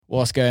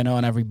What's going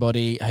on,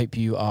 everybody? Hope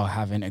you are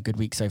having a good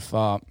week so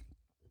far.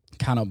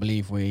 Cannot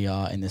believe we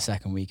are in the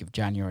second week of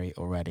January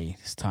already.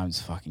 This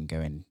time's fucking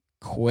going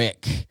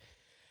quick.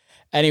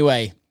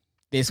 Anyway,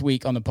 this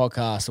week on the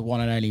podcast, the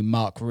one and only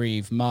Mark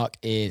Reeve. Mark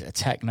is a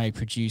techno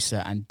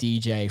producer and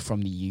DJ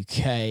from the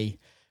UK.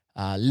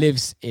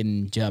 Lives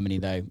in Germany,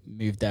 though.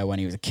 Moved there when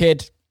he was a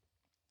kid.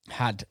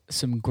 Had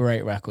some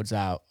great records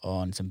out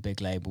on some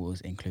big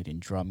labels, including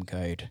Drum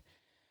Code.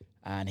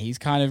 And he's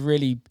kind of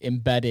really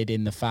embedded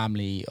in the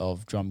family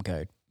of Drum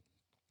Code.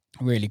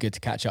 Really good to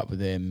catch up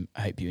with him.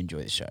 I hope you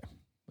enjoy the show.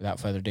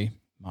 Without further ado,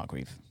 Mark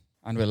Reeve.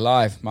 And we're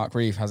live. Mark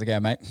Reeve, how's it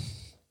going, mate?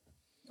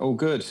 All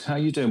good. How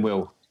you doing,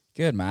 Will?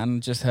 Good,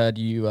 man. Just heard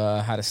you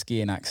had a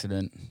skiing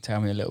accident. Tell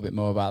me a little bit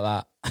more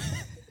about that.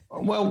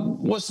 Well,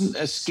 wasn't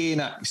a skiing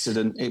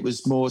accident. It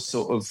was more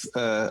sort of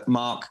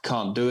Mark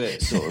can't do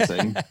it sort of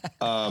thing.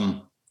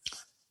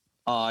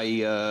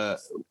 I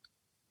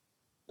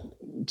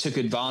took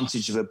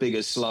advantage of a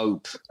bigger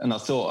slope, and I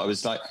thought I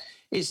was like,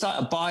 it's like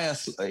a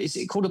biathlon. Is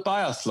it called a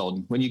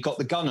biathlon when you got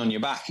the gun on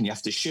your back and you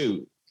have to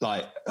shoot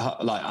like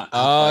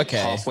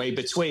halfway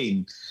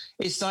between?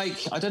 It's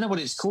like, I don't know what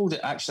it's called.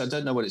 Actually, I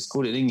don't know what it's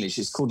called in English.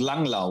 It's called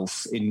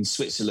Langlauf in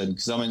Switzerland,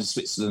 because I'm in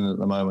Switzerland at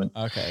the moment.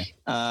 Okay.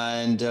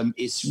 And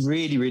it's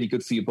really, really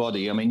good for your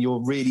body. I mean, you're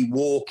really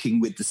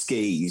walking with the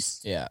skis.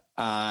 Yeah.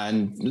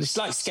 And it's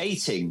like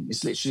skating.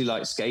 It's literally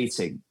like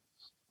skating.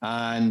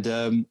 And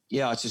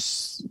I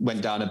just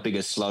went down a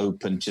bigger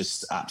slope and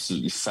just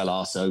absolutely fell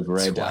arse over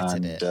head.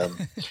 Swatted and it.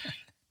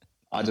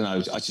 I don't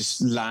know. I just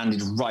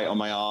landed right on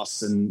my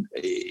arse, and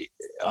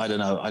I don't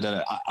know.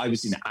 I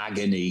was in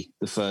agony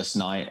the first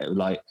night.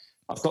 Like,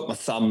 I've got my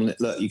thumb.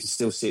 Look, you can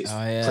still see it's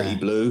pretty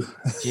blue.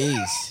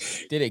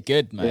 Jeez, did it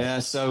good, mate. Yeah.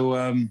 So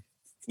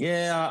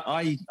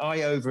I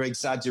over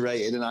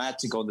exaggerated, and I had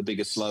to go on the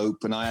bigger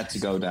slope, and I had to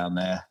go down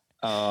there.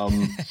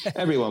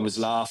 Everyone was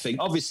laughing.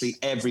 Obviously,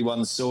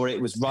 everyone saw it.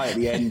 It was right at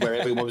the end where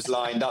everyone was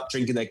lined up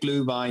drinking their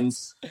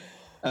Glühweins.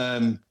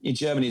 In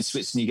Germany and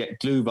Switzerland, you get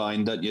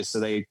Glühwein, don't you? So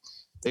they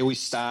always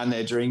stand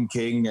there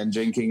drinking,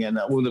 and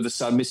all of a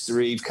sudden, Mr.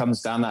 Reeve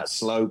comes down that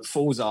slope,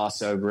 falls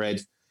arse over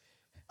head.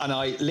 And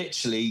I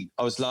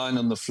was lying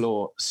on the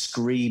floor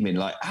screaming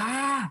like,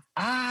 ah.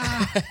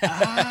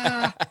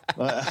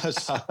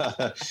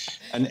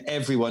 And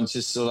everyone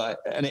just sort of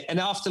like, and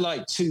after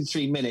like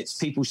 2-3 minutes,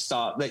 people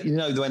start,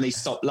 when they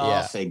stop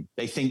laughing,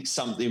 they think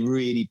something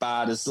really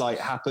bad has like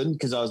happened,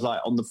 because I was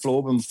like on the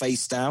floor and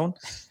face down.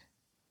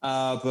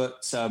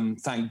 But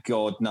thank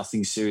God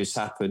nothing serious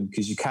happened,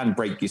 because you can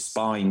break your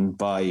spine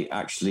by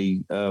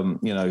actually,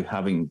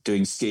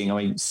 doing skiing. I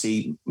mean,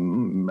 see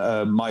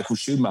Michael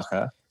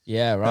Schumacher.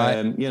 Yeah,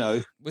 right.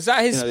 Was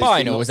that his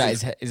spine, or was that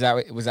his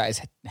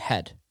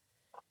head?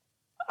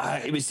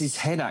 It was his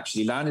head,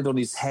 actually. Landed on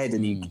his head,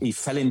 and he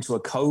fell into a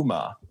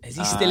coma. Is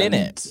he still in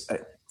it?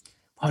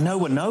 No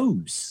one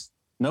knows.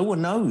 No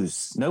one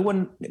knows. No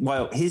one.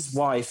 Well, his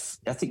wife,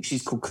 I think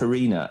she's called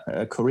Corinna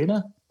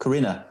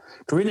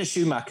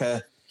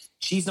Schumacher.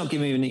 She's not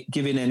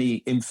giving any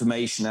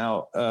information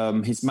out.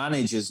 His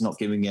manager's not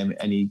giving him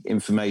any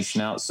information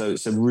out. So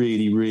it's a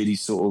really, really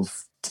sort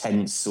of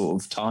tense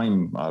sort of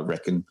time, I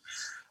reckon.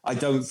 I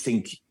don't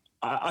think.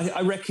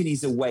 I reckon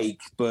he's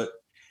awake, but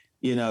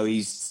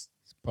he's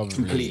probably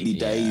completely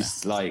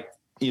dazed. Like,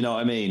 you know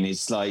what I mean?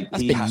 It's like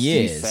he has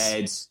years. To be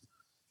fed.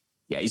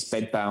 Yeah, he's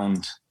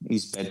bedbound.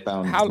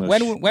 How?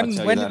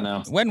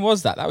 When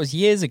was that? That was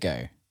years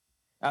ago.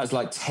 That was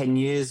like 10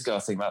 years ago, I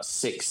think, about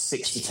six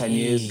to 10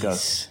 years ago.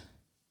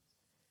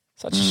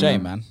 Such a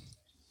shame, man.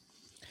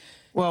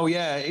 Well,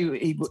 yeah,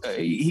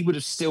 he would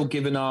have still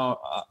given our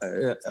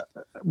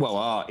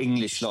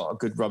English lot a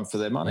good run for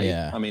their money.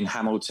 Yeah. I mean,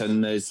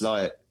 Hamilton is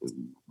like,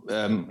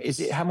 is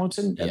it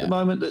Hamilton at the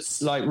moment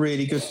that's like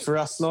really good for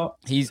us lot?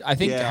 I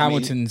think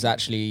Hamilton's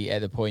actually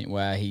at the point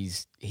where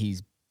he's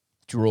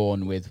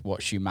drawn with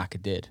what Schumacher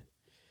did.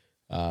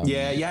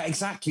 Yeah,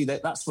 exactly.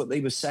 That's what they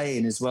were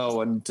saying as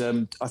well.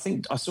 And I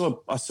think I saw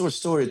a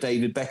story of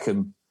David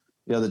Beckham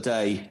the other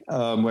day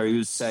where he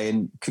was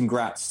saying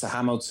congrats to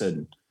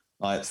Hamilton,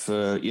 like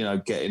for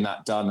getting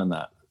that done, and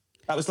that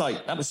was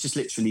just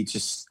literally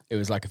just. It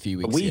was like a few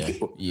weeks.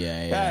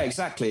 Yeah,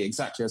 exactly. I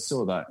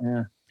saw that.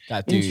 Yeah,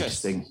 that dude,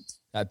 interesting.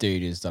 That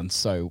dude has done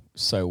so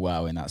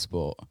well in that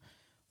sport.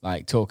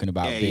 Like, talking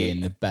about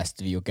being the best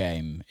of your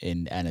game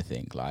in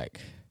anything, like.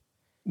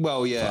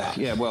 Well,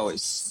 yeah. Well,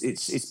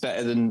 it's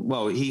better than.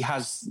 Well, he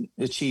has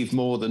achieved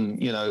more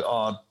than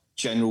our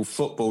general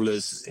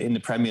footballers in the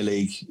Premier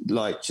League,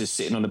 like just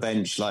sitting on a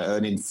bench, like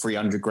earning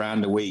 300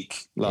 grand a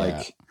week,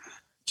 like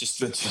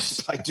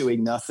just by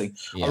doing nothing.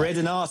 Yeah. I read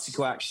an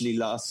article actually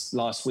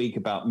last week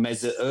about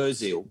Mesut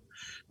Ozil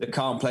that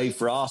can't play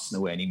for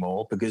Arsenal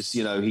anymore because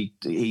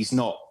he's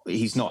not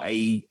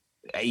a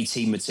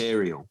team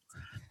material.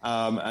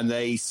 And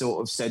they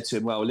sort of said to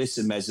him, well,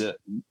 listen, Mesut,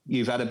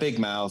 you've had a big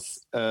mouth,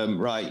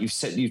 right?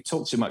 You've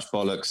talked too much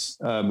bollocks.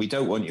 We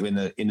don't want you in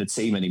the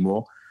team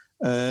anymore.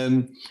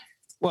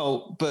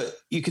 Well, but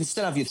you can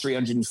still have your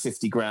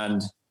 350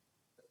 grand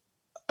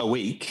a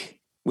week.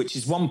 which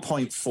is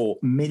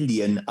 1.4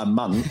 million a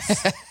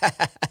month.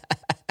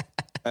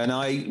 And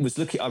I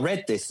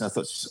read this and I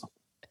thought,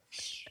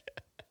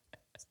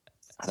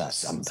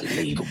 that's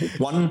unbelievable.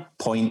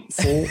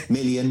 1.4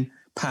 million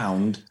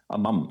pound a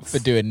month. For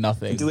doing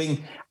nothing. For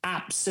doing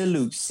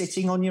absolute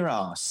sitting on your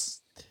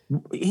ass.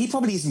 He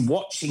probably isn't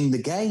watching the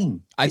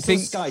game. I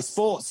think Sky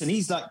Sports, and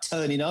he's like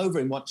turning over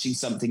and watching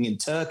something in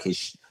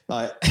Turkish.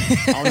 Like,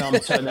 oh no, I'm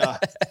turning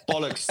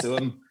bollocks to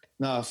him.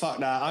 No, fuck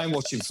that. I ain't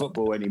watching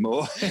football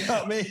anymore. You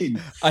know what I mean?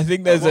 I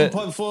think there's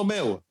 1.4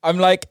 mil. I'm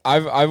like,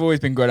 I've always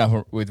been growing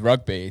up with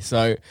rugby,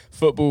 so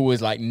football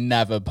was like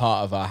never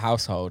part of our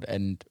household,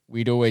 and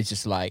we'd always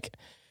just like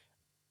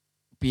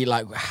be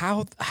like,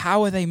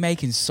 how are they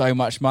making so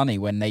much money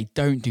when they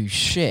don't do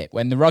shit?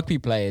 When the rugby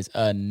players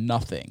earn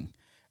nothing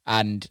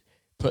and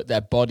put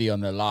their body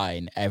on the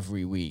line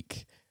every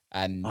week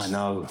and I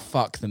know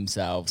fuck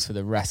themselves for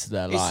the rest of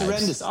their lives.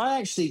 It's horrendous. I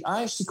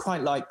actually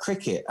quite like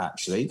cricket,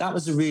 actually. That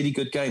was a really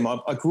good game.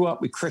 I grew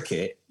up with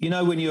cricket. You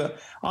know,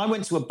 I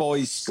went to a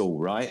boys' school,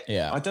 right?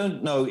 Yeah. I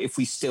don't know if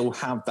we still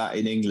have that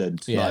in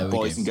England, yeah, like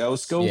boys and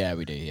girls school. Yeah,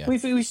 we do, yeah.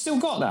 We've still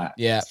got that.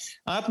 Yeah.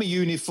 I had my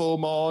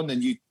uniform on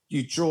and you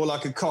draw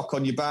like a cock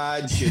on your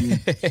badge, and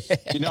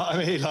you know what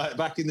I mean? Like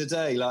back in the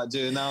day, like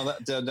doing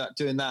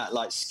that,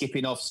 like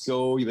skipping off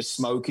school, you were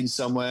smoking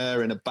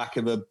somewhere in the back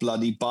of a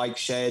bloody bike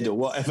shed or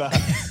whatever.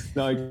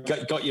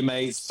 Got your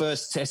mates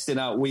first testing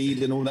out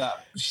weed and all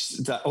that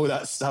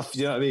stuff.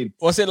 You know what I mean?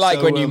 What's it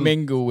like when you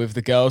mingle with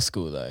the girls'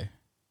 school though?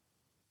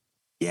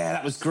 Yeah,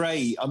 that was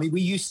great. I mean, we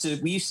used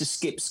to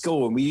skip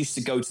school and we used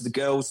to go to the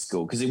girls'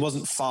 school because it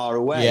wasn't far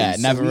away. Yeah, it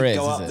never is.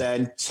 Go up there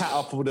and chat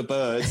up all the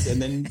birds,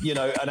 and then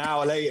an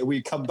hour later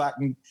we'd come back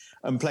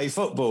and play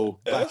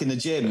football back in the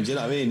gym. Do you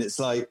know what I mean? It's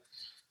like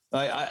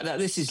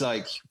this is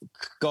like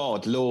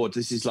God, Lord,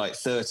 this is like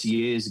 30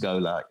 years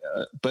ago.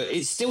 But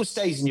it still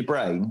stays in your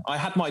brain. I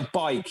had my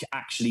bike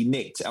actually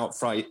nicked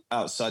outside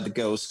the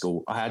girls'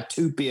 school. I had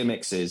two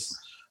BMXs,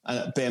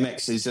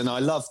 and I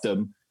loved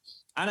them.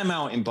 And a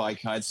mountain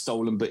bike I had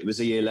stolen, but it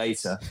was a year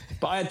later.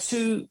 But I had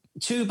two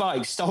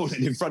bikes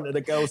stolen in front of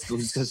the girls' school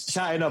just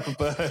chatting up a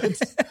bird.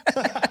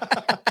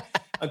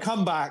 I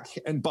come back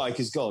and bike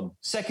is gone.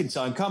 Second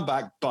time, come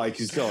back, bike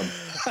is gone.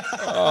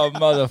 Oh,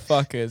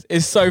 motherfuckers.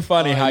 It's so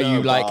funny how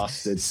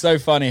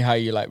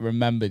you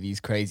remember these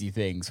crazy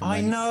things.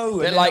 I know.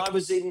 They're like I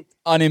was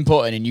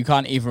unimportant and you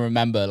can't even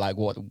remember like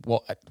what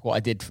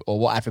I did or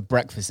what I had for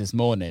breakfast this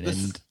morning.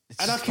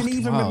 And I can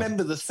even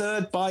remember the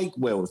third bike,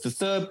 Will. The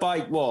third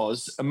bike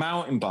was a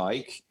mountain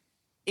bike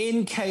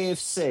in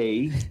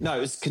KFC. No,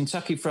 it was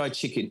Kentucky Fried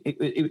Chicken.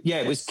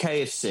 It was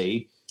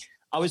KFC.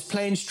 I was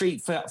playing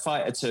Street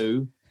Fighter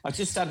 2. I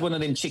just had one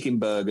of them chicken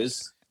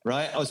burgers,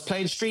 right? I was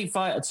playing Street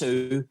Fighter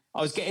 2.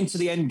 I was getting to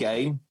the end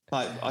game.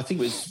 Like, I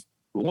think it was,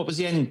 what was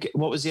the end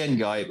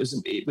guy? It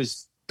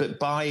was, but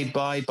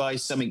by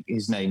something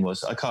his name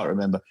was. I can't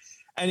remember.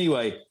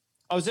 Anyway,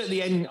 I was at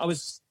the end. I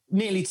was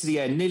nearly to the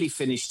end, nearly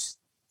finished.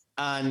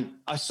 And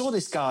I saw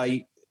this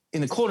guy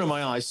in the corner of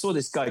my eye. I saw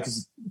this guy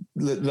because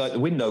like the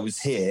window was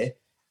here.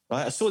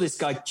 Right? I saw this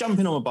guy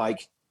jumping on a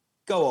bike,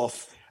 go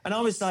off, and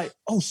I was like,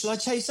 "Oh, shall I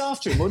chase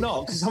after him or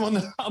not?" Because I'm on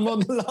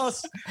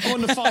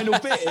the final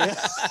bit here.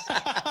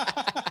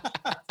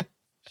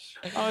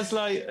 I was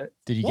like,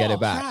 "Did you get it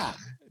back?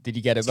 Did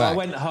you get it back?" I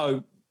went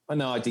home.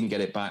 No, I didn't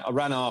get it back. I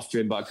ran after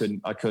him, but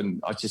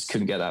I just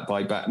couldn't get that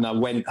bike back. And I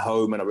went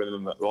home, and I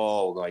remember.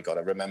 Oh my God,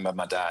 I remember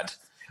my dad.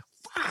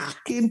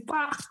 Fucking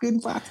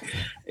back.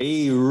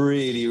 He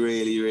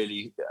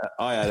really.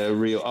 I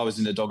was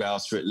in the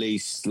doghouse for at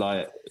least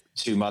like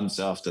 2 months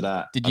after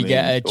that. Did you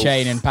get a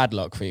chain and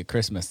padlock for your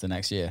Christmas the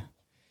next year?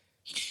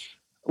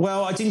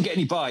 Well, I didn't get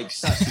any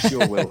bikes, that's for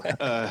sure, Will.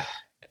 I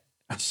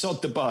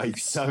sod the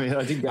bikes. I mean,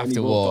 I didn't get any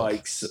more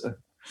bikes.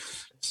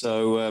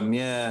 So,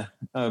 a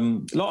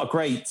lot of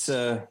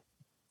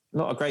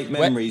great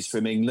memories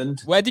from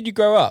England. Where did you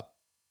grow up?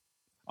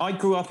 I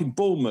grew up in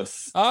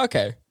Bournemouth. Oh,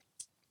 okay.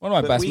 One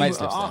of my best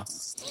mates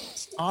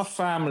lives there. Our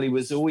family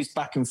was always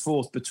back and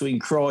forth between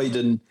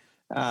Croydon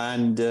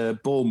and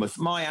Bournemouth.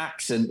 My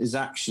accent is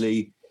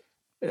actually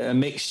a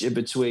mixture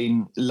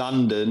between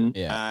London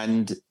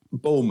and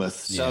Bournemouth.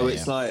 So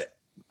it's like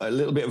a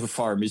little bit of a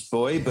farmer's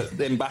boy, but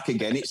then back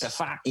again, it's a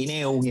fucking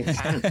hell, you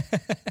can't.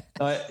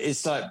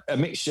 It's like a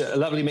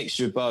lovely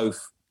mixture of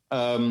both.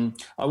 I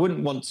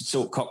wouldn't want to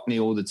talk Cockney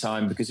all the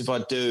time because if I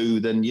do,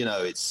 then,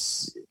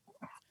 it's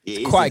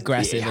quite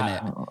aggressive, isn't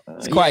it?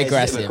 It's quite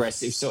aggressive. It's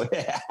aggressive.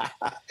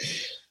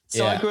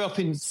 So I grew up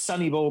in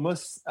sunny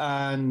Bournemouth,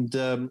 and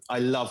I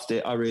loved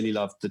it. I really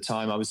loved the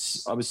time. I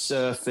was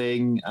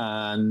surfing,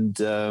 and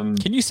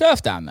can you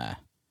surf down there?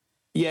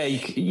 Yeah,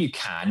 you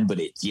can, but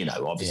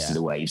obviously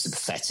the waves are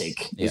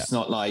pathetic. Yeah. It's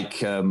not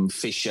like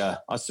Fisher.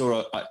 I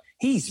saw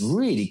he's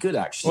really good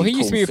actually. Well, he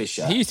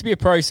used to be a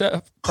pro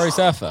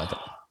surfer.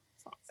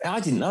 I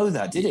didn't know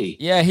that, did he?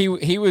 Yeah,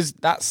 he was.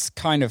 That's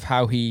kind of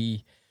how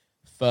he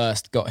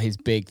first got his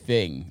big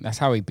thing. That's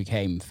how he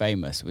became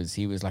famous.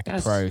 He was like a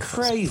pro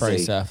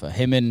surfer.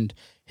 Him and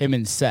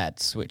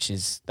Sets,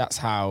 that's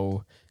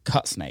how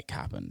Cut Snake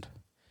happened.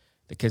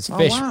 because Oh,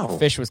 Fish wow.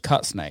 Fish was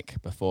cut snake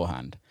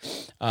beforehand.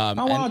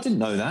 I didn't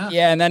know that.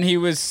 Yeah, and then he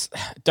was.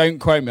 Don't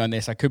quote me on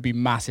this. I could be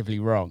massively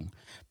wrong,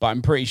 but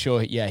I'm pretty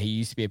sure. Yeah, he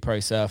used to be a pro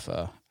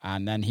surfer,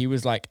 and then he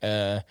was like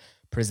a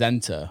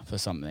presenter for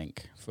something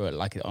for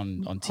like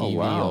on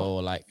TV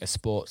or like a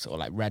sports or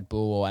like Red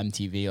Bull or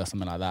MTV or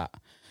something like that.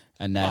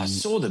 And then I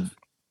saw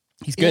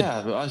he's good.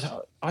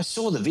 Yeah, I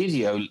saw the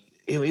video.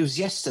 It was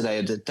yesterday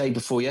or the day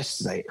before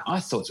yesterday. I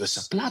thought it was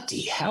a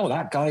bloody hell.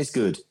 That guy's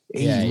good.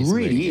 He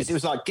really is. It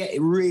was like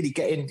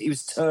getting. He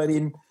was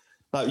turning,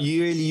 like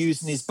really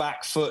using his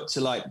back foot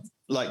to like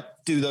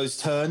do those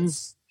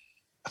turns.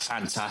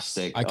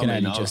 Fantastic. I can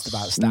only just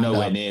about stand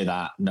nowhere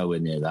up. Nowhere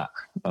near that.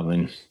 I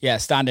mean, yeah,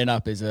 standing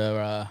up is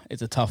a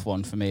tough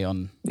one for me.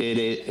 On it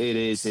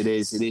is.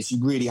 You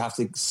really have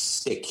to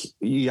stick.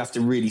 You have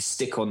to really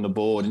stick on the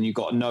board, and you've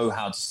got to know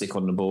how to stick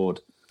on the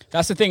board.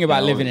 That's the thing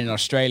about living in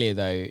Australia,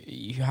 though.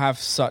 You have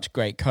such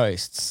great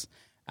coasts,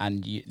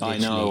 and I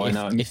know.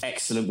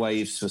 Excellent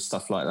waves for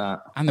stuff like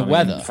that, and the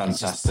weather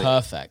fantastic, is just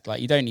perfect.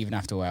 Like you don't even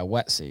have to wear a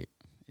wetsuit.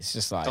 It's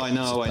just like I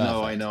know.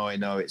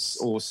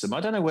 It's awesome. I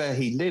don't know where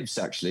he lives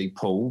actually,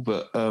 Paul,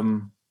 but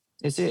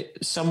is it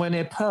somewhere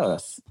near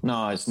Perth?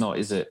 No, it's not.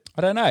 Is it?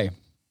 I don't know.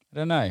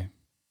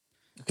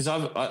 Because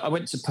I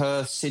went to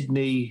Perth,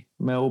 Sydney,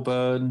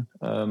 Melbourne,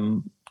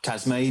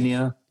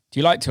 Tasmania. Do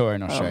you like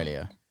touring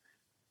Australia?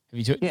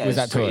 Was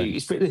that touring?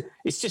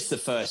 It's just the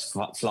first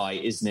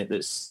flight, isn't it?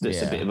 That's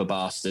a bit of a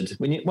bastard.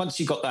 Once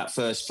you got that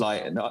first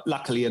flight, and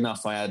luckily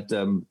enough, I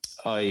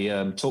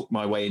talked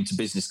my way into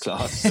business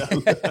class. So.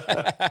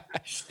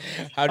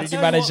 How did you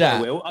manage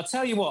that? I'll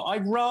tell you what.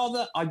 I'd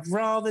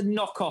rather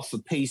knock off a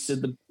piece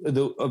of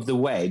the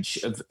wedge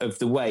of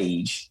the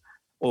wage.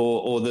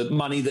 Or the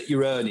money that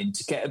you're earning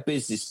to get a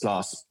business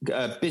class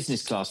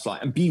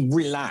flight and be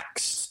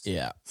relaxed.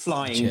 Yeah.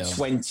 Flying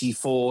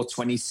 24,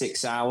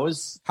 26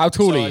 hours. How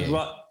tall are you?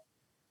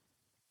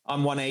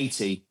 I'm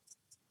 180.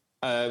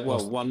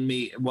 1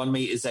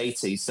 meter is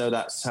 80. So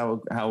that's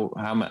how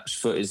much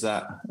foot is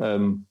that?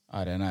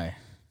 I don't know.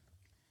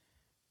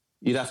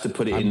 You'd have to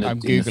put it I'm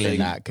Googling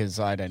that because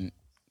I don't.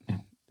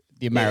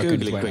 The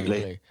Americans won't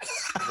quickly.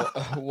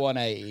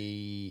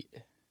 180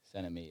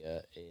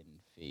 centimeter in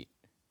feet.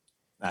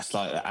 That's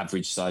like the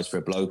average size for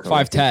a bloke.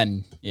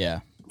 5'10", yeah.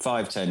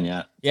 5'10",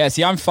 yeah. Yeah,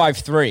 see, I'm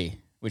 5'3",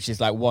 which is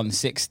like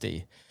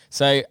 160.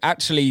 So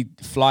actually,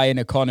 flying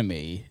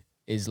economy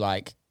is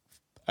like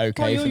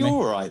okay for me. You're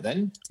all right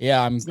then.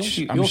 Yeah, I'm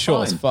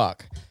short as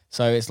fuck.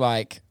 So it's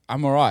like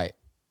I'm all right.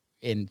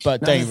 The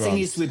thing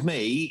is with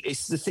me,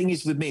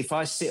 if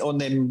I sit on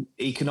them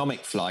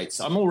economic flights,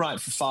 I'm all right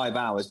for 5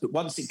 hours. But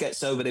once it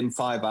gets over them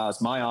 5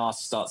 hours, my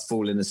ass starts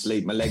falling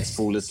asleep, my legs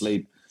fall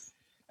asleep.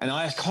 And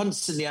I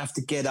constantly have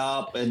to get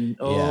up and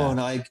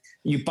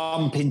you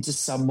bump into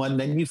someone,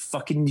 then your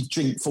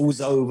drink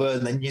falls over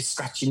and then you're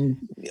scratching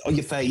on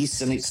your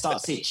face and it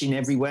starts itching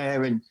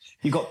everywhere and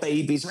you got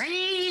babies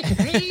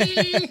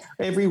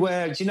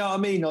everywhere. Do you know what I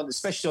mean?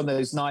 Especially on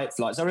those night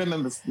flights. I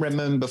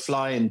remember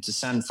flying to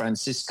San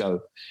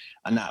Francisco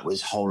and that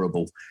was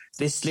horrible.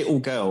 This little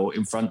girl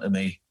in front of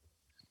me,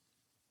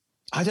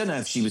 I don't know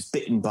if she was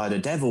bitten by the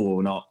devil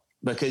or not,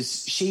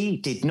 because she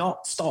did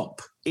not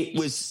stop. It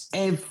was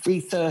every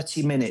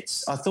 30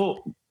 minutes. I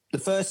thought the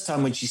first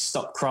time when she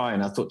stopped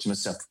crying, I thought to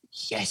myself,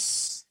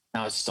 yes,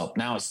 now it's stopped.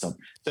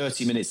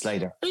 30 minutes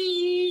later,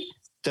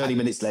 30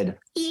 minutes later,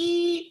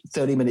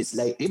 30 minutes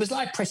later. It was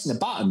like pressing a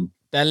button.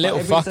 They're little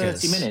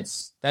fuckers. 30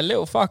 minutes. They're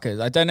little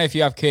fuckers. I don't know if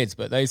you have kids,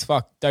 but those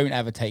don't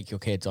ever take your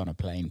kids on a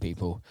plane,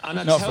 people.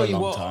 And Not for a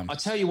long time. I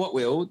tell you what,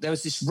 Will, there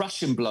was this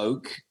Russian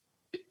bloke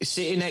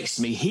sitting next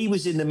to me. He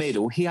was in the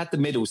middle. He had the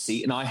middle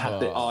seat and I had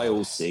the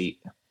aisle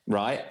seat,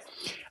 right?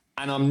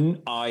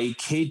 And I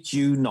kid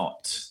you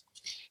not,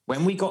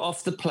 when we got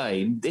off the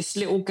plane, this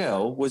little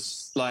girl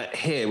was like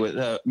here with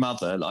her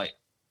mother, like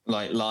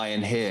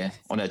lying here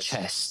on her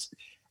chest.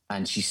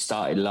 And she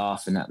started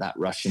laughing at that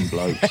Russian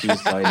bloke. She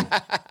was going,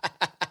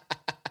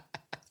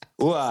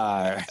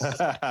 wow.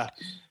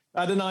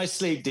 Had a nice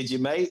sleep, did you,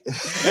 mate?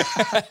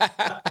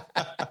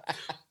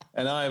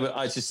 And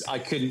I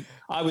couldn't,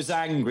 I was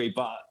angry,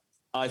 but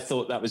I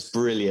thought that was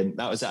brilliant.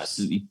 That was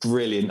absolutely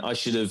brilliant. I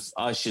should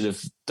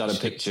have done a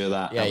picture of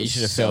that. Yeah, that you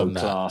should have filmed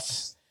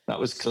class. That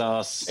was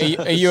class.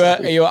 Are you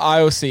an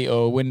aisle seat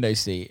or a window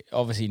seat?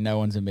 Obviously, no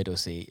one's a middle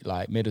seat.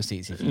 Like middle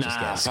seats, if you just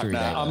get screwed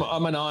over.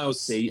 I'm an aisle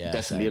seat,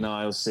 definitely an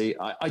aisle seat.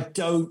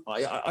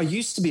 I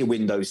used to be a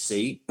window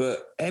seat,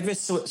 but ever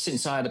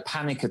since I had a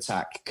panic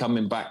attack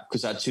coming back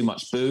because I had too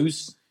much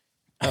booze,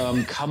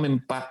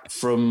 coming back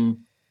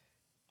from,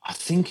 I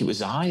think it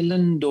was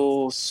Ireland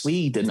or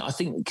Sweden. I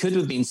think it could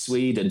have been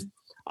Sweden.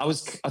 I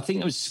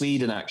think it was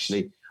Sweden,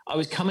 actually. I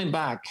was coming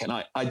back and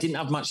I didn't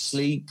have much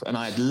sleep and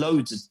I had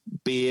loads of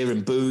beer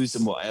and booze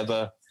and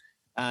whatever.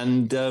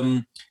 And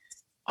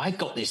I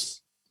got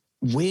this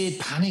weird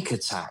panic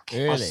attack.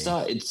 Really? I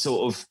started it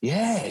sort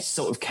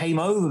of came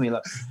over me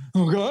like,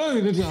 oh God,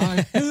 I'm going to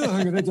die.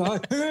 I'm going to die.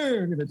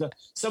 I'm going to die.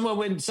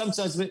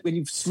 Sometimes when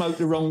you smoke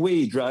the wrong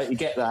weed, right, you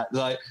get that.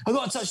 Like, I've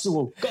got to touch the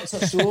wall. Got to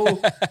touch the wall.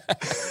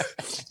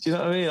 Do you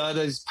know what I mean? I had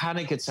those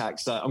panic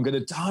attacks like, I'm going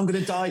to die. I'm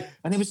going to die.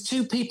 And there was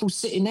 2 people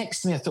sitting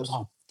next to me. I thought,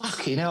 oh,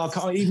 fucking hell, I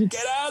can't even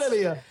get out of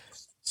here.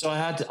 So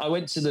I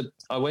went to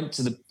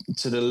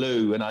the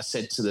loo, and I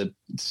said to the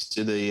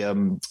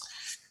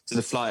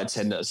flight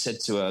attendant, I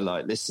said to her,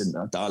 like, listen,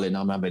 darling,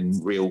 I'm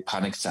having real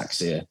panic attacks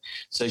here.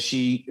 So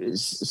she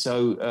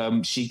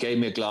gave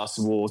me a glass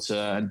of water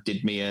and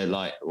did me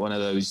one of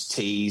those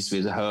teas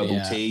with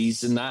herbal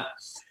teas and that.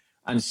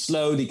 And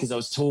slowly, because I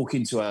was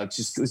talking to her, it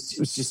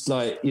was just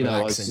like, you know,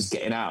 relaxing. I was just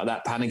getting out of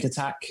that panic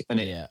attack.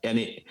 And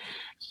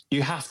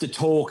you have to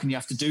talk and you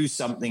have to do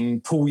something,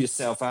 pull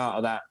yourself out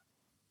of that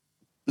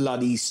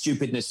bloody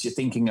stupidness you're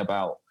thinking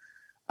about.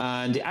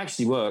 And it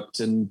actually worked,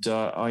 and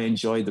I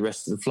enjoyed the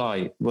rest of the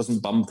flight. It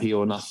wasn't bumpy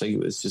or nothing; it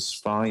was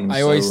just fine.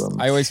 I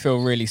always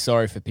feel really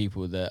sorry for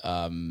people that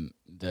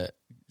that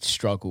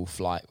struggle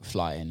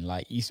flying.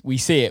 Like we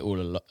see it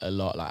all a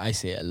lot. Like I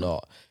see it a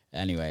lot.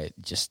 Anyway,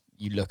 just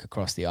you look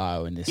across the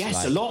aisle and this.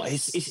 Yes, a lot.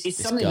 It's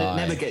something that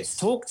never gets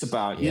talked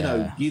about. You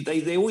know,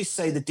 they always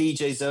say the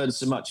DJs earn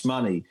so much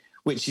money,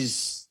 which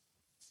is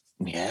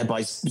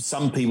by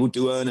some people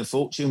do earn a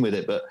fortune with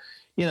it, but.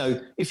 You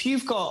know, if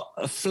you've got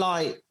a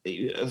flight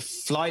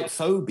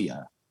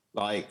phobia,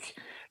 like,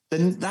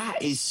 then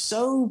that is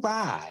so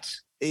bad.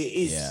 It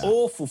is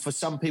awful for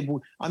some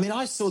people. I mean,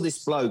 I saw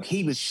this bloke,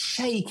 he was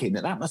shaking.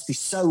 That must be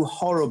so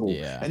horrible.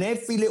 Yeah. And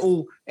every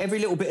little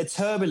bit of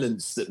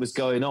turbulence that was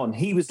going on,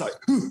 he was like,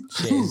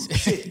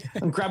 shit,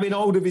 and grabbing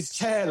hold of his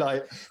chair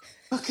like,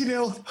 fucking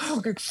hell,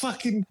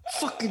 fucking.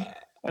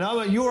 And I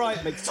went, you're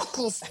right, mate, fuck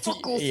off.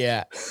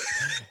 Yeah.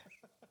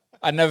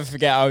 I never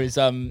forget, I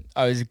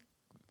was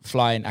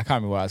flying, I can't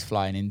remember where I was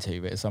flying into,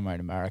 but it was somewhere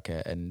in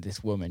America, and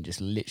this woman just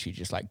literally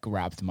like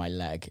grabbed my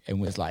leg and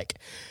was like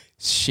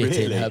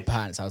shitting her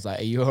pants. I was like,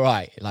 are you all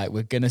right? Like,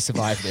 we're gonna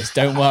survive this,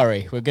 don't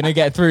worry, we're gonna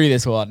get through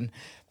this one.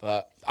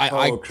 But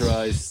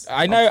Christ,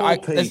 I know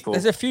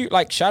there's a few,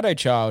 like Shadow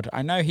Child,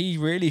 I know he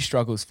really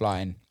struggles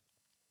flying.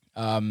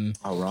 All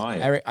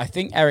right. I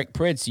think Eric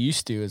Prydz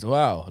used to as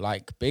well,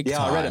 like big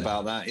time. I read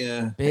about that.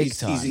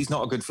 Time. He's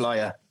not a good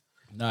flyer.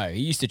 No,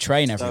 he used to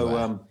train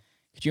everywhere.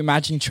 Could you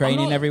imagine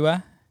training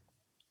everywhere?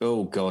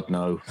 Oh, God,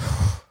 no.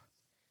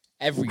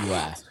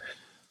 Everywhere.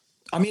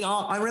 I mean,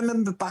 I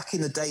remember back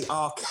in the day,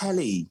 R.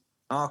 Kelly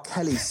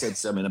said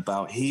something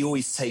about he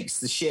always takes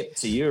the ship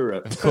to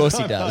Europe. Of course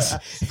he does,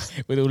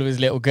 with all of his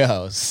little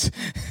girls.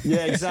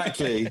 Yeah,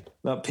 exactly.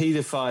 Like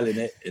paedophiling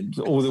it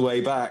all the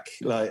way back.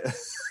 Like,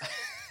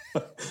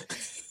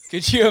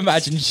 could you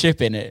imagine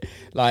shipping it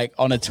like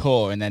on a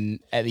tour, and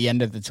then at the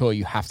end of the tour,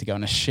 you have to go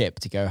on a ship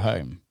to go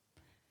home?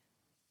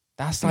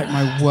 That's like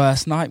my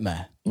worst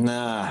nightmare.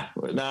 Nah.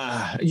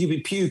 You'd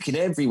be puking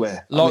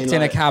everywhere. Locked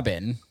in a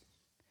cabin,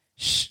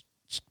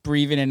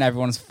 breathing in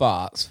everyone's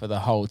farts for the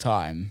whole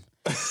time.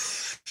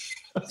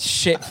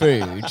 Shit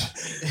food.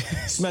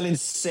 Smelling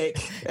sick.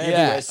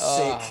 Everywhere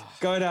sick.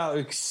 Going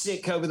out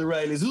sick over the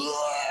railings.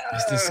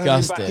 It's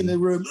disgusting. Back in the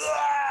room.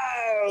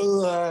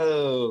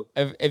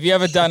 Have you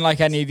ever done like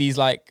any of these,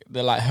 like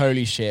the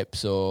holy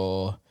ships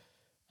or...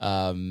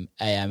 AMS.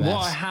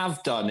 What I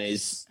have done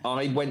is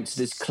I went to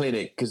this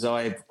clinic because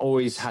I've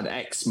always had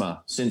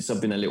eczema since I've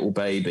been a little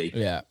baby.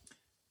 Yeah.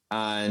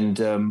 And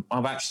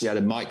I've actually had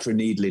a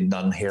microneedling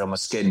done here on my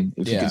skin.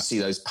 If you can see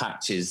those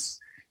patches,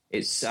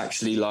 it's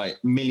actually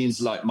like millions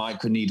of like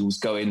microneedles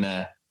go in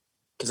there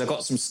because I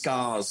got some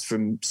scars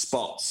from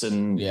spots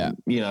and,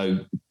 you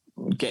know,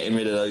 getting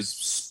rid of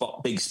those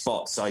big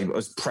spots. I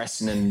was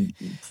pressing and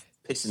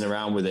pissing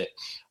around with it.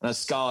 And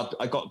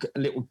I got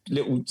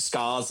little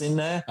scars in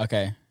there.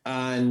 Okay.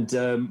 And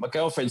my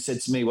girlfriend said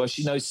to me, well,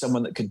 she knows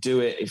someone that could do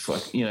it. If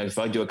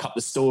I do a couple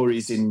of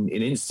stories in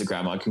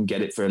Instagram, I can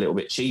get it for a little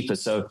bit cheaper.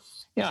 So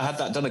I had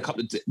that done a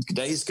couple of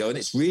days ago, and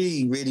it's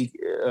really, really,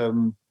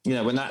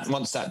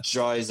 once that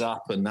dries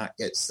up and that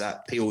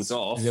peels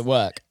off. Does it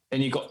work?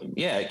 And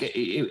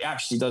it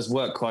actually does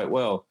work quite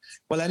well.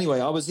 Well, anyway,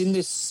 I was in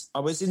this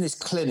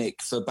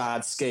clinic for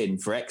bad skin,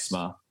 for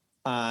eczema,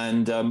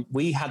 and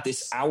we had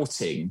this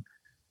outing.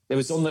 There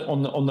was on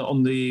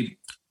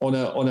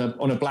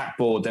a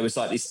blackboard, there was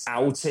like this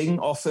outing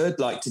offered,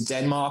 like to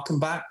Denmark and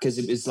back, because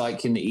it was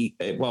like in the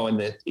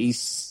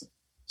east,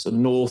 sort of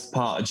north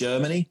part of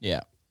Germany.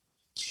 Yeah.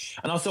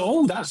 And I thought,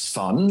 oh, that's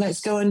fun.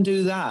 Let's go and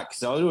do that,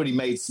 because I'd already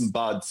made some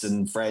buds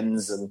and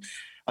friends, and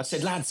I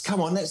said, lads, come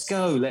on, let's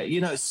go.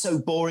 It's so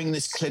boring,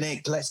 this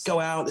clinic. Let's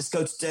go out. Let's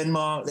go to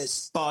Denmark.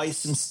 Let's buy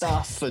some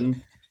stuff,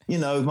 and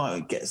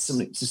might get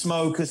something to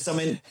smoke or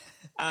something.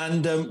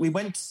 And we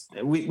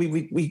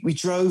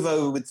drove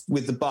over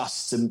with the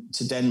bus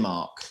to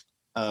Denmark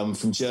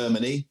from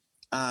Germany.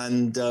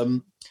 And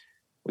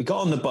we got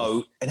on the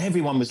boat, and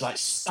everyone was like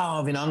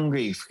starving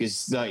hungry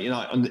because,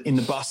 in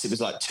the bus, it was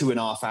like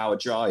 2.5 hour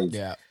drive.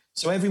 Yeah.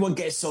 So everyone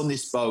gets on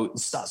this boat and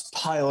starts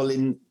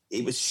piling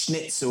it was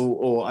schnitzel,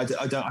 or I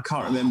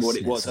can't remember what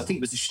it was. I think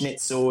it was a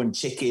schnitzel and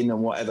chicken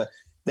and whatever.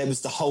 There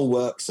was the whole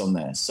works on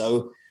there.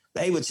 So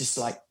they were just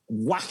like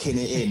whacking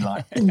it in,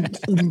 like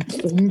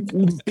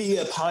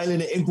beer,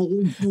 piling it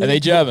in. Are they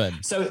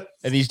German? So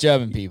are these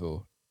German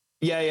people?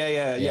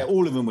 Yeah.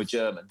 All of them were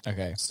German.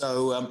 Okay.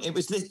 So it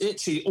was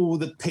literally all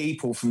the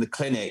people from the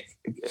clinic,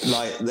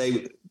 like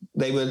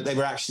they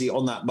were actually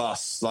on that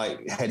bus,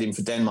 like heading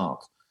for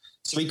Denmark.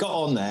 So we got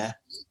on there.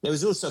 There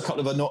was also a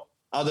couple of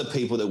other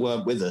people that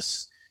weren't with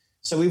us.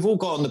 So we've all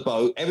got on the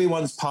boat.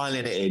 Everyone's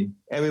piling it in.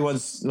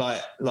 Everyone's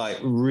like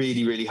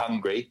really, really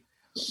hungry.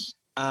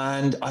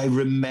 And I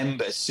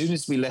remember as soon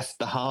as we left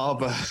the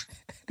harbour,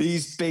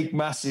 these big,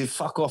 massive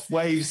fuck off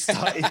waves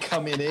started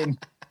coming in.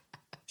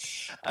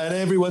 And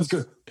everyone's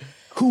going,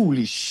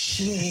 holy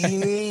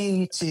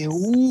shit.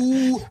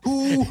 Ooh,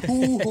 ooh,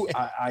 ooh.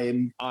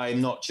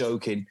 I'm not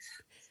joking.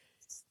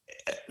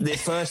 The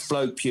first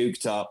bloke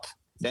puked up.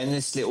 Then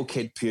this little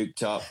kid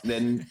puked up.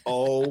 Then,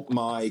 oh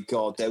my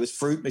God, there was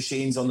fruit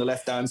machines on the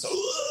left-hand side.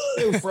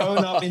 They were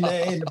thrown up in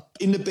there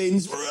in the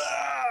bins.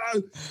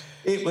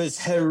 It was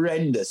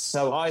horrendous.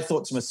 So I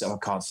thought to myself,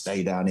 I can't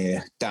stay down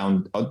here,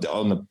 down on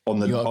the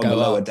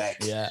lower deck.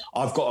 Yeah.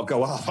 I've got to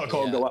go up. I've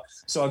got to go up.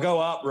 So I go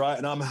up, right,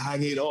 and I'm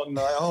hanging on.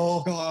 Like,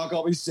 oh God, I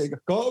got me sick.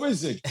 Oh, I'm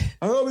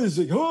gonna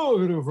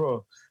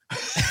throw.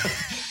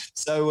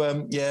 So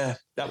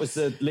that was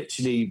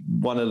literally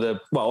one of the.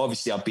 Well,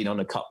 obviously, I've been on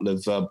a couple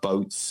of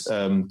boats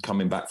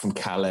coming back from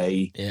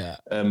Calais. Yeah.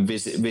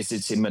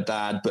 Visiting my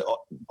dad, but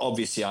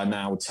obviously, I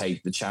now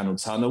take the Channel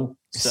Tunnel.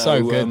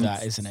 So good,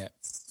 that isn't it?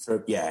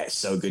 So, yeah, it's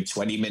so good.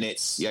 20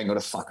 minutes. You ain't got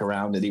to fuck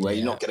around anyway. Yeah.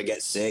 You're not going to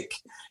get sick.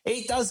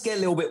 It does get a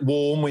little bit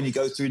warm when you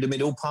go through the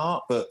middle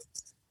part, but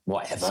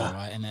whatever. That's all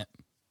right, isn't it?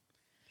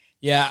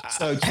 Yeah.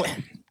 So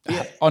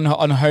yeah. On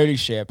Holy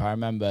Ship, I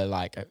remember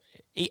like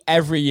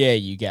every year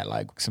you get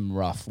like some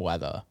rough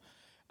weather,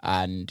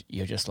 and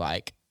you're just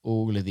like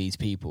all of these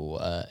people.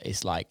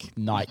 It's like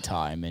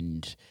nighttime,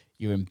 and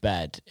you're in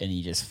bed, and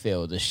you just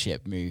feel the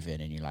ship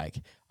moving, and you're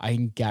like, I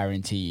can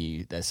guarantee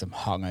you, there's some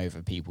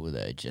hungover people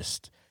that are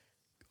just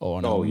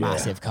on a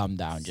massive come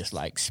down, just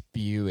like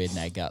spewing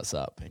their guts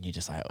up, and you're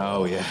just like,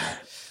 oh yeah.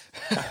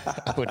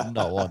 I would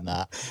not want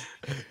that.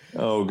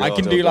 Oh God, I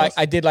can do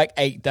I did like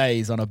 8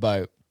 days on a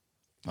boat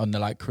on the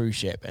like cruise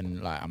ship,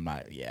 and like I'm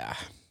like, yeah,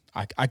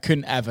 I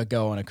couldn't ever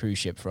go on a cruise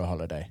ship for a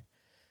holiday.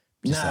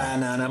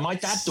 No. My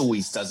dad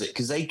always does it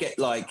because they get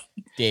like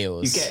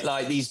deals. You get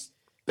like these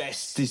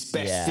best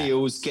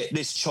deals. Get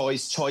this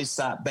choice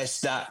that,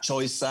 best that,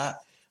 choice that.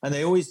 And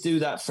they always do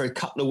that for a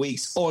couple of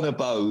weeks on a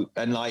boat,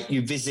 and like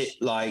you visit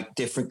like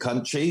different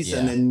countries,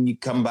 and then you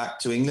come back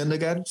to England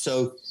again.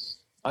 So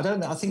I don't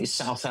know. I think it's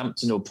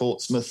Southampton or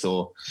Portsmouth,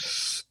 or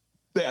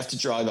they have to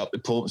drive up to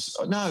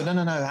Portsmouth. No.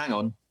 Hang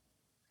on.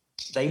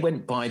 They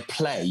went by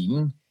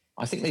plane.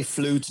 I think they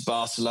flew to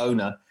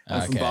Barcelona,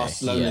 and from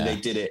Barcelona they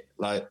did it.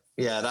 Like,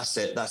 yeah, that's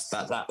it.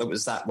 That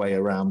was that way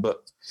around.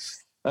 But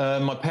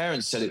my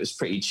parents said it was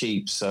pretty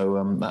cheap,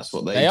 so that's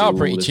what they do are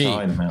pretty all the cheap.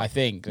 time. I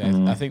think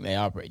they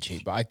are pretty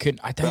cheap. But I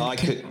couldn't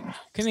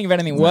think of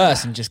anything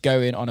worse than just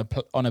going on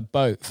a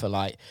boat for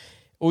like.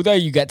 Although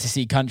you get to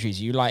see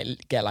countries, you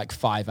like get like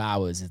 5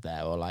 hours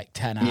there or like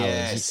 10 hours.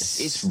 Yeah,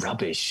 it's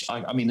rubbish.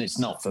 I mean, it's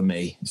not for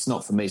me. It's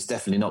not for me. It's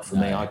definitely not for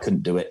me. I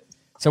couldn't do it.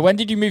 So when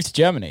did you move to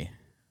Germany?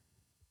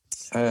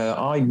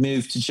 I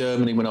moved to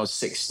Germany when I was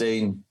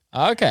 16.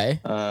 Okay.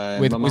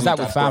 Was that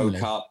with family?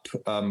 Broke up,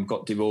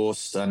 got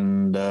divorced,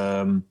 and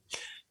I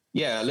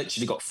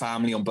literally got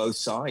family on both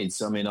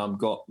sides. I mean, I've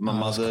got my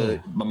mother.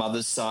 Cool. My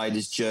mother's side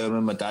is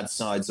German. My dad's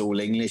side's all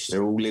English. They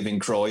all live in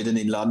Croydon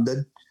in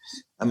London,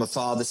 and my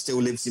father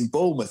still lives in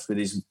Bournemouth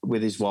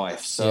with his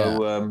wife.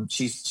 So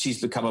she's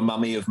become a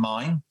mummy of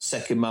mine,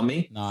 second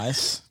mummy.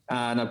 Nice.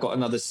 And I've got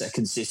another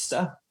second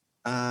sister,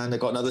 and I've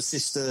got another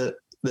sister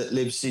that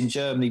lives in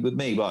Germany with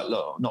me, but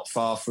not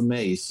far from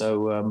me.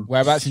 So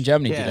whereabouts in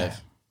Germany do you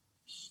live?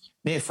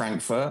 Near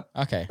Frankfurt.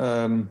 Okay.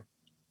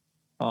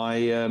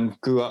 I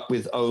grew up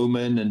with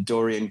Omen and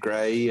Dorian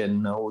Gray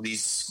and all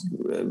these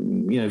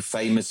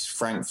famous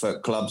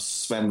Frankfurt clubs,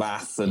 Sven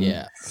Vath, and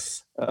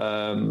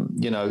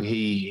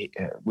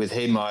with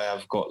him I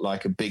have got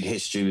like a big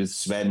history with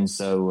Sven.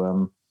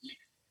 So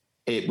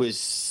it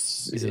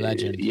was. He's a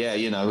legend. Yeah,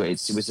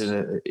 it was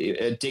an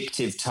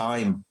addictive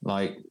time,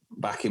 like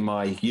back in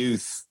my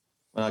youth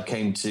when I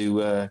came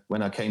to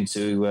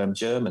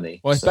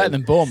Germany. Well, it's better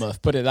than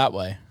Bournemouth, put it that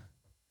way.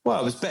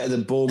 Well, it was better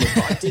than Bournemouth,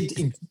 but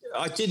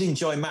I did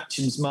enjoy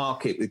Matcham's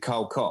Market with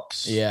Carl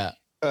Cox. Yeah.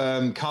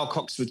 Carl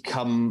Cox would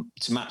come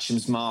to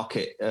Matcham's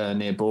Market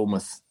near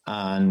Bournemouth,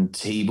 and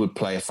he would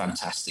play a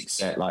fantastic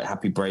set like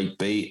Happy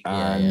Breakbeat,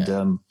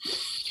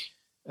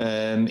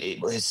 and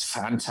it was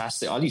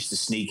fantastic. I used to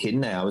sneak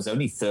in there. I was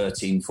only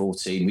 13,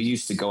 14. We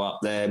used to go up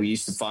there. We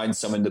used to find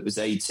someone that was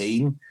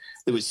 18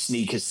 that would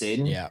sneak us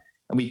in. Yeah.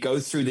 And we'd go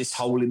through this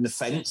hole in the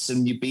fence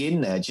and you'd be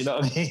in there. Do you know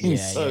what I mean?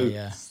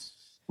 Yeah.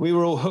 We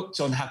were all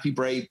hooked on Happy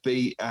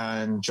Breakbeat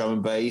and drum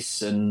and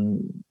bass.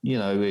 And,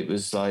 it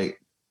was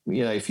like,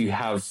 if you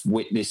have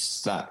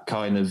witnessed that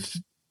kind of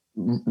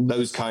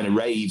those kind of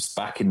raves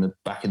back in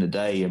the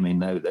day. I mean,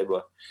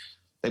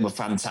 they were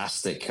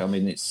fantastic. I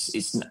mean,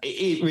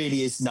 it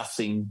really is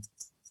nothing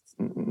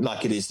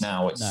like it is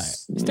now.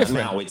 It's different.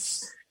 Now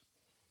it's.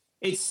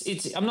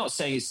 I'm not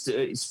saying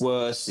it's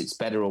worse. It's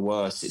better or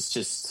worse.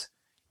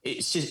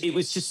 It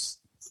was just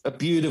a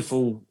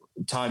beautiful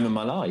time in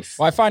my life.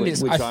 Well, I find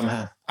it's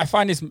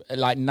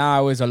like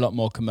now is a lot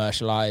more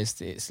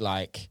commercialized. It's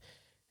like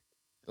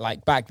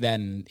back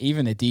then,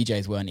 even the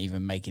DJs weren't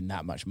even making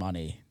that much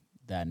money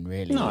then,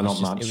 really. No,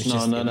 not much.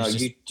 No.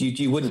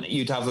 You wouldn't.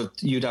 You'd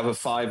have a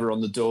fiver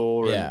on the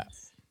door. Yeah. And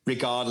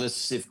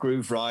regardless if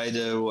Groove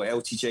Rider or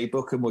LTJ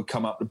Bookham would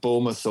come up to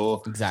Bournemouth or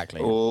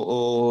exactly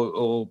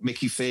or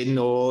Mickey Finn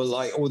or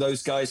like all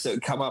those guys that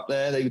would come up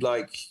there, they would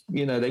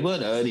they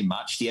weren't earning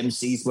much. The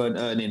MCs weren't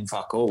earning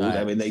fuck all. Right.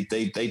 I mean,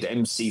 they'd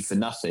MC for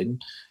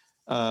nothing.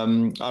 I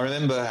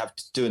remember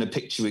doing a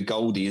picture with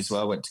Goldie as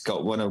well. I went to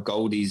one of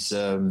Goldie's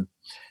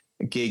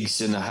gigs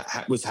and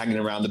was hanging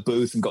around the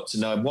booth and got to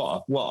know him.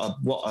 What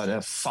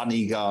a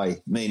funny guy. I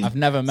mean, I've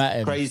never met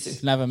him. Crazy.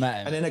 Never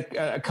met him. And then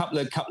a couple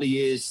of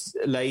years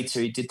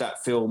later, he did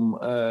that film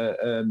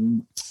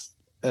from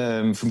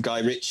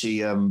Guy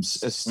Ritchie,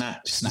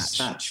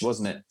 Snatch,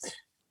 wasn't it?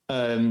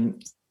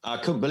 I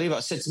couldn't believe it. I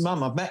said to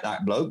Mum, I've met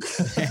that bloke.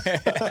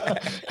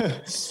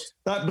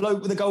 That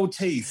bloke with the gold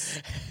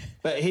teeth.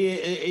 But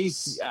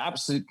he's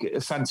absolutely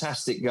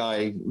fantastic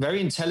guy,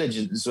 very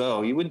intelligent as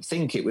well. You wouldn't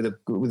think it with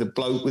a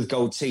bloke with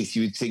gold teeth.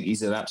 You would think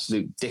he's an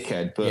absolute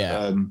dickhead,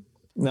 but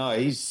no,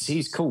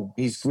 he's cool.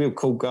 He's a real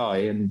cool guy,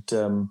 and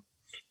I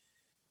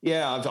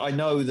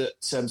know that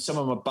some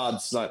of my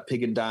buds like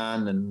Pig and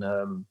Dan,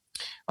 and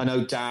I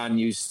know Dan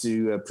used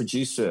to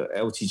produce for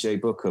LTJ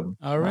Bookham.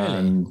 Oh, really?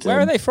 And, where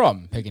are they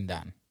from, Pig and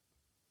Dan?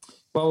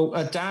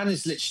 Well, Dan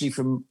is literally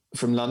from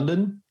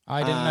London.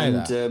 I didn't know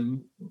that.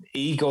 And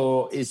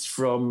Igor is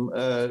from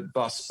Palma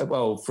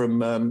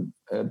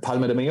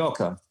de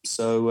Mallorca,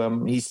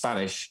 so he's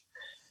Spanish.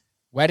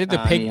 Where did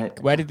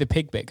the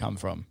pig bit come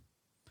from?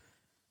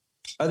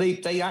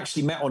 They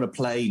actually met on a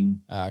plane.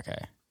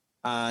 Okay.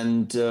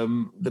 And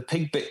the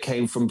pig bit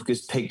came from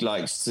because Pig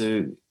likes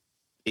to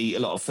eat a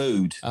lot of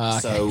food. Okay.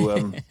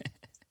 So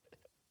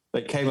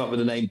they came up with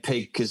the name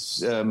Pig because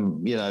he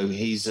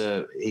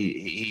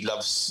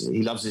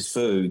loves his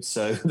food.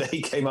 So they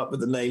came up with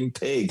the name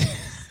Pig.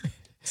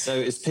 So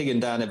it's Pig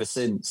and Dan ever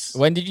since.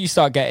 When did you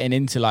start getting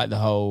into like the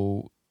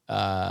whole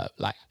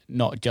not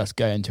just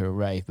going to a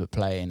rave but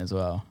playing as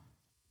well?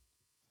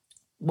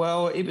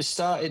 Well, it was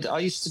started. I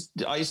used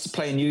to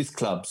play in youth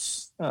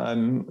clubs. I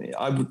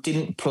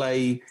didn't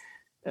play.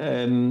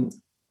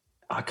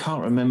 I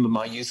can't remember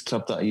my youth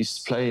club that I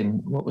used to play in.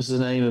 What was the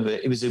name of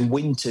it? It was in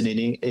Winton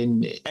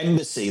in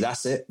Embassy.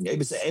 That's it. It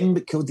was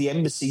called the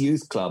Embassy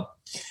Youth Club.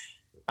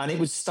 And it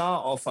would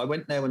start off, I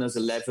went there when I was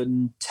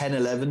 11.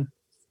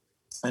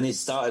 And it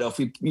started off,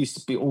 we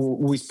used to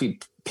always be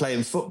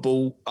playing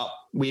football up.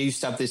 We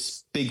used to have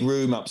this big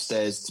room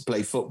upstairs to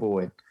play football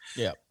in.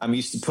 Yeah. And we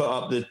used to put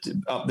up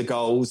the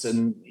goals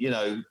and,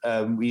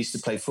 we used to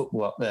play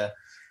football up there.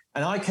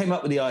 And I came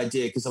up with the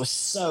idea because I was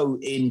so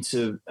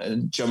into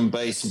drum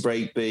bass,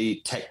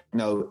 breakbeat,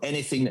 techno,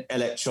 anything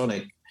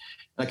electronic.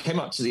 And I came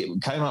up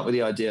with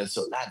the idea. I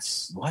thought,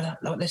 lads, why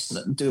not? Let's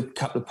do a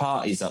couple of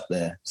parties up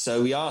there.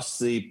 So we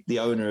asked the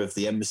owner of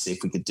the Embassy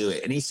if we could do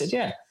it, and he said,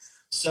 yeah.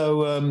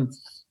 So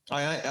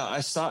I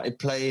started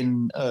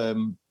playing at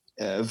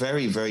a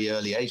very, very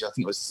early age. I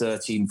think it was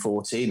 13,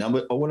 14.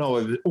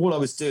 All I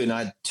was doing,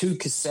 I had two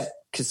cassette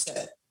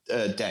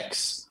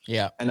decks.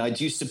 Yeah. And I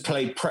used to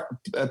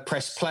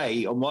press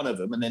play on one of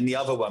them, and then the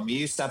other one, we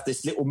used to have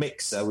this little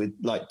mixer with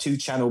like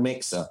 2-channel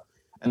mixer,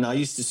 and I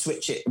used to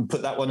switch it and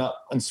put that one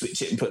up and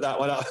switch it and put that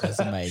one up. That's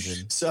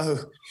amazing. So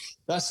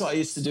that's what I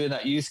used to do in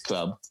that youth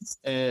club,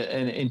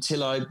 and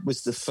until I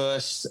was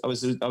I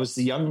was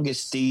the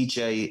youngest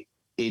DJ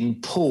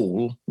in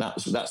Poole.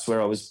 That's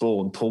where I was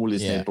born. Poole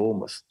is near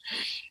Bournemouth.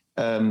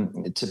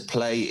 To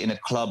play in a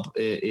club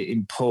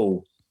in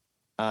Poole.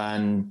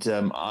 And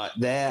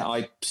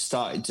I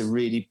started to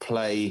really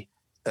play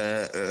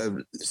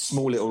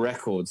small little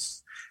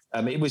records.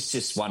 It was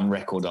just one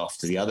record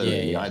after the other.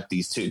 Really. I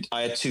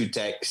had two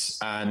decks,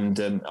 and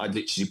I'd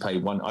literally play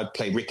one. I'd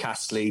play Rick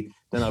Astley,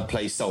 then I'd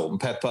play Salt and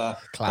Pepper,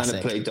 Classic.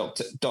 then I'd play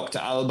Dr.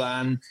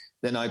 Alban,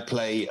 then I'd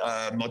play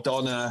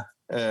Madonna.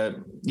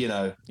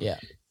 Yeah.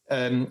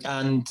 I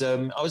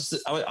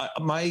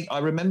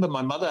remember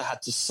my mother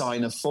had to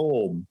sign a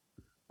form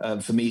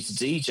for me to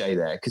DJ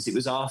there because it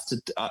was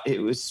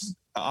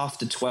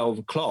after 12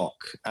 o'clock,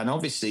 and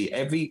obviously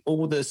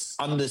all the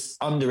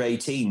under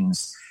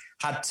 18s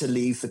had to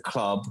leave the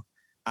club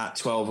at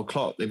 12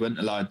 o'clock. They weren't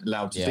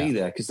allowed to be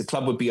there because the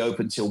club would be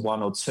open till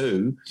 1 or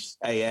 2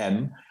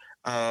 a.m.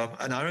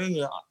 And I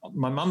remember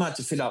my mum had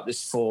to fill out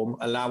this form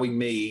allowing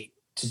me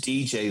to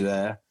DJ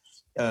there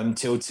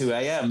till 2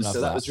 a.m.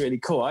 So that was really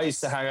cool. I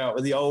used to hang out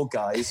with the old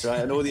guys, right?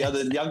 And all the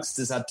other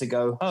youngsters had to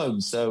go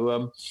home.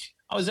 So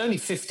I was only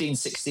 15,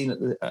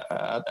 16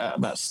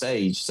 at that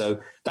stage.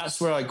 So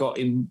that's where I got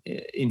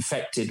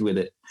infected with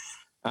it.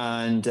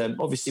 And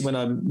obviously when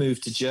I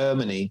moved to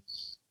Germany,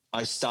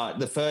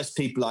 the first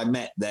people I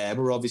met there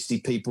were obviously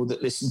people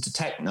that listened to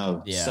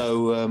techno. Yeah.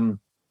 So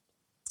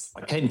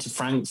I came to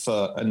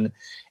Frankfurt and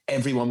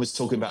everyone was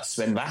talking about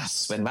Sven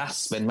Vass.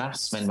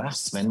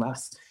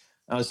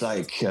 I was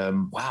like,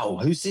 wow,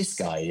 who's this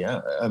guy?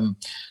 Yeah.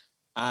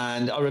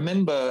 And I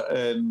remember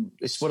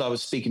it's what I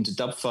was speaking to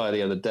Dubfire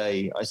the other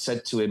day. I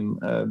said to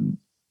him,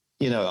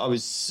 I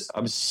was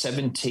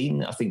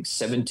 17, I think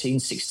 16,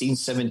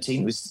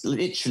 17. It was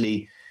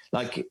literally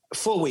like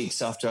 4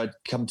 weeks after I'd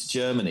come to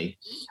Germany.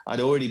 I'd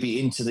already be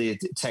into the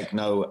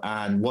techno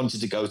and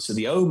wanted to go to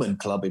the Omen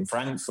Club in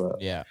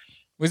Frankfurt. Yeah.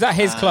 Was that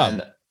his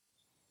club?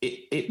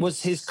 It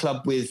was his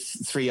club with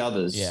 3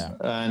 others. Yeah.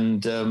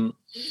 And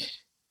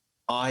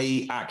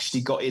I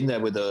actually got in there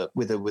with a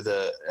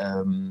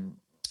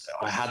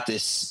I had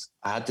this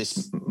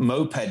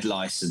moped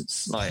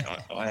license, like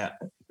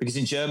because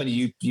in Germany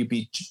you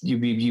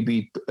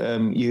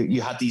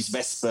had these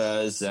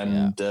Vespers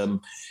and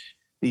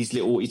these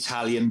little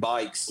Italian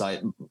bikes,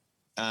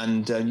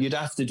 and you'd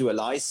have to do a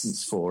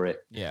license for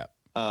it. Yeah.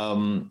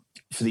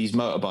 For these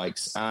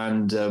motorbikes,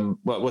 and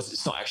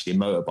it's not actually a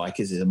motorbike,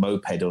 is it? A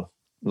moped or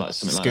like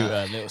something like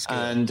that? Little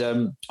scooter.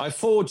 And I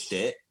forged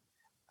it,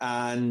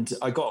 and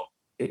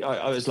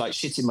I was like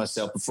shitting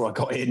myself before I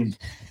got in.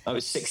 I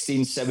was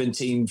 16,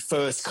 17,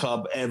 first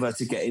club ever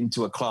to get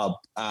into a club.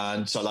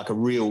 And so like a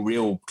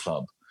real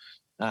club.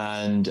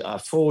 And I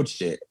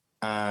forged it.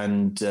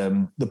 And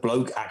the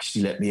bloke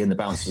actually let me in, the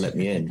bouncer let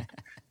me in.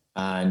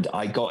 And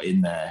I got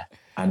in there,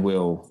 and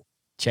Will...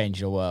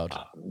 Change your world.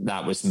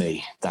 That was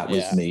me. That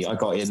was me. I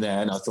got in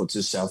there and I thought to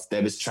myself,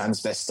 there was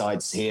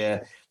transvestites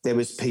here. There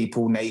was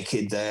people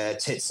naked there,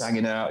 tits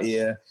hanging out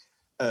here.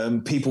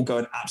 People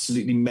going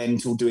absolutely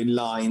mental, doing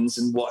lines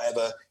and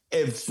whatever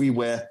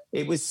everywhere.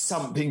 It was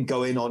something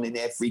going on in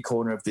every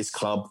corner of this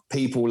club.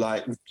 People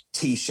like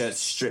t-shirts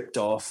stripped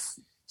off,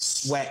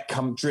 sweat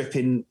come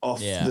dripping off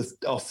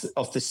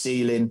the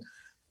ceiling.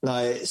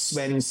 Like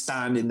Sven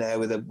standing there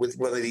with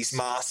one of these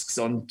masks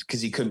on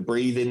because he couldn't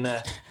breathe in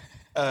there.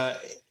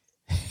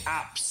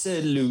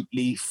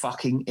 Absolutely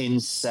fucking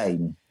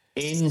insane.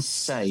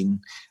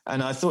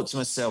 And I thought to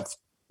myself,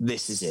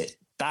 this is it.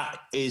 That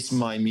is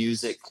my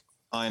music.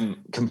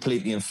 I'm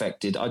completely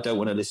infected. I don't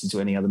want to listen to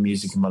any other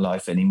music in my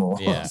life anymore.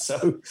 Yeah.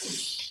 So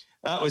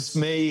that was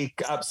me,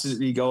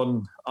 absolutely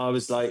gone. I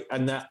was like,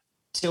 and that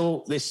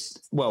till this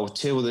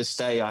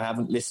day, I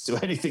haven't listened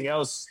to anything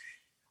else.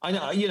 I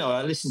know,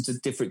 I listen to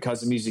different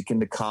kinds of music in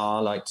the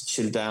car, like to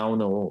chill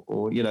down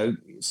or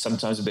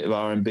sometimes a bit of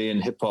R&B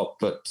and hip hop.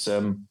 But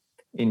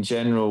in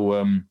general,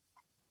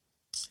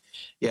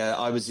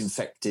 I was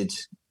infected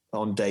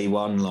on day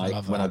one, like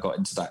when I got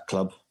into that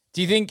club.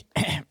 Do you think,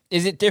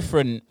 is it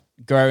different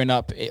growing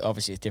up?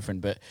 Obviously it's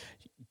different, but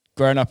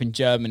growing up in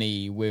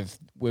Germany with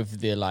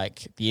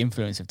the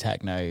influence of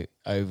techno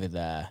over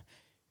there,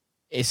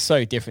 it's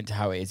so different to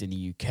how it is in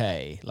the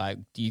UK. Like,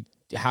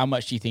 how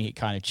much do you think it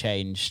kind of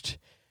changed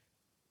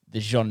the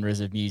genres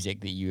of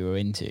music that you were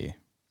into?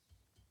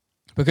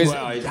 Because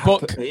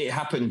it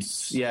happened.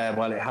 Yeah,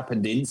 well, it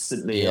happened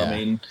instantly. Yeah. I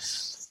mean,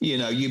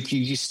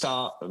 you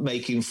start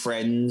making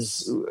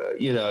friends,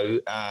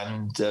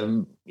 and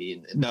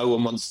no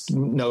one,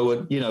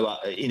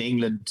 in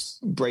England,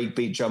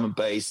 breakbeat, drum and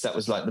bass, that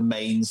was like the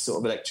main sort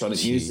of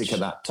electronic music at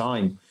that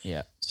time.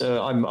 Yeah.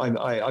 So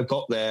I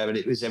got there and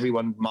it was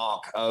everyone,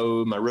 Mark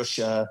O,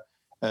 Marusha,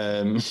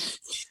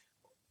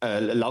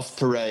 Love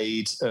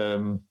Parade,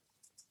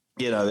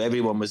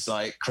 everyone was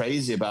like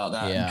crazy about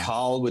that. Yeah. And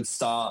Carl would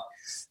start,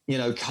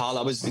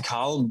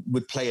 Carl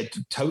would play a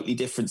totally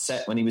different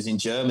set when he was in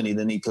Germany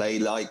than he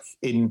played like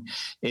in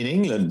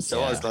England.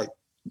 So I was like,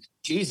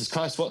 Jesus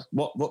Christ, what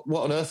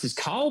on earth is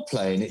Carl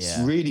playing? It's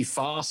really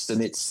fast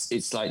and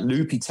it's like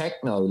loopy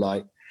techno,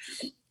 like.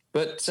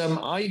 But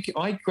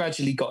I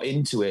gradually got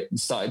into it and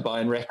started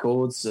buying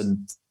records,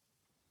 and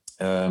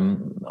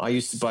I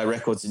used to buy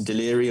records in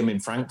Delirium in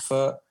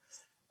Frankfurt.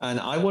 And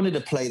I wanted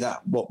to play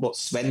that, what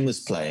Sven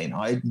was playing.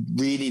 I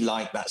really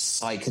liked that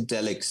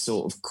psychedelic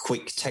sort of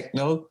quick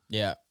techno.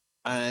 Yeah.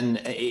 And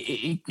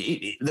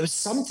there was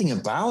something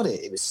about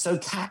it. It was so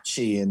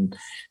catchy, and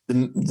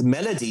the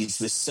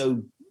melodies were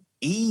so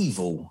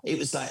evil. It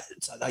was like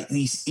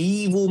these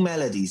evil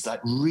melodies, like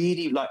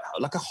really like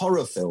a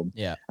horror film.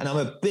 Yeah. And I'm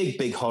a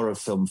big horror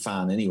film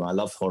fan anyway. I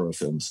love horror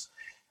films.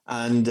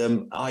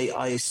 And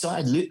I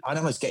started, I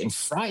was getting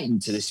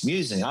frightened to this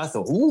music. I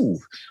thought, ooh,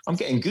 I'm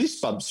getting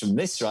goosebumps from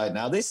this right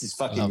now. This is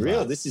fucking real.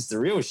 That. This is the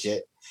real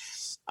shit.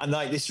 And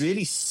like this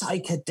really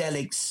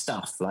psychedelic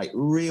stuff, like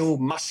real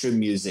mushroom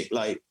music,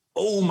 like,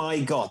 oh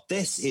my God,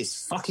 this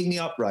is fucking me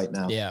up right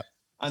now. Yeah.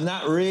 And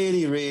that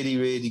really, really,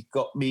 really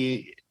got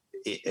me,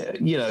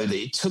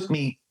 it took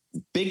me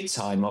big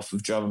time off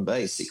of drum and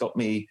bass. It got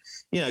me,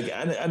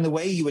 and the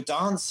way you were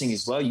dancing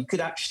as well, you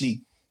could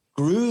actually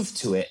groove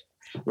to it.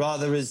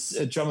 Rather as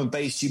a drum and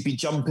bass, you'd be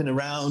jumping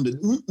around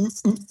and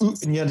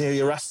you'd hear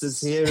your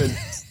rastas here.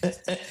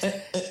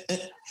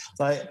 And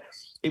like,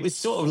 it was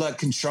sort of like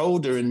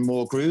controlleder and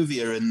more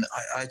groovier, and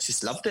I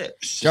just loved it.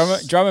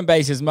 Drum and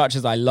bass, as much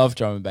as I love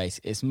drum and bass,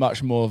 it's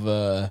much more of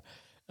a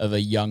of a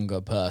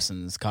younger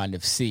person's kind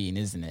of scene,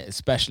 isn't it?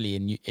 Especially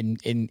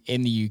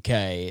in the UK,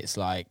 it's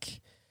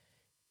like,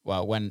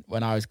 well,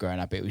 when I was growing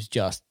up, it was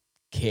just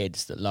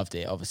kids that loved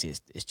it. Obviously,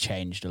 it's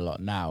changed a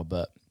lot now,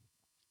 but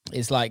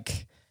it's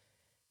like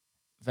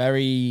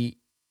very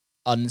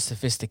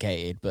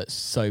unsophisticated, but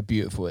so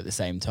beautiful at the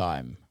same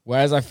time.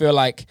 Whereas I feel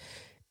like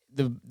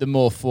the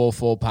more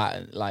 4/4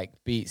 pattern like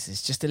beats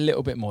is just a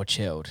little bit more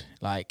chilled.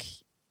 Like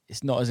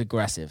it's not as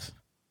aggressive.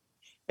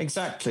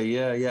 Exactly.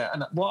 Yeah.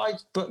 And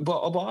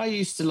what I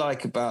used to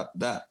like about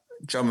that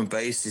drum and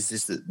bass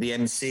is that the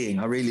emceeing.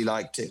 I really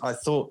liked it. I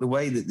thought the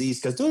way that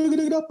these guys, I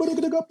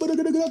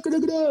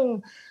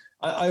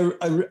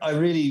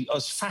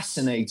was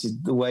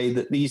fascinated the way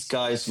that these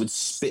guys would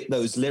spit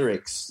those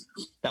lyrics.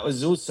 That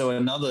was also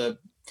another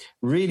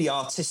really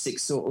artistic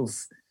sort of.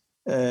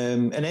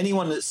 And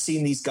anyone that's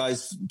seen these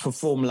guys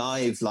perform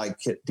live,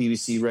 like at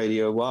BBC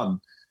Radio 1,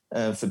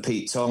 for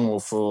Pete Tong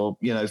or for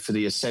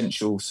the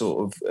Essential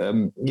sort of,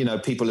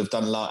 people have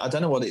done live. I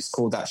don't know what it's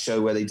called, that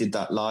show where they did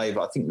that live.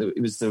 I think that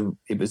who was the,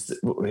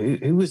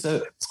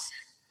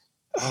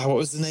 what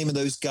was the name of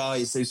those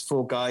guys, those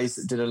 4 guys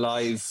that did a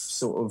live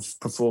sort of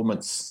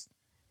performance?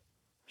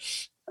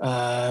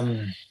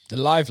 The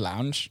Live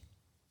Lounge.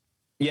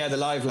 Yeah, the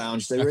Live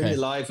Lounge. They were in the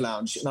Live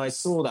Lounge, and I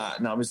saw that,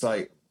 and I was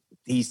like,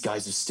 these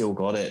guys have still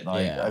got it.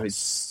 Like, I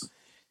was,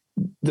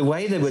 the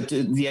way they were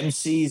the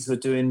MCs were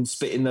doing,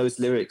 spitting those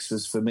lyrics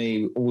was for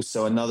me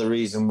also another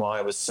reason why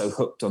I was so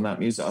hooked on that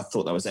music. I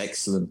thought that was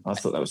excellent. I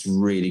thought that was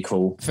really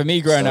cool. For me,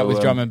 growing up with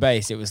drum and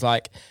bass, it was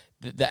like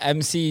the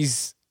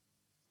MCs.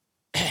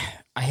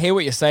 I hear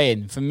what you're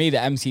saying. For me, the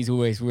MCs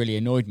always really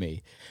annoyed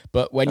me.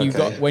 But when you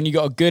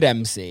got a good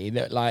MC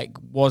that like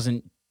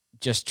wasn't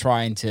just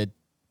trying to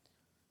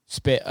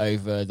spit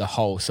over the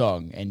whole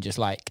song and just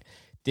like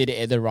did it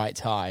at the right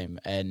time,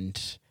 and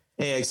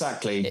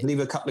exactly, leave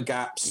a couple of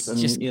gaps and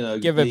just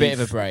give a bit of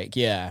a break.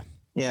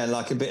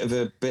 Like a bit of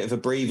a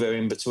breather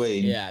in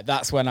between.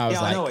 That's when I was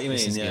like, I know what you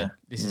mean.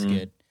 This is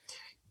good.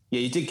 Yeah,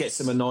 you did get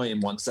some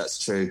annoying ones.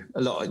 That's true.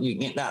 A lot. You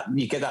get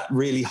that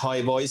really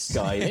high voice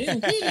guy,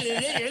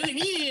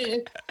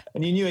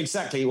 and you knew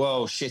exactly.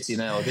 Well, shitty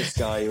now. This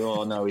guy.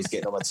 Oh no, he's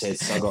getting on my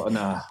tits. I got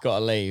to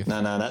leave.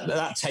 No.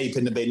 That tape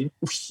in the bin.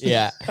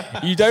 Yeah,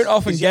 you don't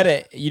often get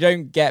it. You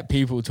don't get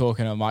people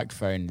talking on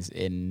microphones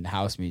in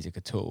house music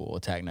at all, or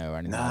techno or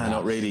anything. Nah,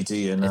 not really. Do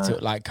you? No.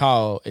 Like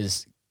Carl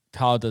does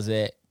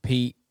it.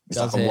 Pete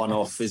does like it. A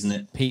one-off, isn't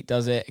it? Pete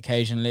does it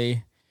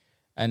occasionally.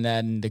 And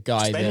then the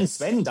guy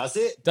Sven does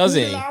it. Does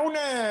he?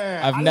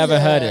 I've never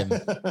heard him.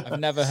 I've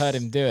never heard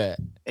him do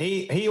it.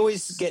 He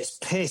always gets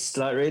pissed,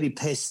 like really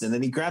pissed, and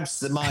then he grabs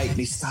the mic and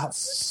he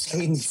starts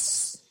saying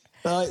this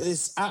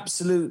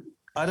absolute.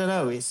 I don't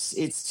know. It's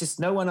just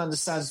no one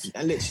understands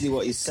literally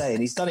what he's saying.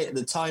 He's done it at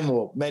the Time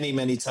Warp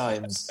many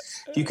times.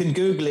 You can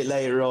Google it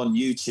later on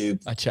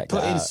YouTube. I checked.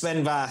 Put in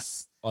Sven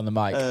Vath on the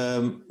mic.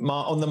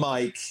 On the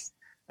mic.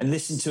 And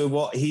listen to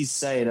what he's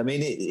saying. I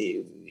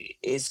mean,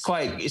 it's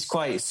quite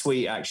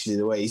sweet actually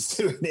the way he's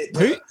doing it.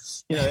 But,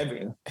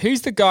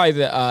 who's the guy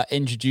that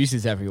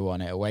introduces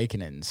everyone at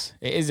Awakenings?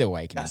 It is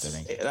Awakenings, I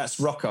think. That's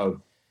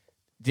Rocco.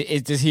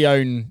 Is he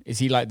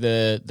like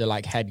the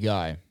like head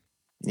guy?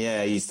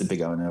 Yeah, he's the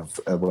big owner of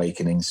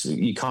Awakenings.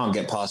 You can't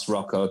get past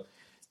Rocco.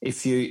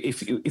 If you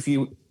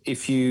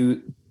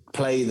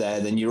play there,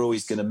 then you're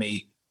always going to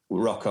meet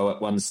Rocco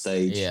at one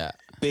stage. Yeah.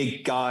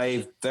 Big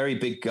guy, very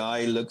big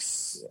guy,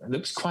 looks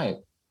quite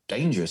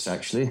dangerous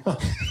actually.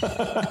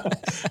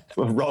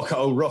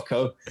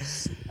 Rocco.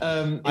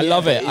 I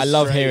love it. I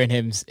love hearing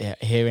him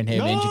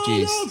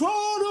introduce.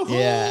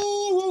 Yeah.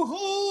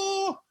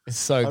 It's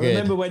so good. I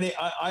remember when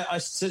I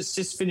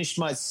just finished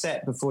my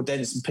set before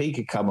Denson Peak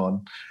had come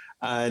on,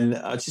 and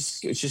it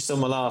was just on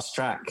my last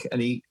track, and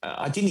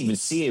I didn't even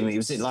see him. He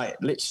was like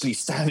literally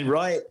standing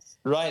right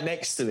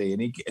next to me,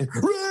 and he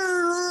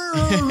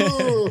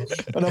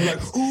and I'm like,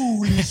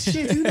 holy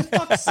shit, who the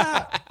fuck's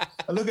that?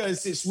 I look at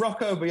it, it's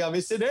Rocco behind me.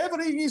 He said,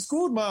 everything is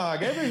good,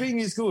 Mark, everything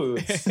is good.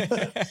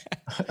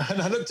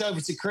 And I looked over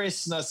to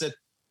Chris and I said,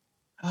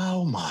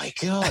 oh my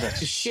God, I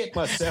just shit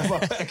myself. I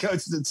better go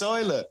to the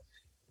toilet.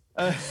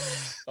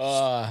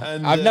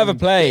 I've never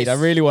played. I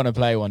really want to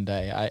play one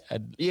day.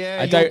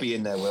 You'll be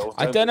in there, Will.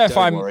 I don't know if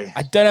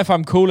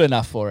I'm cool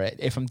enough for it,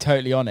 if I'm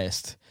totally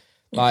honest.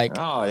 Like,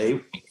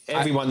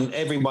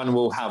 everyone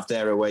will have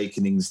their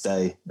Awakenings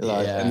day.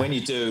 And when you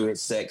do,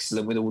 it's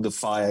excellent with all the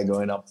fire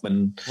going up.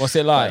 And what's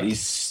it like?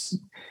 It's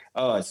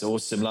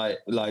awesome. Like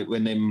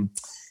when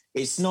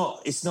it's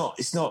not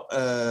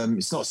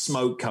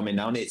smoke coming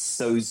down. It's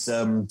those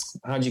how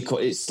do you call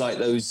it? It's like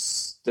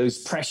those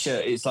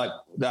pressure. It's like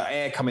that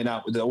air coming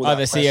out with all that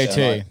the pressure,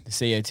 CO2. The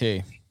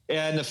CO2.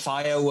 Yeah, and the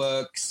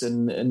fireworks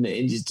and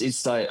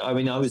it's like, I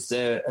mean, I was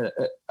there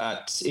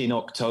in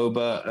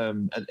October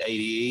at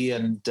ADE,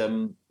 and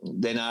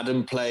then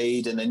Adam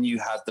played, and then you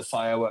had the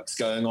fireworks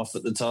going off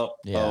at the top.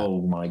 Yeah.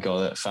 Oh my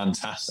God, that's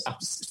fantastic!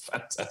 Absolutely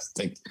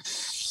fantastic.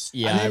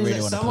 Yeah, I really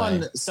want to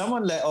play.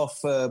 Someone let off.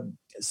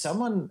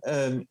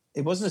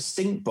 It wasn't a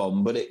stink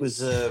bomb, but it was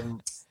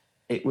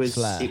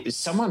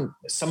some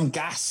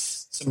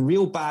gas some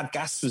real bad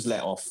gas was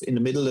let off in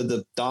the middle of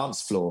the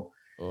dance floor.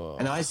 Oh.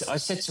 And I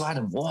said to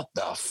Adam, what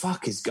the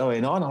fuck is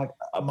going on?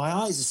 My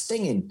eyes are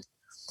stinging.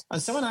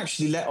 And someone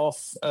actually let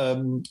off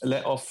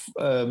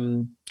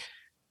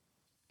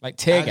like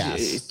tear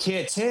gas,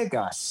 tear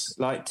gas,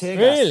 like tear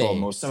really? gas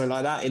bomb or something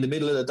like that in the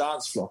middle of the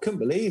dance floor. I couldn't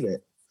believe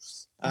it.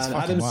 And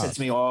Adam said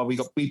to me,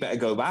 we better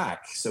go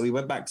back. So we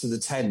went back to the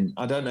tent.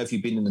 I don't know if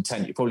you've been in the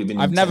tent. You've probably been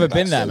in the tent. I've never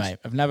been there, mate.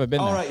 I've never been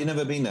there. All right, you've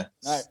never been there.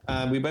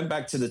 No. We went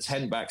back to the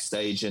tent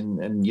backstage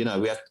and you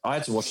know, I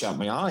had to wash out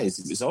my eyes.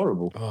 It was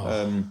horrible.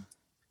 Oh.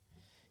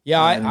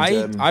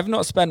 I've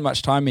not spent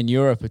much time in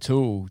Europe at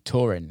all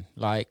touring.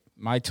 Like,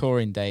 my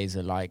touring days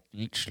are like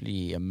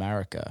literally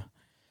America.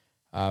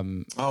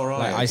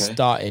 I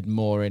started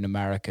more in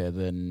America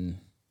than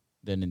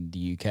in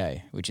the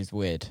UK, which is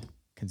weird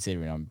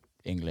considering I'm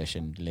English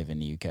and live in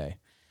the UK.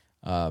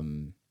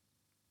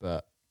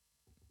 But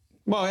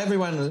well,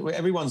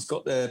 everyone's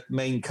got their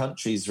main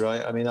countries,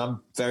 right? I mean, I'm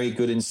very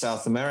good in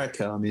South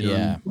America. I mean,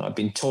 I've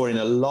been touring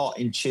a lot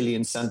in Chile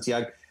and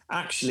Santiago.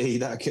 Actually,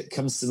 that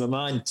comes to my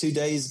mind. 2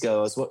 days ago,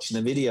 I was watching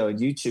a video on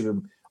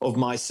YouTube of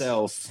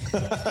myself.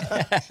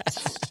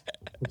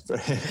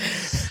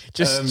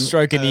 Just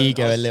stroking the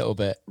ego a little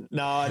bit.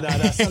 No.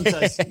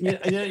 Sometimes,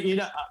 you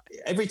know,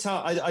 every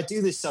time I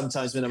do this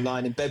sometimes when I'm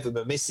lying in bed with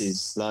my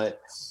missus. Like,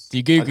 do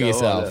you Google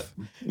yourself?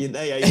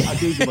 I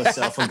Google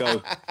myself and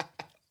go,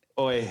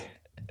 "Oi,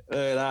 look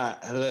at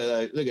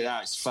that! Look at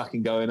that! It's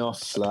fucking going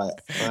off!" Like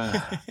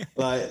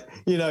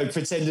you know,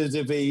 pretending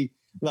to be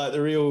like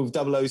the real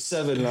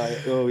 007.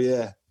 Like, oh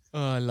yeah.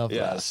 Oh, I love that.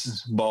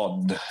 Yes,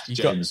 Bond,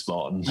 James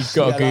Bond. You've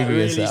got to Google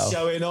really yourself.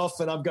 Showing off,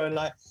 and I'm going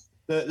like,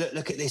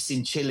 look at this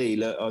in Chile.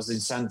 Look, I was in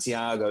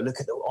Santiago. Look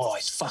at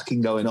it's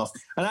fucking going off.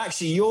 And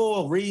actually,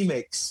 your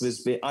remix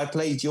I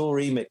played your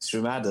remix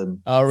from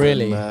Adam. Oh,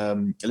 really?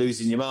 From,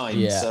 Losing Your Mind.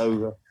 Yeah.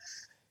 So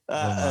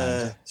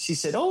she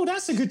said, "Oh,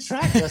 that's a good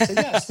track." I said,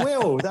 "Yes,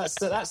 Will. That's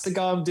the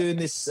guy I'm doing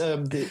this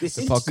this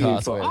interview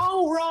podcast for." with.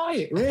 Oh,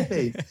 right,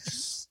 really?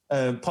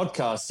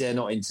 Podcast, yeah,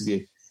 not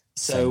interview.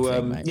 So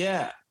thing,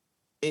 yeah.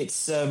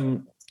 It's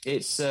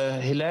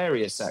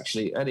hilarious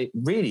actually, and it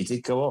really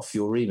did go off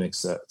your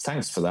remix.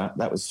 Thanks for that.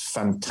 That was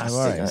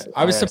fantastic. No,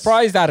 I was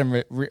surprised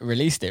Adam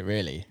released it.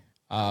 Really,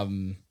 but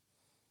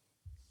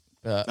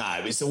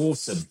no, it's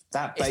awesome.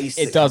 That bass,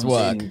 it does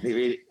work.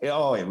 It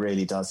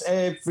really does.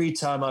 Every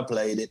time I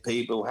played it,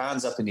 people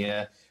hands up in the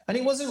air, and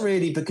it wasn't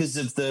really because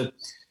of the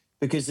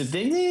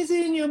things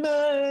in your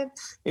mind.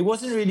 It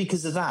wasn't really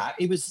because of that.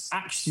 It was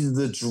actually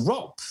the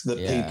drop that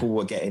people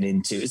were getting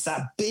into. It's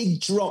that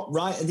big drop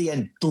right at the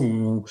end.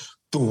 Boom,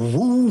 boom,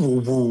 woo, woo,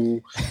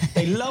 woo.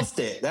 They loved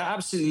it. They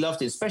absolutely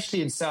loved it,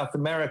 especially in South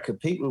America.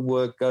 People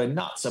were going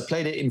nuts. I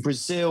played it in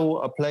Brazil.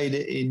 I played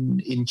it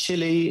in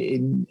Chile,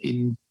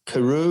 in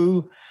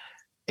Peru,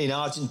 in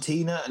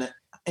Argentina. And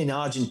in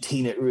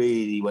Argentina, it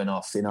really went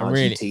off in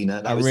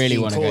Argentina. I really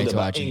want to go to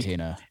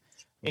Argentina.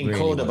 In really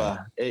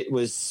Cordoba, it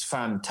was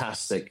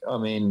fantastic. I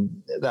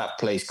mean, that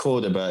place,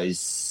 Cordoba,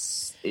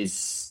 is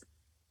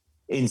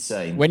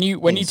insane. When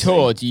you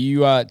tour, do you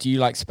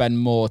like spend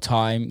more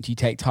time? Do you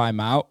take time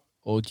out,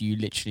 or do you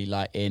literally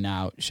like in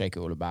out, shake it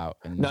all about?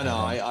 No,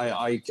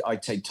 I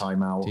take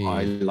time out.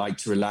 I like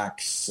to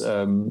relax.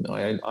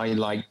 I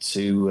like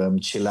to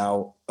chill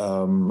out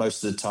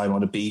most of the time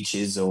on the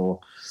beaches or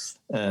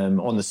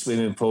on the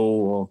swimming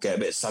pool, or get a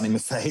bit of sun in my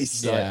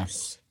face. Yeah.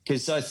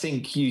 Because I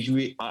think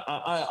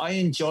I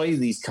enjoy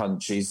these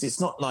countries. It's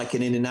not like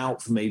an in and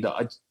out for me that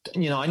I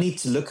need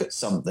to look at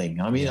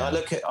something. I mean, I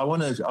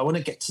want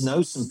to get to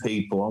know some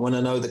people. I want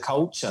to know the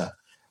culture.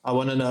 I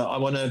want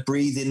to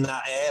breathe in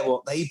that air,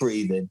 what they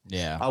breathe in.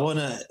 Yeah. I want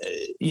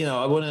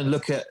to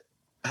look at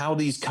how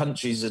these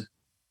countries are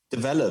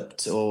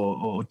developed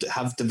or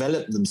have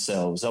developed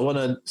themselves. I want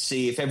to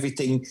see if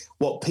everything,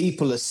 what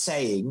people are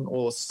saying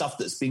or stuff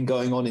that's been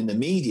going on in the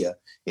media,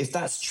 if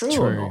that's true.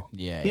 Or not.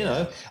 Yeah. You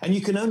know, and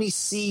you can only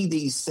see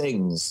these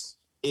things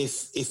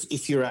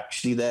if you're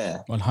actually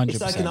there. 100%.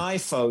 It's like an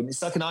iPhone.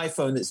 It's like an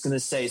iPhone that's going to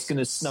say it's going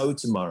to snow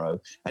tomorrow,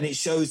 and it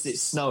shows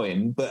it's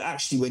snowing, but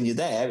actually when you're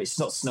there, it's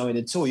not snowing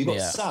at all. You've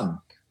got sun.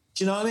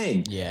 Do you know what I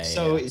mean? Yeah.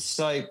 So it's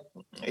like,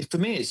 for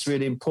me, it's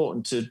really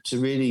important to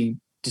really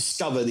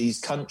discover these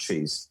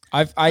countries.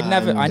 I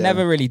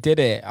never really did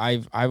it.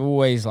 I'm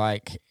always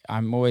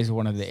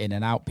one of the in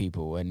and out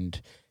people,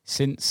 and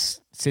since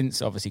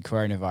obviously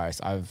coronavirus,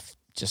 I've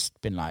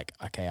just been like,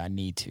 okay, I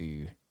need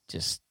to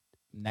just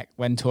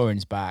when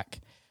touring's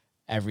back,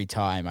 every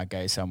time I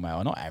go somewhere,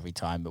 or not every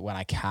time, but when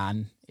I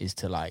can, is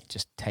to like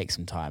just take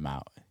some time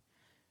out,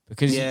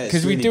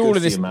 because we do all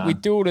of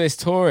this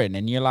touring,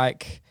 and you're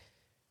like,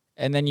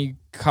 and then you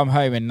come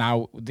home, and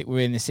now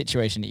we're in the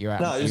situation that you're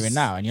in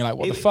now, and you're like,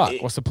 what the fuck?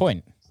 What's the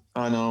point?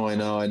 I know.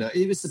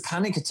 It was the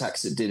panic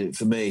attacks that did it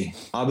for me.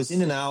 I was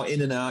in and out,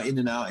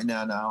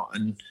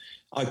 and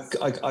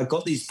I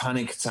got these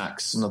panic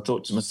attacks, and I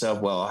thought to myself,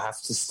 well, I have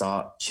to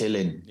start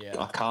chilling. Yeah.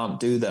 I can't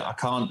do that. I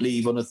can't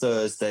leave on a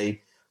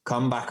Thursday,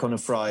 come back on a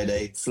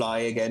Friday, fly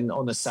again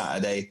on a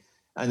Saturday,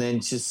 and then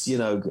just,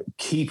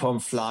 keep on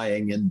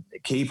flying and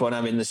keep on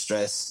having the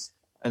stress.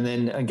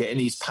 and getting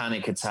these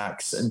panic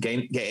attacks and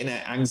getting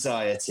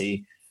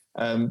anxiety,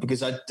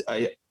 because I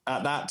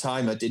at that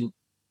time I didn't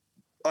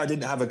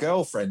have a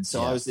girlfriend,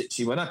 so I was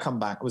literally, when I come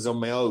back, I was on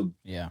my own.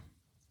 Yeah.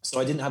 So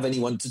I didn't have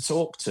anyone to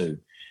talk to,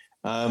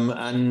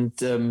 I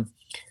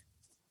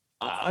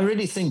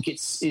really think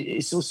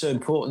it's also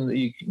important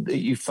that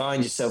you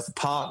find yourself a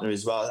partner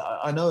as well.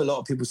 I know a lot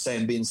of people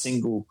saying being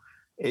single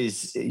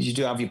is, you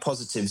do have your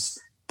positives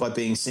by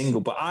being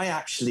single, but I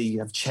actually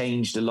have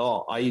changed a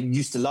lot. I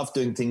used to love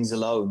doing things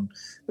alone,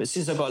 but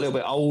since I got a little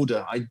bit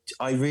older,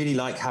 I really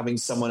like having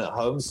someone at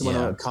home, someone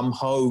who come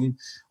home.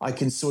 I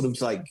can sort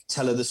of like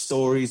tell her the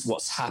stories,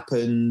 what's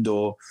happened,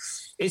 or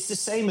it's the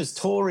same as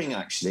touring,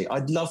 actually.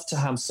 I'd love to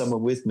have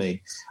someone with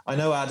me. I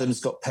know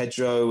Adam's got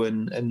Pedro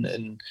and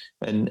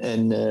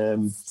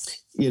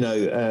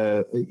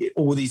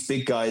all these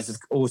big guys have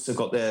also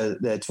got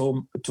their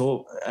tour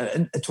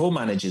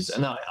managers,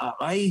 and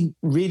I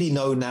really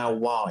know now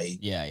why.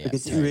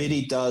 Because it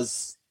really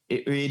does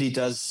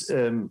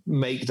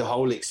make the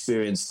whole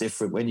experience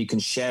different when you can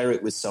share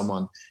it with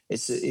someone.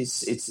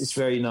 It's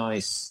very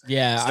nice.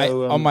 Yeah,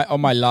 so,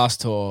 on my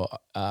last tour,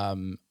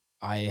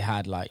 I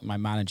had like my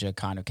manager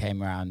kind of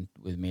came around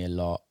with me a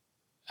lot,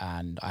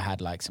 and I had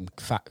like some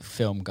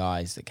film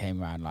guys that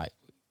came around, like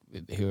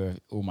who are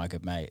all my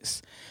good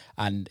mates.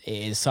 And it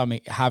is something,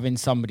 having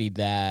somebody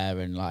there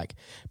and like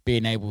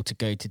being able to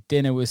go to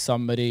dinner with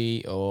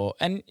somebody, or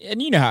and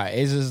you know how it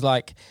is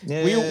like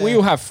we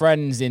all have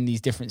friends in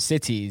these different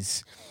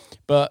cities,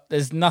 but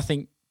there's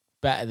nothing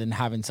better than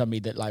having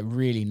somebody that like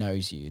really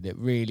knows you, that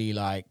really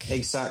like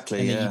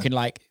exactly, and you can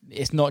like,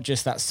 it's not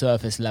just that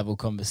surface level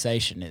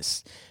conversation.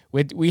 It's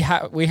we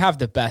have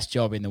the best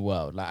job in the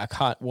world. Like, I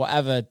can't,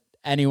 whatever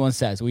anyone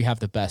says, we have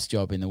the best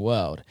job in the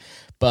world,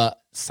 but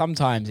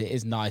sometimes it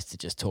is nice to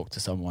just talk to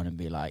someone and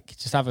be like,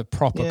 just have a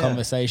proper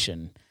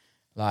conversation,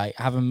 like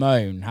have a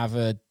moan, have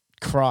a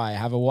cry,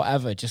 have a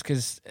whatever, just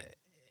because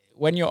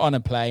when you're on a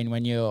plane,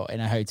 when you're in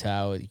a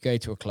hotel, you go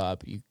to a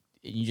club, you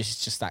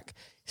just like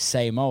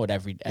same old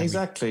every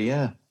exactly,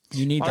 yeah.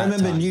 You need that. I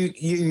remember time. New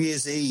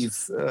Year's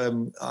Eve,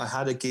 I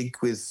had a gig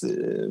with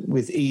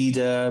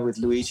Ida, with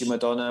Luigi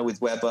Madonna, with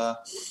Weber,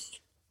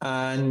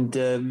 and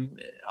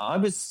I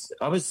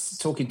was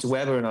talking to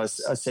Weber, and I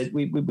said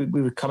we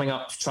were trying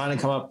to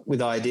come up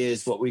with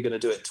ideas what we're going to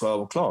do at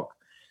 12 o'clock.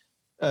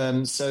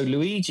 So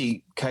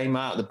Luigi came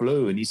out of the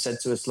blue and he said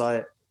to us,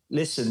 like,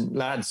 listen,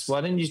 lads,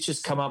 why don't you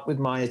just come up with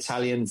my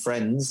Italian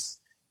friends,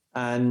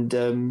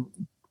 and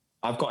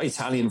I've got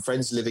Italian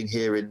friends living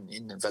here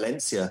in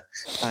Valencia,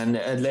 and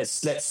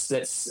let's do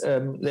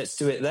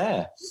it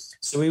there.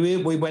 So we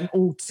went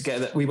all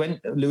together. We went,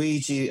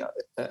 Luigi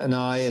and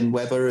I and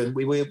Weber, and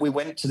we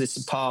went to this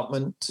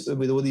apartment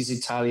with all these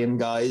Italian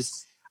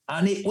guys,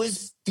 and it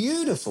was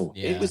beautiful.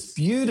 Yeah. It was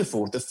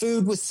beautiful. The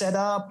food was set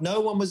up.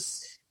 No one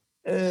was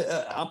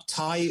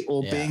uptight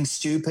or being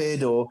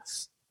stupid or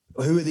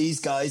who are these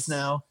guys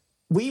now.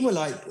 We were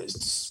like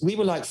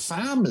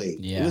family.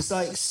 Yeah. It was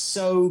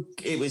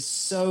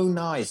so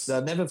nice.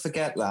 I'll never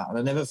forget that. And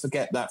I'll never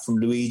forget that from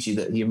Luigi,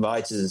 that he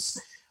invited us.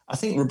 I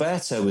think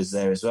Roberto was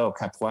there as well,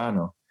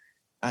 Capuano.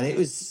 And it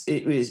was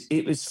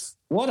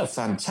what a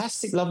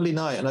fantastic, lovely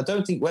night. And I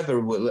don't think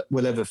Weber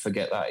will ever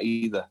forget that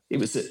either. It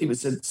was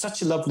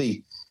such a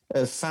lovely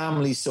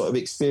family sort of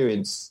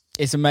experience.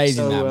 It's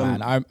amazing,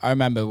 man. I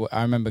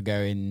remember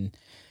going,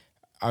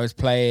 I was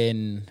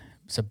playing.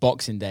 So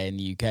Boxing Day in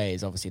the UK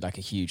is obviously like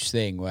a huge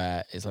thing,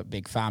 where it's like a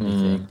big family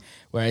thing.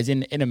 Whereas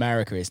in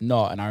America, it's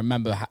not. And I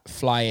remember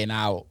flying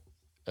out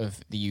of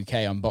the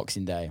UK on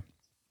Boxing Day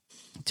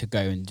to go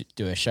and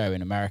do a show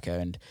in America.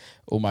 And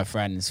all my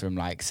friends from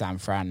like San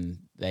Fran,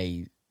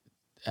 they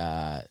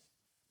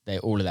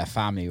all of their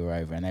family were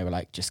over, and they were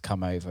like, just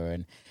come over.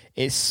 And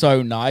it's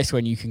so nice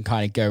when you can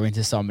kind of go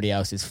into somebody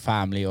else's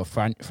family or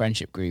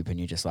friendship group, and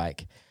you're just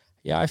like,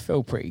 yeah, I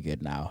feel pretty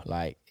good now.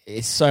 Like,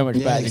 it's so much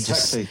better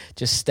than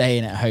just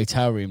staying at a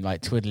hotel room,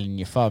 like twiddling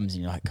your thumbs,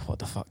 and you're like, what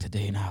the fuck to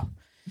do now?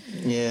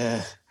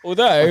 Yeah.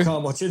 Although I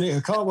can't watch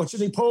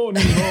any porn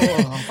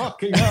anymore.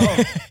 Fucking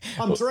hell.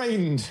 I'm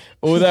drained.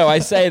 Although I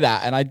say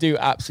that, and I do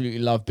absolutely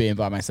love being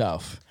by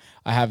myself.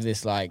 I have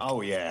this like,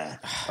 oh yeah.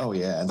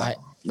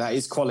 That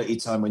is quality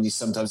time when you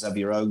sometimes have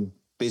your own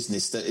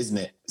business, that isn't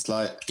it? It's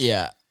like,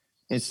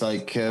 it's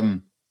like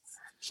it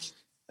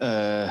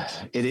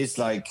is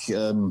like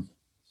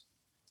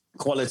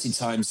quality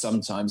time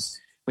sometimes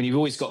when you've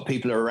always got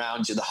people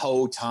around you the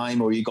whole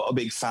time, or you've got a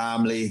big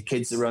family,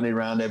 kids are running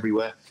around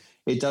everywhere.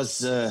 I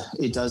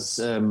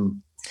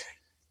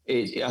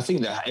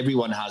think that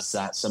everyone has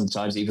that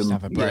sometimes. Even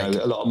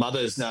a lot of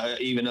mothers now.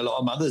 Even a lot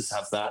of mothers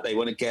have that. They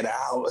want to get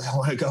out. I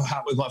want to go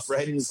out with my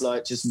friends,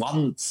 like just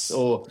once,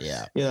 or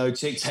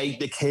take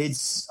the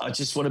kids. I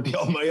just want to be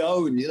on my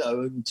own,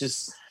 and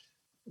just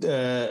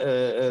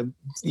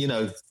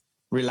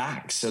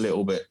relax a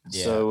little bit.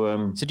 Yeah.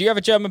 So do you have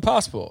a German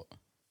passport?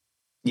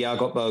 Yeah, I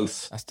got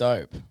both. That's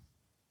dope.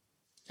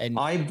 And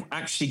I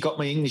actually got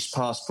my English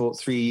passport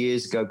 3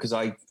 years ago because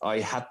I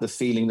had the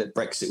feeling that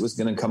Brexit was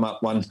going to come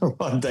up one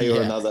day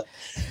or another,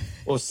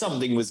 or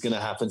something was going to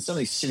happen.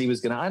 Something silly was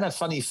going to. I had a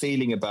funny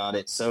feeling about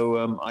it,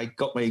 so I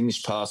got my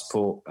English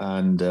passport,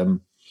 and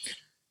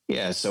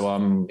so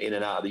I'm in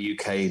and out of the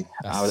UK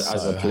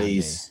as I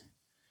please. Handy.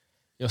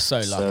 You're so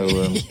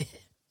lucky. So,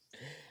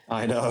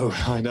 I know.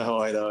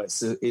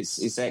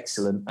 It's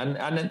excellent, and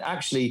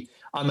actually,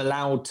 I'm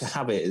allowed to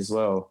have it as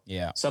well.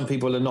 Yeah. Some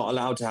people are not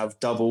allowed to have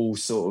double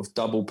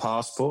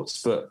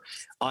passports, but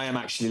I am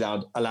actually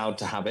allowed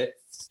to have it.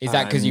 Is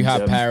that because you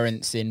have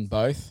parents in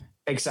both?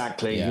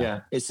 Exactly.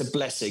 Yeah. It's a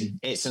blessing.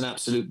 It's an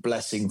absolute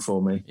blessing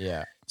for me.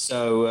 Yeah.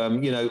 So,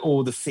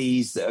 all the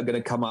fees that are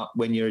going to come up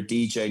when you're a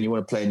DJ and you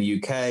want to play in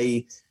the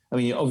UK. I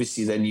mean,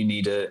 obviously, then you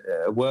need a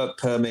work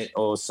permit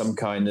or some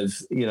kind of,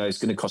 it's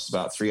going to cost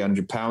about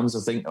 £300, I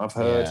think I've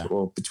heard,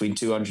 or between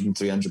 £200 and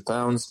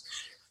 £300.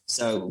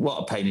 So what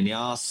a pain in the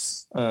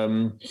ass.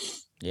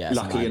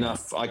 Lucky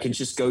enough, I can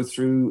just go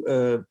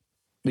through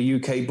the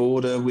UK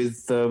border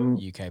with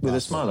a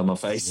smile on my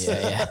face and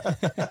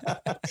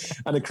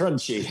a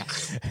crunchie.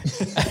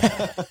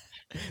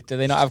 Do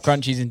they not have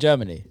crunchies in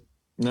Germany?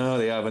 No,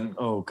 they haven't.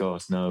 Oh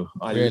God, no.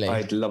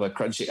 I'd love a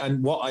crunchy.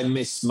 And what I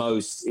miss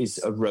most is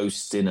a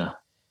roast dinner.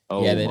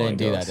 Oh, yeah, they don't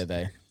do that, do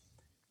they?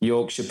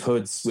 Yorkshire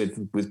puds with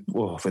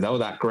all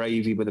that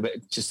gravy, with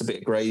just a bit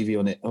of gravy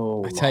on it.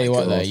 Oh, I tell you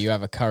what, though, you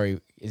have a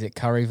curry. Is it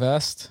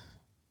currywurst?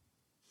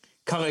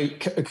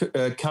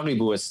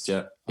 Currywurst,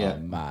 yeah. Oh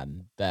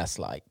man, that's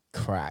like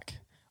crack.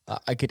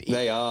 I could eat.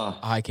 They are.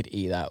 I could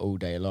eat that all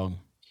day long.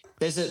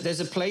 There's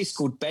a place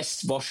called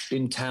Best Washed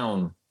in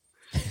Town,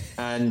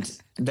 and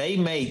they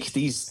make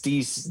these.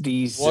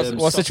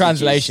 What's the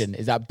translation?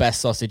 Is that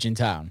best sausage in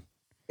town?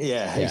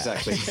 Yeah.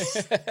 Exactly.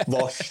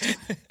 Washed.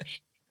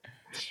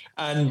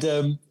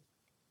 And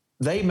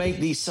they make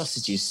these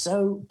sausages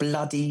so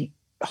bloody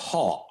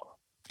hot.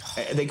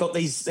 They got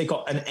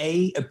an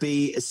A, a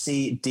B, a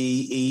C,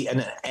 D, E, and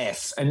an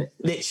F. And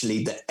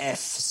literally the F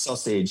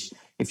sausage.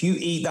 If you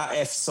eat that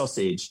F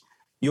sausage,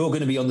 you're going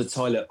to be on the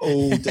toilet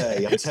all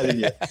day. I'm telling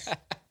you.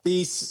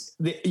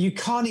 You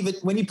can't even,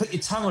 when you put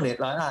your tongue on it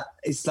like that,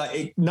 it's like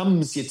it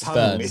numbs your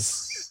tongue.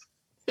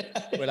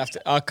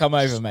 I'll come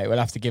over, mate. We'll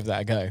have to give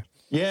that a go.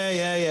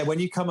 Yeah. When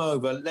you come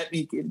over, let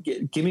me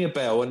give me a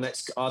bell, and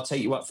I'll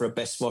take you up for a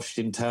Best Washed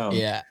in Town.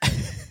 Yeah,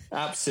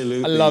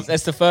 absolutely.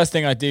 That's the first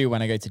thing I do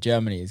when I go to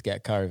Germany is get a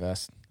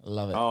currywurst. I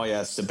love it. Oh yeah,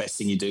 it's the best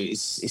thing you do.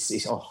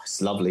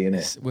 It's lovely, isn't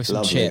it? With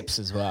some chips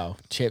as well,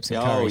 chips and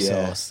curry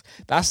sauce.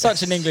 That's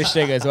such an English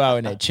thing as well,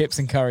 isn't it? Chips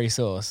and curry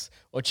sauce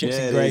or chips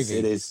and gravy.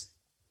 It is.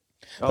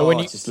 But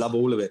I just love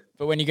all of it.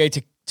 But when you go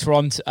to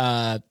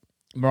Toronto,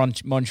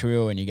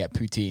 Montreal, and you get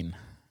poutine.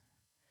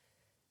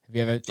 Have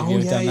you ever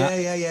done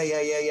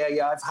that?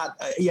 Yeah. I've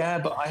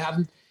had, but I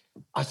haven't.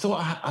 I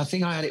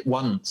think I had it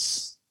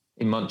once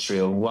in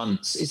Montreal.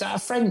 Once. Is that a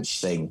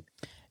French thing?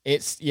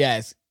 It's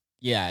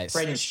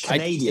French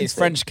Canadian. It's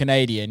French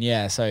Canadian,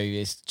 yeah. So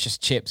it's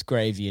just chips,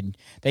 gravy, and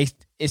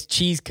it's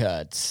cheese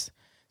curds.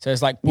 So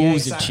it's like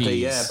balls of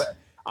cheese. Yeah, but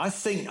I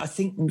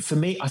think for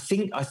me, I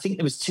think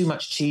there was too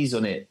much cheese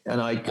on it,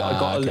 and I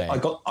got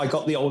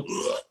the old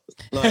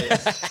like.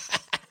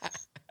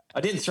 I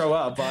didn't throw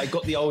up, but I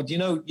got the old,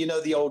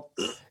 the old.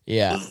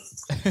 Yeah.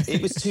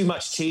 It was too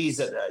much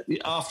cheese.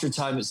 After a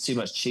time, it's too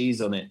much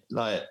cheese on it.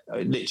 Like,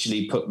 it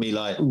literally put me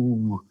like,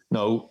 ooh,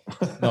 no.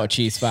 Not a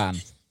cheese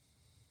fan.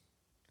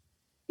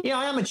 Yeah,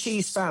 I am a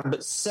cheese fan,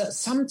 but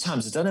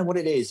sometimes I don't know what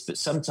it is, but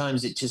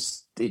sometimes it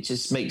just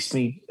makes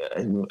me,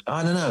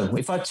 I don't know.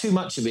 If I have too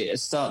much of it,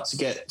 it starts to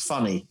get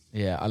funny.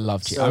 Yeah, I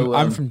love cheese. So,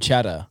 I'm from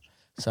Cheddar,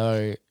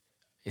 so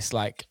it's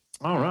like,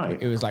 all right.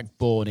 It was like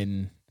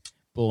born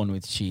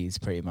with cheese,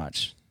 pretty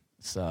much.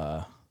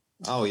 So,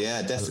 oh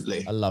yeah,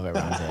 definitely. I love it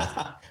around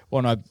here.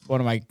 One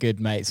of my good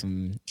mates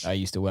I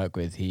used to work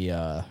with,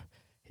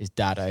 his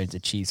dad owns a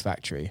cheese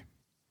factory,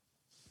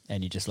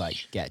 and you just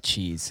like get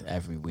cheese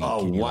every week.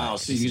 Oh wow! Like,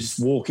 so you just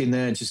walk in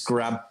there and just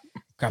grab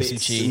some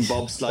cheese, and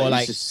bobs, or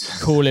like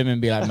call him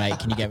and be like, "Mate,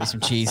 can you get me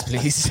some cheese,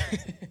 please?"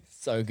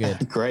 So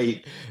good.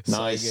 Great.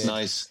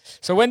 Nice.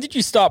 So when did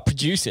you start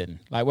producing?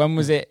 Like, when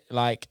was it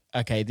like,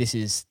 okay, this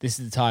is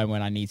the time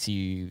when I need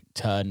to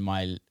turn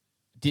my...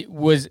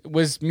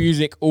 Was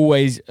music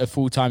always a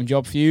full-time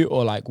job for you?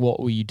 Or like, what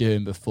were you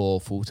doing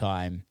before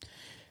full-time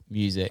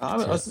music? I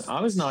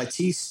was an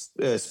IT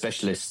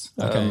specialist.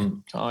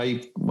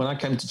 Okay. When I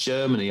came to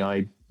Germany,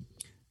 I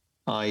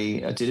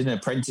did an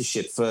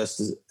apprenticeship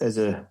first as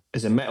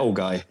a metal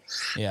guy.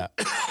 Yeah.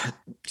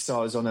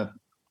 So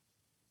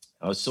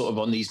I was sort of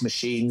on these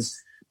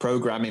machines,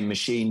 programming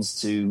machines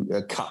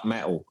to cut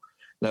metal,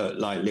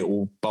 like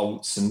little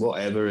bolts and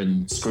whatever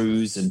and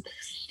screws. And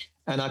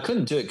I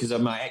couldn't do it because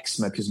of my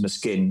eczema, because of my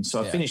skin. So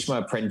I finished my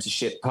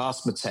apprenticeship,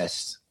 passed my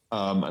test.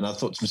 And I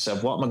thought to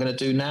myself, what am I going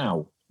to do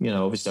now?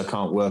 Obviously I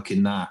can't work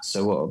in that.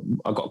 So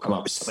I've got to come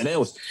up with something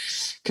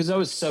else. Because I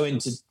was so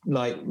into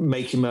like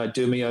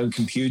doing my own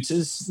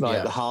computers,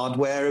 like the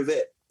hardware of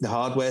it, the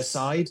hardware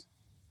side.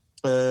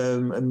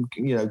 and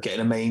getting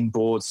a main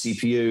board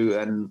CPU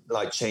and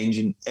like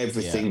changing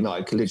everything that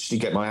I could literally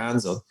get my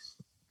hands on.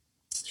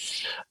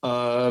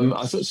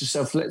 I thought to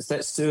myself,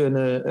 let's do an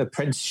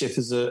apprenticeship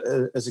as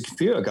a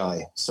computer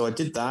guy. So I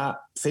did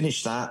that,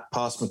 finished that,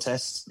 passed my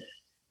test,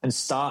 and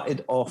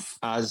started off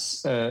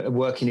as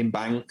working in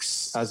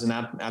banks as an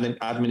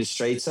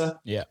administrator.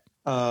 Yeah.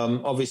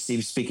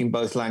 Obviously, speaking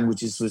both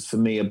languages was for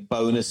me a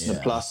bonus and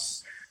a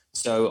plus.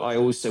 So I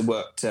also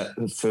worked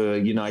for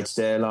United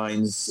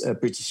Airlines,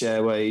 British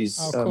Airways,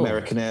 cool.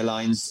 American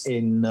Airlines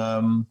in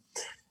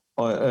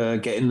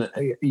getting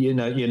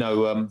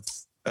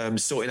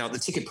sorting out the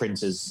ticket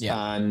printers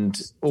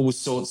and all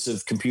sorts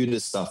of computer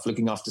stuff,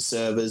 looking after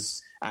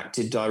servers,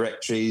 Active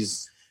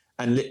Directories,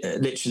 and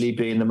literally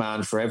being the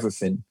man for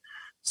everything.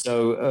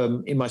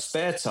 So in my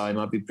spare time,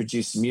 I'd be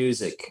producing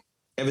music.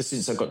 Ever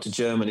since I got to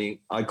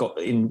Germany, I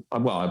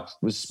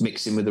was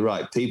mixing with the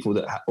right people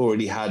that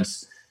already had,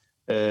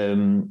 they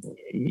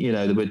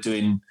were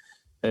doing,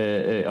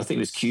 I think it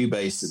was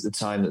Cubase at the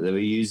time that they were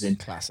using.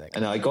 Classic.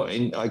 And I got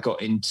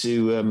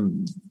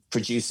into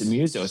producing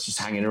music. I was just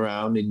hanging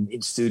around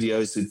in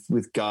studios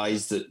with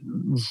guys that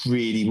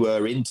really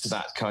were into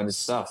that kind of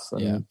stuff.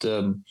 And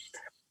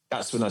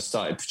that's when I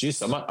started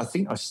producing. I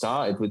think I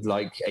started with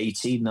like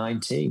 18,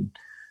 19.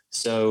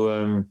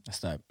 So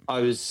that's dope.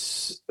 I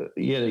was,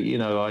 then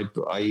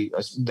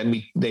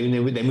we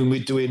were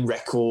doing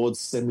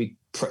records, then we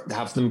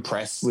have them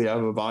pressed. We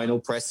have a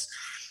vinyl press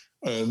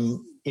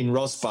in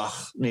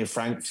Rosbach near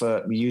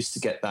Frankfurt. We used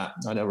to get that.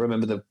 I don't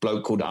remember the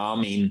bloke called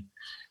Armin.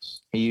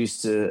 He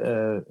used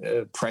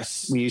to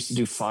press. We used to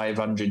do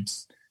 500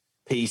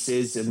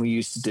 pieces, and we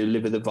used to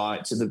deliver the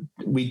vinyl to the.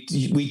 We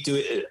do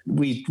it.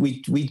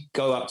 We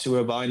go up to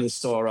a vinyl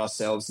store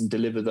ourselves and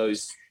deliver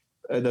those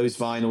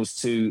vinyls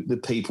to the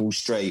people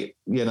straight.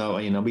 We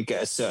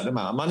get a certain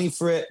amount of money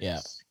for it. Yeah.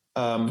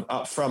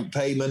 Upfront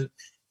payment.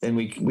 Then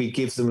we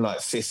give them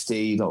like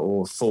 50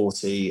 or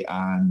 40,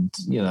 and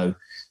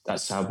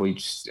that's how we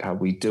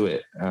do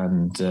it.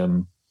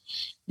 And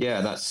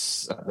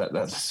that's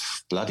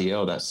bloody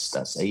hell.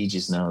 That's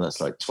ages now. That's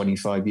like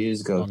 25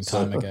 years ago. Long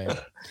time ago.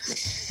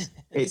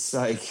 It's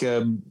like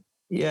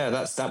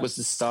that was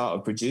the start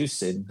of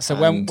producing. So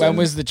when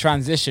was the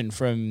transition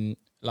from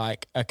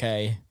like,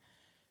 okay,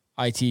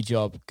 IT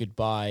job,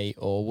 goodbye,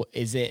 or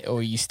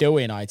are you still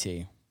in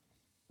IT?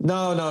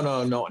 No,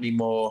 not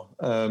anymore.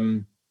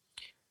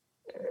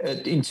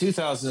 In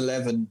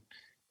 2011,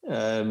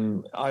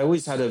 I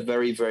always had a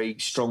very, very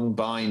strong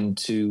bind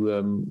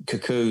to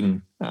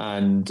Cocoon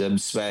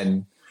and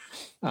Sven.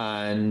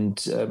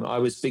 And I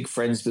was big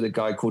friends with a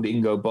guy called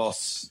Ingo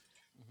Boss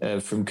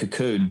from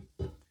Cocoon.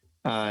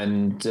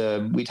 And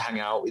we'd hang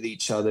out with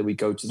each other. We'd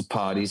go to the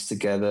parties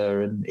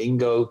together. And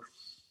Ingo,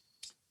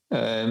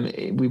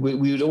 we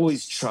would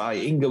always try.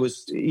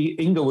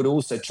 Ingo would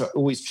also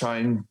always try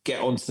and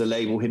get onto the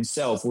label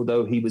himself,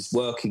 although he was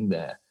working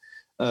there.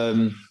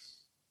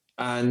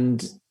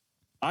 And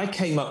I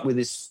came up with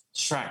this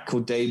track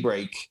called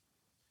Daybreak,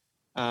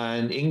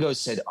 and Ingo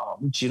said, "Oh,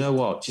 do you know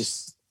what?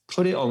 Just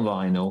put it on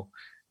vinyl,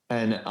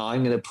 and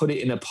I'm going to put it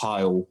in a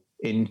pile,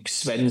 in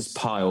Sven's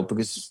pile,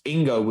 because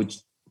Ingo would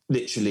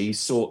literally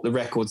sort the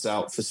records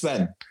out for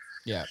Sven."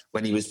 Yeah.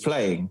 When he was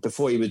playing,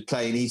 before he was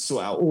playing, he'd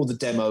sort out all the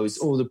demos,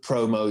 all the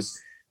promos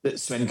that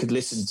Sven could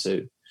listen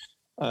to,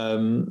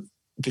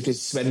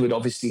 because Sven would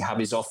obviously have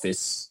his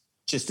office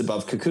just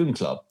above Cocoon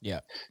Club.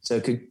 Yeah.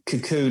 So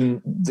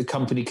Cocoon, the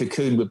company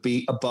Cocoon, would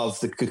be above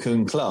the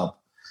Cocoon Club.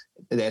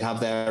 They had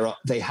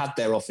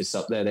their office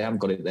up there. They haven't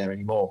got it there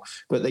anymore,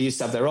 but they used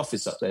to have their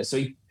office up there. So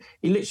he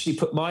literally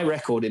put my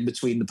record in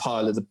between the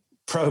pile of the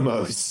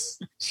promos.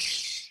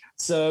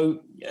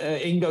 So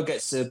Ingo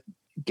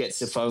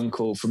gets a phone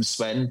call from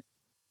Sven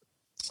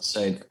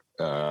saying,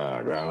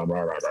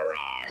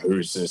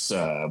 "Who's this?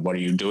 What are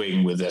you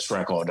doing with this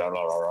record?"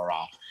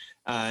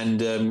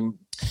 And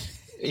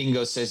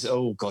Ingo says,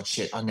 "Oh God,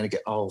 shit!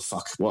 Oh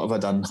fuck! What have I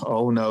done?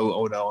 Oh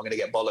no! I'm gonna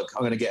get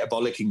a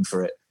bollocking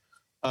for it."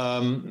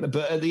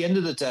 But at the end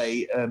of the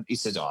day, he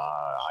said,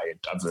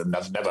 "I've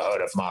never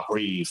heard of Mark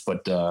Reeve,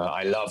 but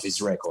I love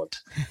his record."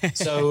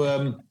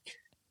 So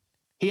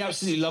he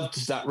absolutely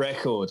loved that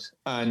record,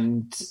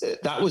 and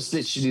that was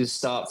literally the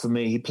start for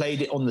me. He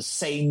played it on the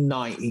same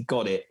night he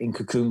got it in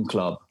Cocoon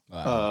Club.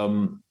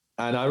 Wow.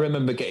 And I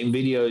remember getting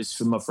videos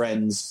from my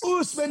friends.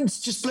 "Oh,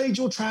 Sven's just played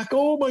your track.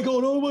 Oh my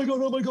God,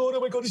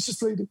 he's just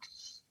played it."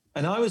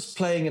 And I was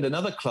playing at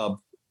another club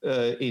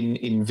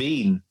in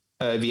Vienna,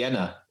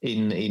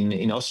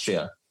 in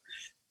Austria.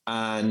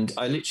 And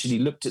I literally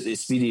looked at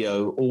this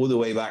video all the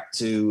way back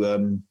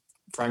to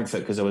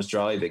Frankfurt because I was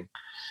driving.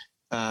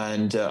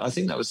 And I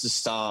think that was the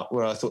start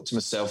where I thought to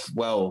myself,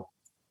 well,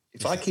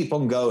 if I keep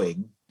on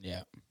going,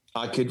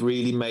 I could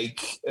really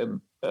make, a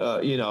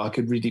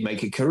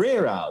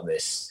career out of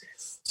this.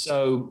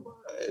 So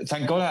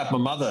thank God I had my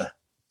mother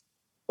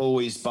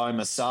always by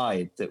my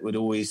side that would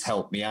always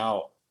help me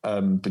out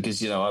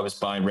because, I was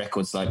buying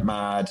records like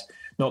mad,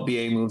 not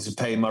being able to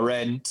pay my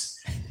rent,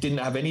 didn't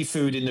have any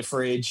food in the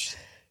fridge.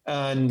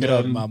 And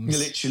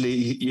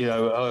literally,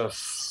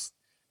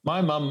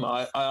 My mum,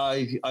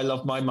 I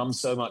love my mum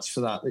so much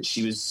for that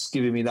she was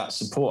giving me that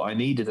support I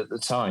needed at the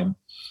time.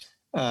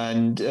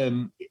 And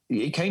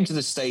it came to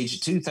the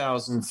stage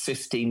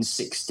 2015,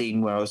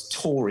 16, where I was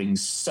touring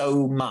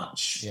so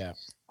much. Yeah.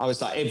 I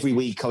was like, every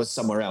week I was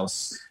somewhere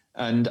else.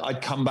 And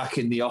I'd come back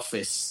in the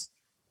office.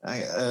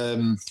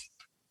 I'd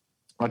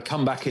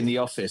come back in the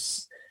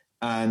office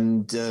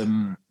and,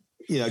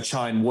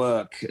 try and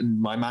work.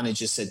 And my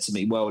manager said to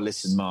me, well,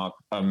 listen, Mark,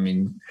 I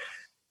mean,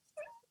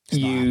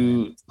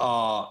 you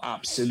are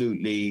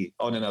absolutely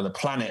on another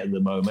planet at the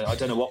moment. I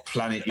don't know what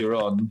planet you're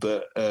on,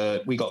 but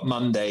we got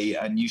Monday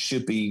and you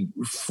should be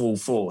full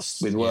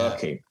force with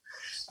working.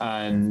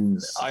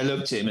 And I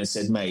looked at him and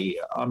said, mate,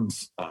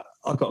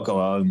 I've got to go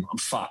home. I'm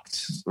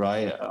fucked,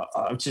 right?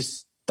 I've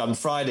just done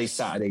Friday,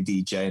 Saturday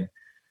DJing.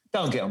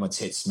 Don't get on my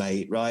tits,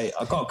 mate, right?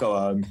 I've got to go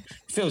home.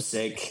 Feel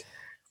sick.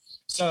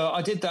 So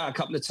I did that a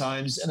couple of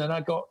times, and then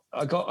I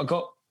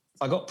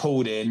got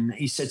pulled in.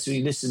 He said to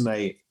me, listen,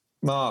 mate,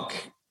 Mark,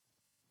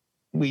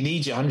 we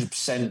need you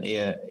 100%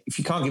 here. If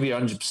you can't give you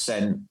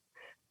 100%,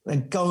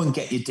 then go and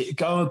get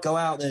your go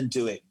out there and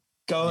do it.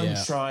 Go and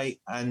try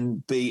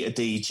and be a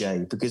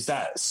DJ, because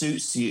that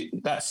suits you.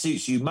 That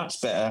suits you much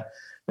better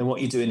than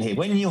what you're doing here.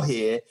 When you're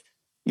here,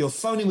 you're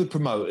phoning with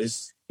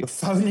promoters, you're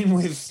phoning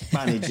with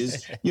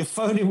managers, you're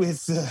phoning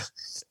with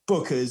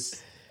bookers.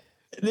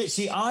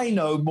 Literally, I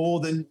know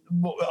more than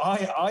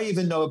I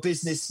even know a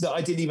business that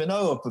I didn't even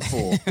know of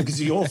before because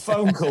of your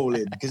phone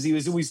calling. Because he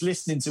was always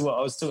listening to what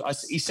I was talking.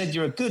 He said,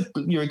 "You're a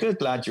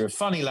good lad. You're a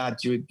funny lad.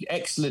 You're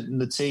excellent in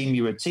the team.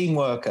 You're a team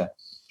worker,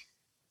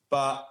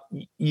 but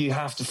you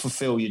have to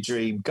fulfill your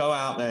dream. Go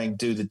out there and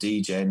do the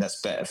DJ, and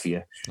that's better for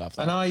you." Love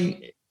that.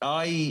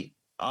 And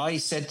I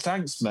said,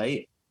 "Thanks,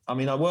 mate." I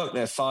mean, I worked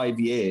there 5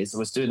 years. I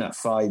was doing that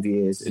 5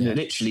 years. And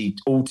literally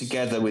all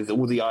together with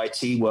all the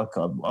IT work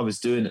I was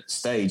doing at the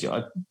stage,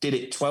 I did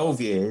it 12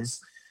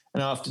 years.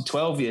 And after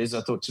 12 years, I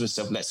thought to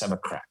myself, let's have a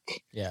crack.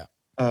 Yeah.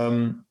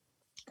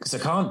 Because I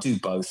can't do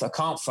both. I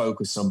can't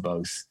focus on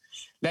both.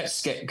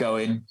 Let's get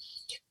going.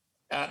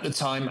 At the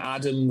time,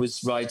 Adam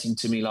was writing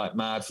to me like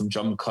mad from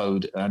Drum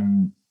Code.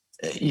 And,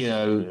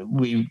 I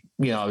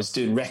was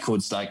doing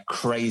records like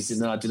crazy.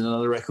 And then I did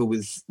another record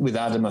with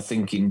Adam, I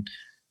think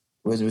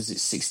whether was it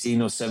 16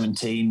 or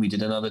 17, we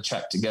did another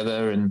track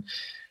together, and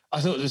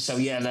I thought to myself,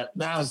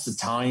 now's the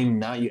time.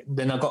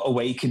 Then I got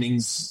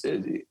Awakenings,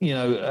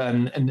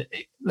 and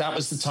that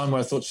was the time where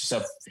I thought to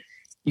myself,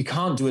 you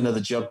can't do another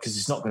job because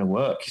it's not going to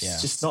work.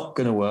 It's just not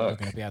going to work. You're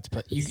going to be able to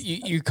put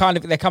you kind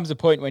of, there comes a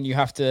point when you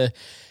have to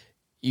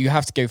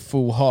go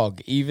full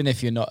hog, even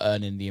if you're not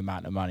earning the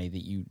amount of money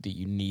that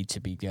you need to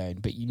be going,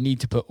 but you need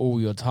to put all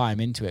your time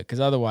into it,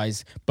 because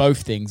otherwise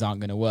both things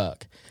aren't going to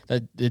work. The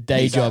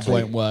day job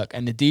won't work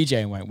and the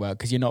DJing won't work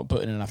because you're not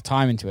putting enough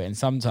time into it. And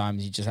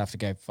sometimes you just have to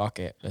go, fuck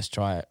it, let's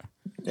try it.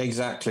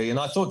 Exactly. And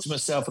I thought to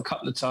myself a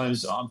couple of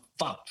times, I'm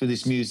fucked with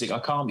this music. I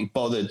can't be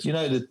bothered.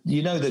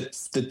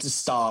 The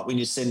start when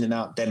you're sending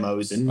out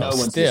demos and no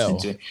one's listening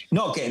to it.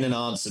 You're not getting an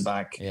answer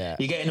back. Yeah.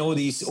 You're getting all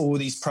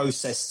these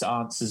processed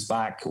answers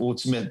back,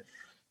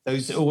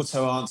 those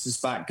auto answers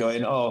back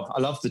going, oh,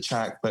 I love the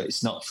track, but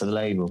it's not for the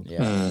label.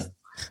 Yeah.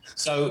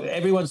 So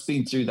everyone's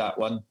been through that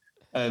one.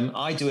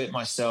 I do it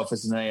myself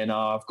as an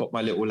A&R. I've got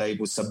my little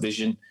label,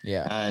 Subvision.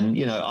 Yeah. And,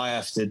 I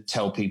have to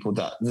tell people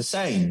that the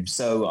same.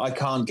 So I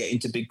can't get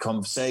into big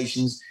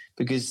conversations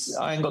because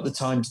I ain't got the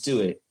time to do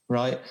it.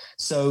 Right.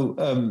 So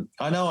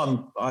I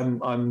know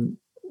I'm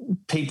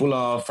people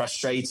are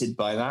frustrated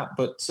by that,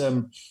 but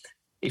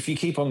if you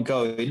keep on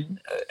going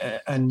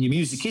and your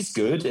music is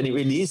good, and it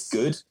really is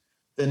good,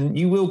 then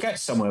you will get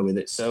somewhere with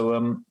it.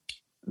 So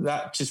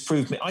that just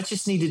proved me. I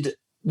just needed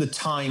the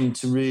time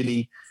to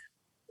really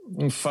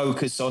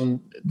focus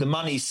on the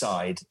money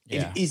side.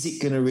 Yeah. Is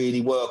it going to really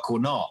work or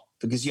not?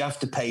 Because you have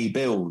to pay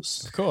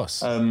bills. Of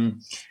course. No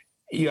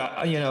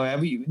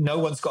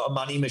one's got a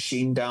money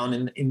machine down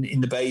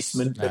in the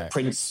basement that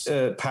prints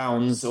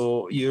pounds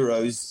or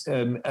euros,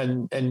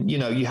 and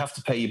you have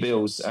to pay your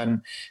bills,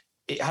 and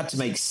it had to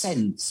make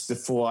sense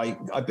before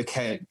I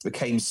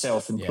became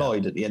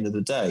self-employed at the end of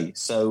the day.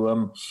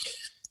 So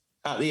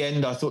at the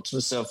end, I thought to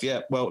myself,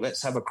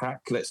 let's have a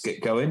crack, let's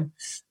get going.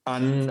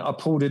 And I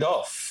pulled it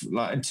off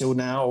until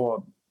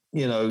now,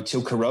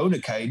 till Corona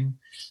came.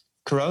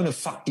 Corona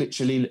fucked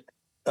literally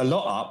a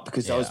lot up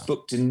because I was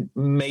booked in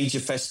major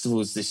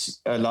festivals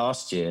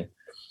last year,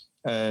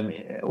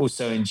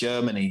 also in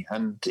Germany.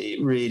 And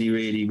it really,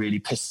 really, really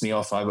pissed me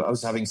off. I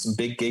was having some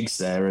big gigs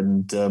there,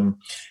 and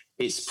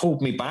it's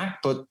pulled me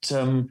back, but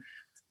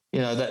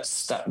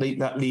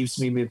that leaves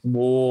me with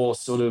more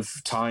sort of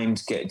time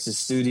to get into the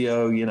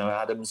studio.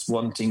 Adam's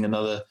wanting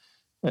another,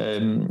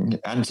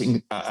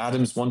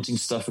 Adam's wanting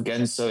stuff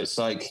again. So it's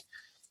like,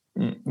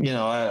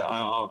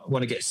 I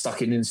want to get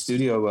stuck in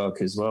studio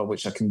work as well,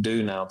 which I can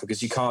do now,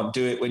 because you can't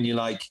do it when you're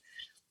like,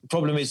 the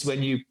problem is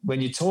when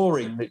you're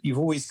touring, that you've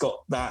always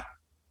got that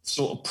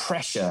sort of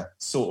pressure,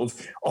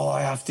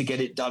 I have to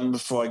get it done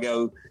before I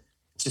go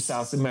to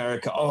South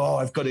America. Oh,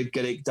 I've got to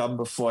get it done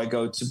before I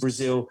go to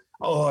Brazil.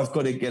 oh, I've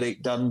got to get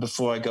it done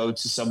before I go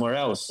to somewhere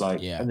else.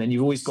 Like, and then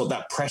you've always got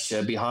that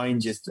pressure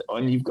behind you,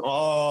 and you've got,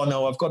 oh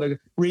no, I've got to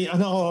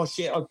oh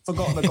shit, I've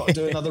forgotten, I've got to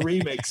do another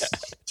remix.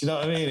 Do you know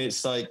what I mean?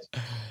 It's like,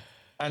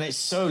 and it's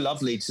so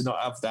lovely to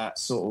not have that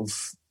sort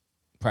of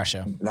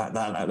pressure,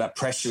 that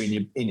pressure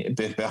in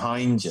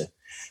behind you.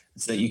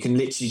 So that you can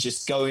literally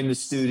just go in the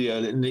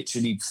studio at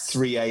literally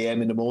 3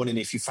 a.m. in the morning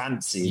if you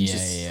fancy.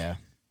 And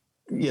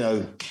you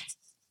know,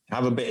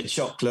 have a bit of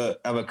chocolate,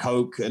 have a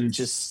Coke, and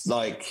just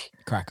like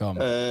crack on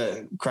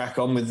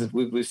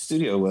with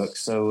studio work.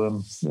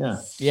 So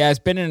yeah, it's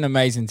been an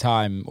amazing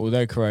time.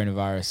 Although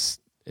coronavirus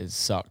has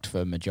sucked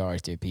for a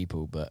majority of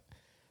people, but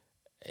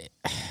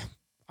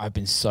I've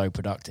been so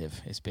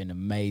productive. It's been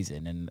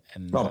amazing, and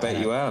I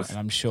bet you have. And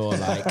I'm sure,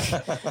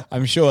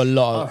 a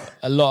lot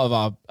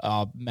of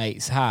our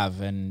mates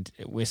have, and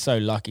we're so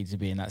lucky to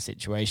be in that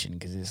situation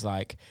because it's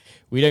like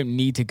we don't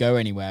need to go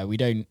anywhere.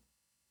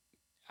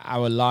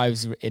 Our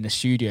lives in a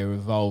studio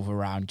revolve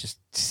around just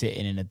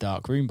sitting in a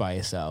dark room by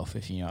yourself,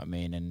 if you know what I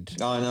mean. And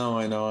I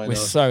know. We're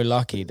so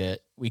lucky that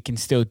we can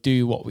still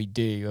do what we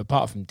do,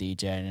 apart from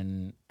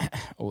DJing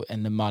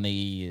and the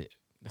money,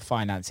 the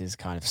finances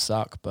kind of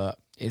suck, but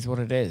is what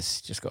it is.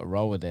 Just got to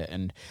roll with it.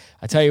 And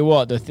I tell you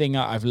what, the thing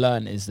that I've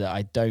learned is that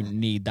I don't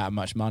need that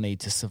much money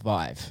to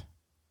survive.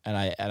 And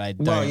I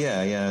don't. Well,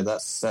 yeah,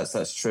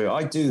 that's true.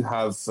 I do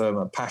have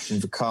a passion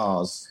for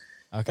cars.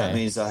 Okay. That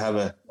means I have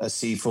a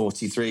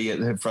C43 at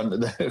the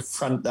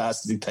front that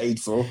has to be paid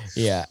for.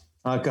 Yeah.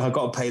 I've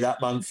got to pay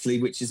that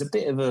monthly, which is a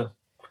bit of a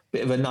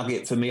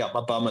nugget for me up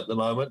my bum at the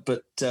moment.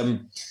 But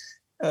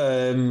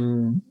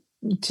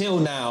till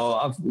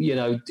now,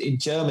 in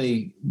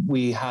Germany,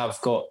 we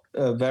have got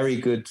a very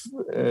good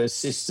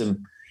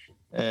system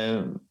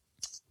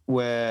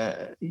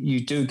where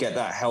you do get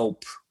that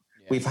help.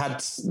 Yeah. We've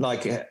had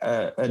like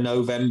a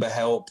November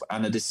help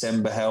and a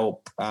December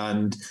help,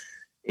 and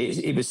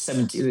it was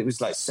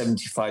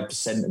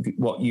 75% of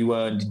what you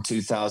earned in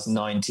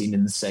 2019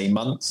 in the same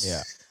months.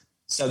 Yeah.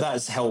 So that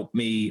has helped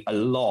me a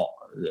lot.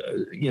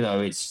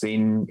 It's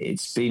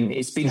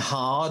been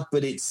hard,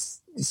 but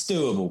it's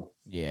doable.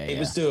 Yeah, it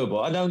was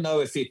doable. I don't know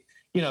if it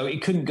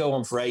couldn't go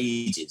on for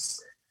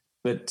ages,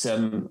 but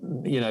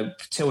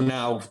till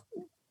now,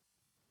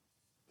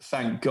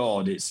 thank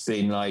God, it's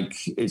been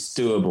it's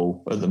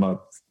doable at the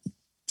moment.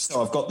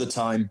 So I've got the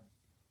time,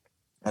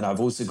 and I've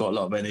also got a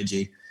lot of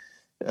energy,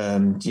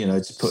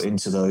 to put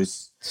into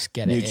those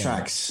new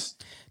tracks.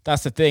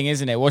 That's the thing,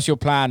 isn't it? What's your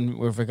plan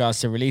with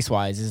regards to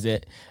release-wise? Are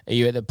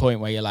you at the point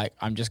where you're like,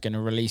 I'm just going to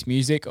release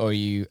music, or are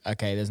you,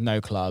 okay, there's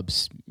no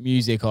clubs,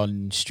 music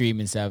on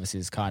streaming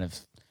services kind of,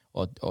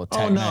 or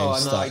techno? Oh, no,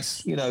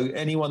 stuff? and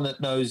anyone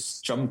that knows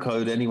Drum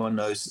Code, anyone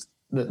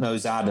that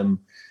knows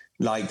Adam,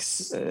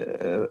 likes,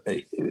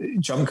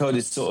 Drum Code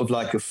is sort of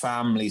like a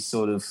family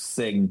sort of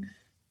thing.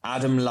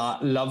 Adam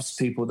loves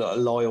people that are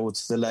loyal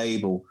to the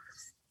label.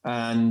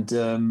 And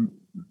I'm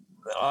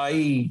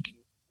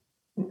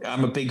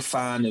a big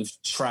fan of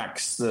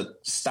tracks that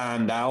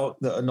stand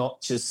out, that are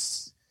not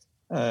just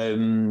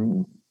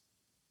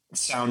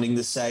sounding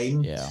the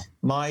same. Yeah.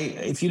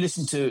 If you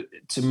listen to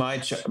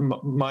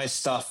my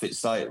stuff,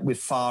 it's like with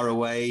Far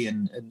Away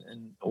and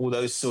all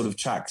those sort of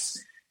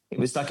tracks. It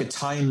was like a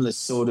timeless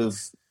sort of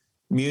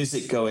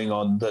music going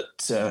on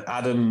that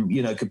Adam,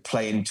 could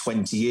play in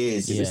 20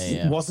 years.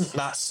 It wasn't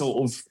that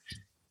sort of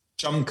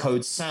Drum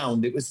Code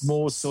sound. It was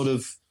more sort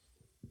of.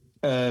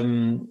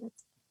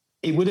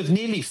 It would have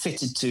nearly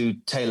fitted to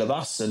Tale of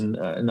Us and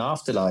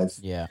Afterlife.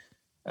 Yeah.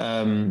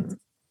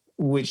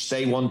 Which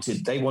they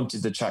wanted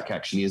the track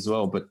actually as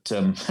well, but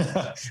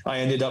I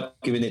ended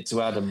up giving it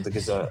to Adam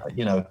because I've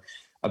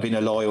been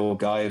a loyal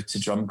guy to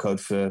Drum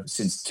Code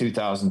since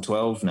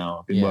 2012 now.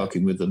 I've been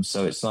working with them,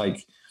 so it's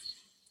like,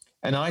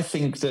 and I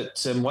think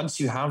that once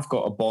you have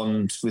got a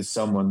bond with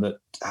someone that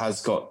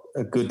has got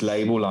a good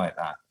label like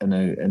that and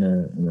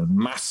a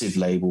massive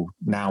label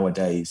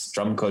nowadays,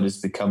 Drum Code has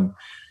become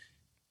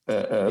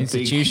a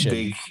institution.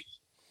 big.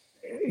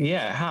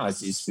 Yeah, it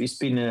has. It's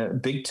been a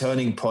big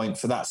turning point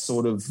for that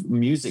sort of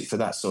music, for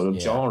that sort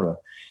of genre.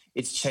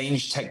 It's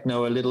changed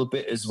techno a little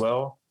bit as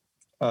well.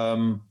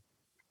 And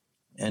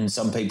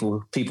some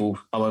people,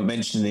 I won't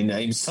mention their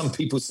names, some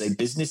people say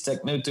business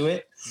techno to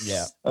it.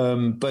 Yeah.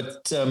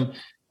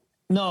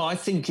 No, I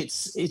think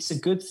it's a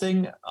good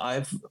thing.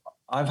 I've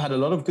had a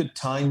lot of good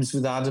times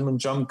with Adam and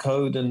Drum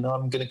Code, and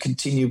I'm going to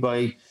continue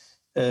by,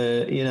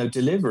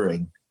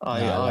 delivering.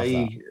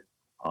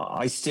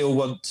 I still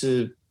want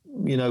to,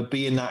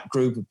 be in that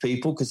group of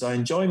people because I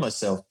enjoy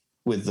myself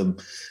with them.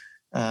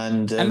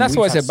 And that's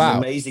what it's about.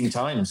 Amazing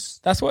times.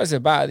 That's what it's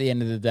about at the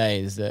end of the day,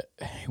 is that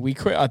we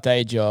quit our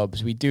day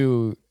jobs. We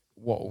do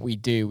what we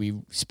do. We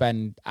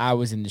spend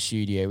hours in the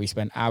studio. We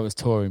spend hours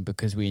touring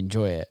because we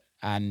enjoy it.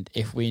 And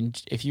if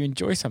you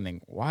enjoy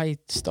something, why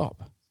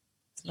stop?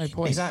 No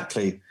point.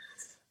 Exactly.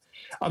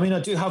 I mean, I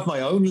do have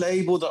my own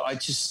label that I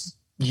just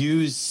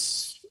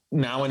use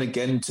now and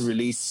again to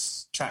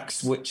release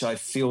tracks which I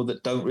feel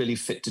that don't really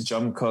fit to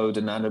Drum Code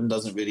and Adam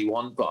doesn't really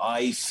want, but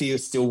I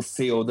still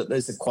feel that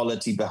there's a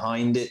quality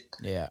behind it.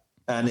 Yeah.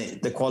 and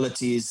the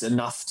quality is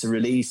enough to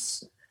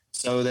release.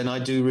 So then I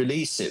do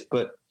release it.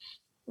 But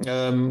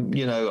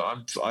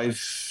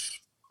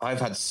I've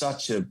had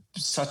such an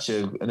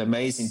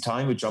amazing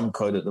time with drum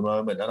code at the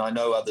moment, and I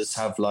know others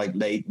have, like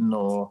Leighton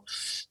or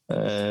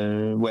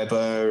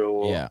Weber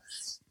or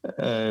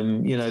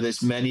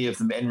there's many of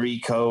them,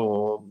 Enrico,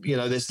 or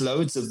there's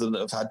loads of them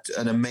that have had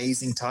an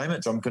amazing time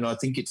at drum code. I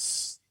think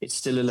it's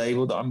still a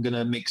label that I'm going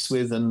to mix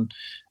with and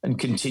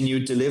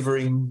continue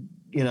delivering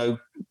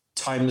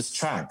timeless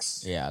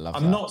tracks. Yeah, I love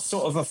I'm not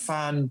sort of a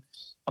fan.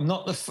 I'm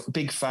not the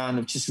big fan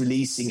of just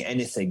releasing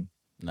anything.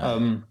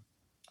 No.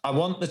 I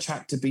want the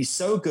track to be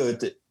so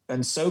good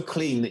and so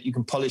clean that you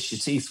can polish your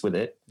teeth with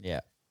it.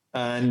 Yeah.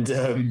 And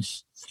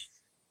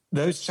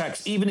those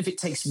tracks, even if it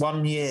takes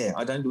 1 year,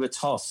 I don't do a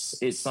toss.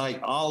 It's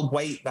like I'll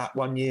wait that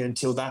 1 year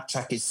until that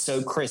track is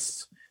so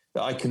crisp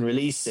that I can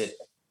release it.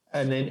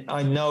 And then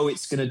I know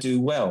it's going to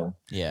do well.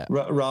 Yeah.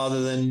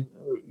 Rather than,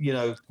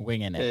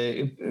 winging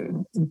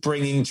it.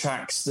 Bringing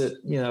tracks that,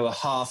 are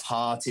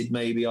half-hearted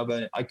maybe.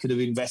 I could have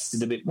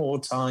invested a bit more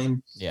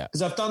time. Yeah.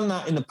 Because I've done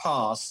that in the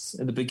past,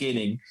 at the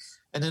beginning.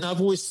 And then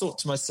I've always thought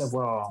to myself,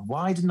 well,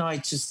 why didn't I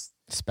just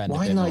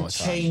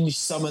change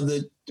some of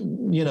the,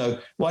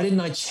 why didn't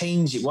I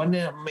change it? Why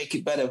didn't I make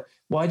it better?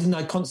 Why didn't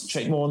I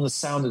concentrate more on the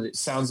sound that it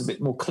sounds a bit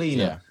more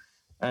cleaner?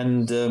 Yeah.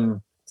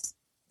 And,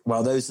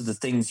 those are the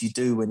things you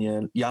do when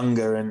you're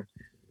younger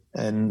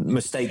and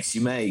mistakes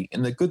you make.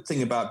 And the good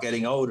thing about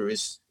getting older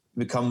is you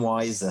become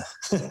wiser.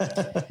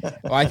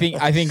 Well, I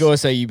think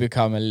also you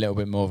become a little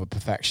bit more of a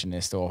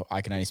perfectionist, or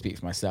I can only speak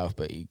for myself,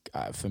 but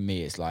for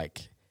me, it's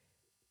like,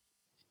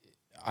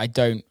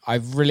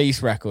 I've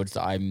released records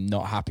that I'm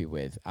not happy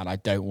with, and I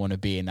don't want to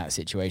be in that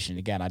situation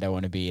again. I don't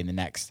want to be in the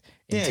next,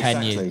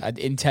 10 years,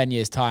 in 10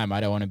 years time,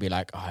 I don't want to be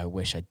like, oh, I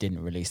wish I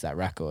didn't release that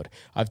record.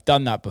 I've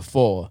done that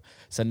before.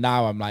 So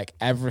now I'm like,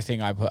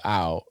 everything I put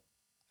out,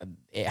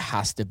 it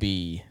has to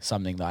be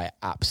something that I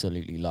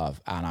absolutely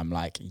love. And I'm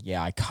like,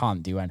 yeah, I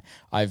can't do it.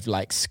 I've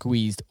like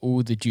squeezed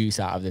all the juice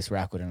out of this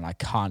record and I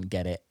can't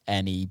get it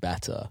any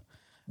better.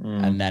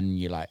 And then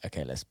you're like,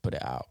 okay, let's put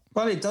it out.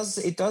 Well, it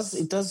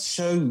does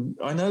show.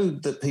 I know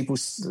that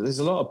there's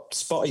a lot of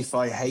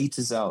Spotify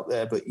haters out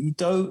there, but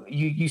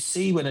you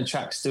see when a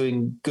track's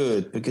doing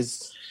good,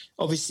 because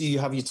obviously you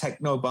have your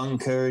techno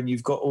bunker and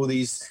you've got all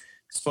these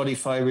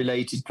Spotify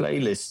related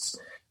playlists.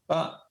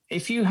 But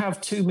if you have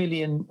 2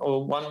 million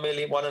or 1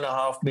 million,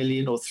 1.5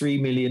 million or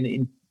 3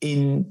 million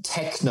in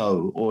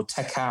techno or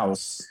tech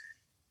house,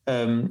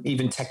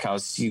 even tech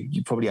house,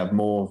 you probably have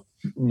more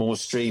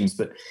streams.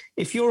 But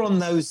if you're on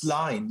those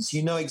lines,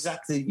 you know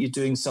exactly that you're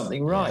doing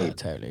something right. Yeah,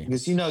 totally.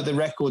 Because the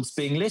record's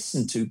being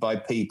listened to by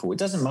people. It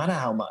doesn't matter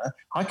how much.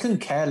 I couldn't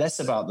care less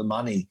about the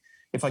money.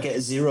 If I get a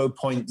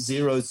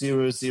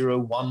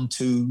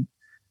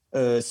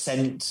 0.00012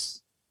 cent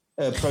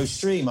pro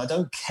stream, I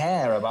don't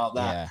care about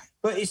that. Yeah.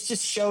 But it's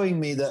just showing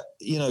me that,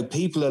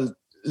 people are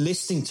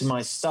listening to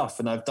my stuff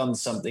and I've done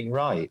something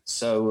right.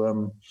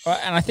 So,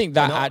 and I think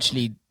that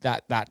actually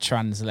that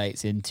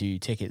translates into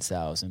ticket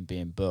sales and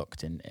being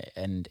booked, and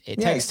it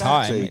takes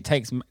time. It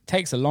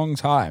takes a long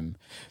time.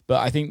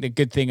 But I think the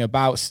good thing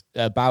about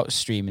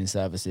streaming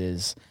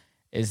services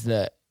is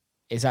that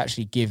it's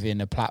actually giving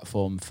a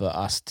platform for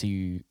us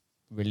to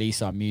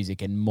release our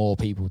music and more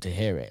people to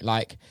hear it.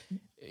 Like,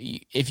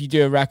 if you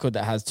do a record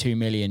that has 2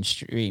 million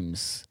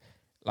streams,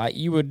 like,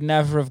 you would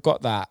never have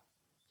got that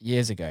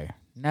years ago.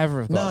 Never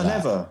have got that. No,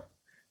 never.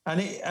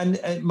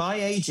 And my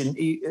agent,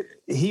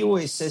 he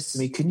always says to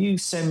me, can you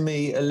send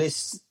me a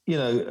list,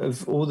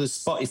 of all the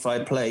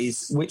Spotify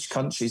plays, which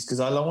countries? Because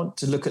I want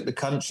to look at the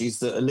countries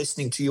that are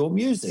listening to your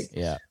music.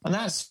 Yeah. And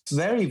that's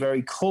very,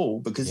 very cool,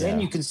 because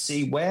then you can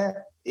see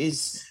where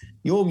is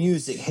your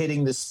music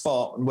hitting the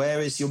spot and where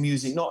is your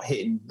music not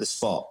hitting the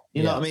spot.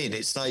 You know what I mean?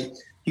 It's like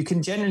you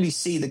can generally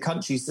see the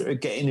countries that are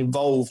getting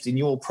involved in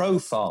your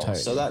profile. Totally.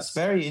 So that's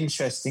very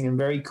interesting and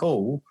very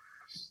cool.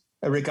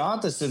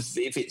 Regardless of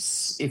if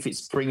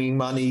it's bringing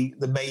money,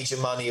 the major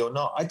money or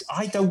not.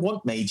 I don't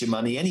want major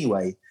money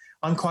anyway.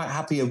 I'm quite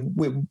happy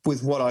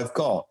with what I've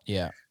got.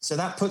 Yeah. So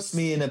that puts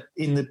me in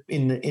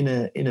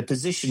a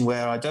position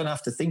where I don't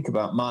have to think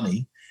about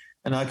money,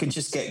 and I can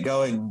just get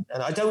going.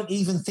 And I don't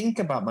even think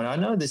about money. I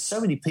know there's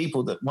so many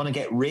people that want to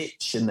get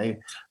rich and they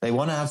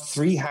want to have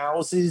 3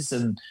 houses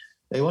and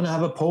they want to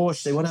have a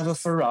Porsche, they want to have a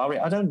Ferrari.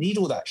 I don't need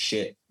all that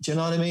shit. Do you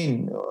know what I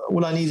mean?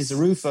 All I need is a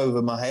roof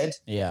over my head,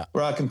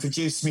 where I can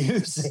produce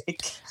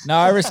music. No,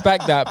 I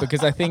respect that,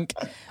 because I think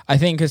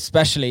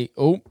especially.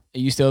 Oh, are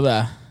you still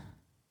there?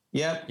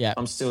 Yeah,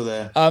 I'm still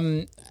there.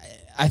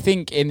 I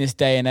think in this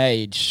day and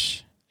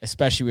age,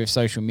 especially with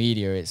social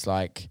media, it's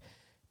like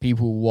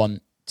people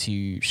want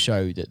to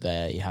show that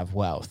they have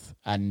wealth,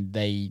 and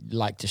they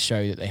like to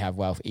show that they have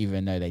wealth,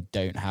 even if they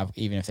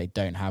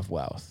don't have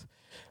wealth.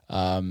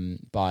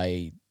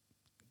 By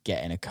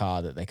getting a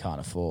car that they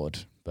can't afford,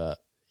 but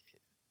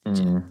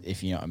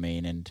if you know what I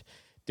mean, and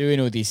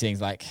doing all these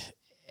things, like,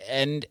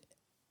 and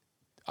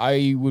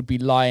I would be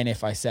lying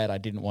if I said I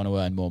didn't want to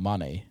earn more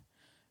money,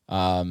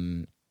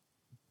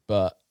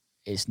 but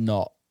it's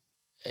not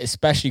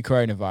especially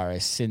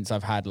coronavirus, since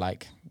I've had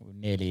like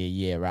nearly a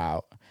year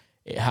out,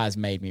 it has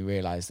made me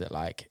realize that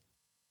like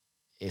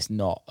it's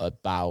not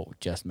about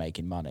just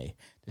making money.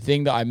 The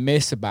thing that I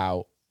miss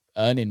about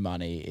earning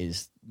money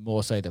is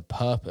more so the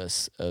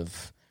purpose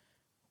of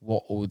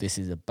what all this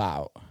is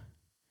about.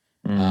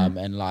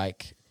 And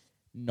like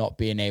not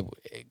being able,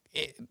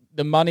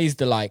 the money's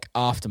the like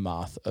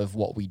aftermath of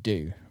what we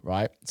do,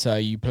 right? So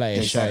you play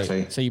a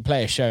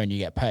show, and you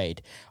get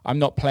paid. I'm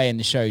not playing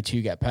the show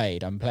to get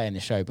paid. I'm playing the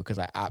show because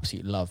I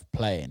absolutely love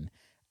playing,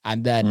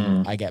 and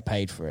then I get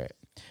paid for it.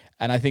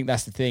 And I think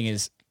that's the thing,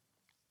 is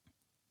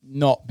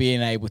not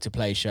being able to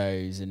play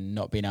shows and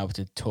not being able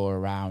to tour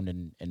around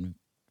and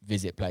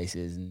visit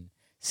places and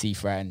see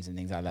friends and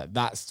things like that.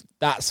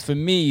 That's for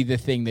me the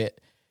thing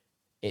that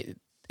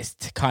it's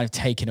kind of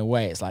taken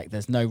away. It's like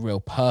there's no real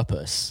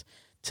purpose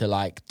to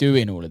like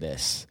doing all of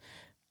this.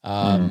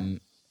 And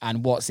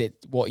what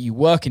are you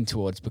working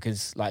towards?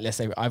 Because like, let's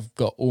say I've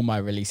got all my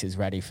releases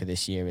ready for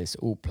this year. It's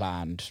all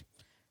planned.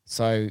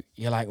 So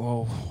you're like,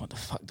 well, what the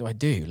fuck do I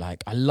do?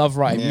 Like, I love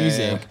writing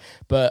music,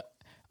 but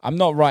I'm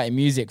not writing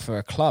music for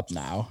a club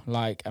now.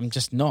 Like, I'm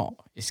just not.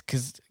 It's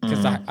because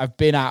I've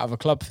been out of a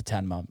club for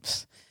 10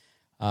 months.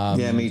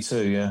 Me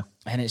too, yeah.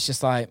 And it's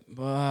just like,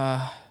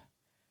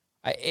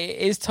 it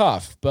is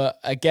tough. But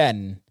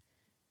again,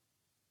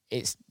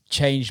 it's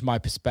changed my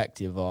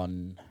perspective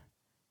on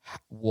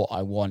what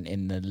I want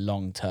in the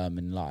long term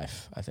in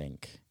life, I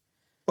think.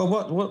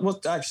 Well,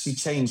 what actually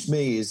changed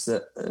me is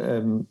that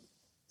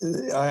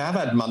I have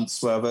had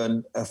months where I've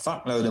earned a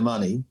fuckload of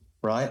money,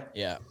 right?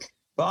 Yeah.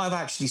 But I've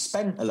actually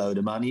spent a load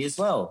of money as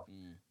well.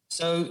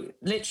 So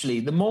literally,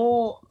 the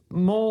more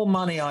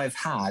money I've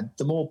had,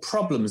 the more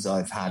problems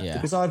I've had,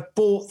 because I've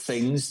bought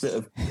things that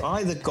have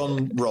either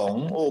gone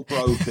wrong or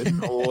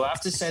broken or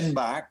have to send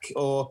back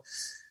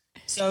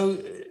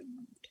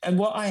and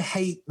what I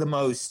hate the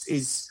most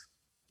is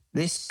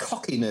this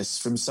cockiness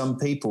from some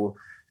people.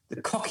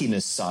 The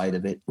cockiness side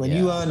of it. When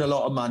you earn a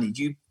lot of money,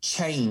 you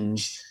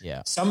change.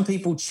 Yeah. Some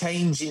people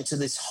change into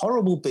this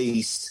horrible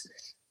beast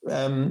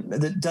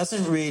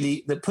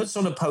that puts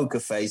on a poker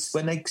face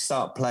when they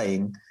start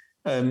playing.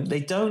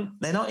 They're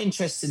not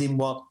interested in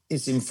what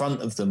is in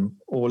front of them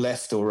or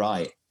left or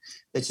right.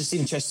 They're just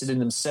interested in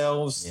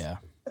themselves. Yeah.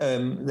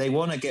 They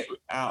want to get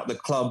out of the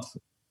club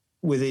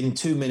within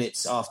 2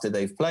 minutes after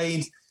they've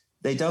played.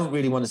 They don't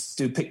really want to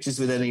do pictures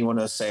with anyone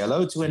or say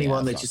hello to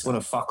anyone. They just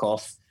want to fuck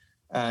off.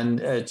 And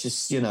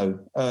just,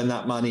 earn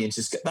that money and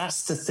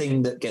that's the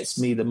thing that gets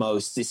me the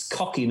most. This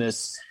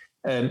cockiness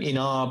in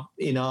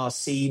our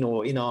scene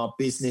or in our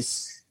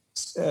business,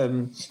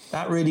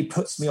 that really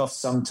puts me off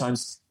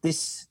sometimes.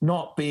 This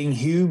not being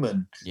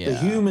human, the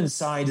human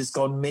side has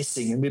gone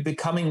missing, and we're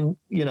becoming,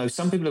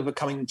 some people are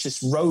becoming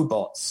just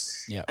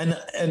robots. Yeah. And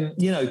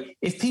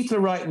if people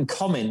are writing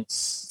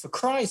comments, for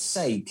Christ's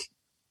sake,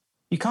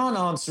 you can't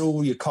answer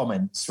all your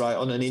comments, right,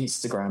 on an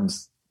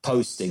Instagram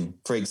posting,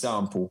 for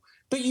example.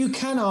 But you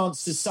can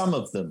answer some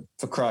of them,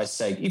 for Christ's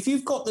sake. If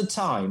you've got the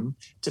time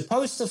to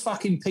post a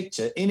fucking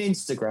picture in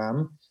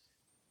Instagram,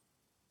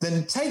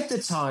 then take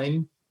the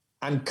time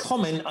and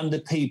comment under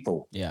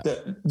people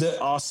that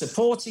are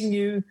supporting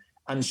you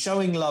and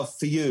showing love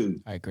for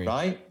you. I agree.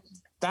 Right?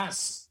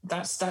 That's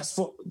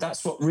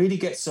what really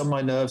gets on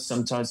my nerves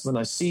sometimes when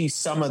I see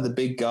some of the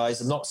big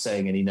guys. I'm not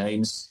saying any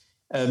names.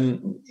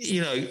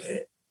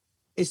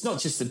 It's not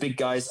just the big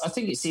guys. I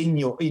think it's in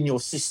your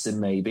system,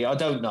 maybe. I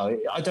don't know.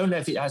 I don't know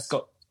if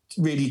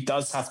it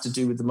does have to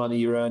do with the money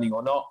you're earning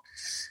or not.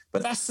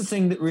 But that's the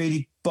thing that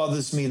really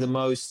bothers me the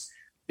most.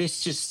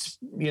 This just,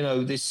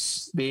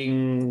 this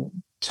being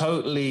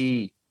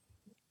totally,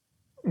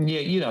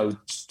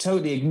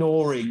 totally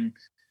ignoring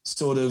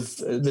sort of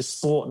the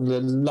sport and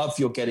the love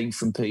you're getting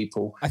from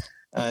people.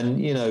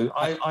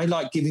 I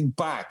like giving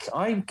back.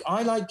 I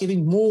like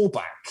giving more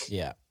back.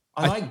 Yeah.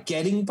 I like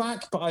getting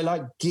back, but I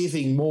like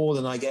giving more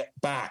than I get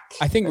back.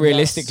 I think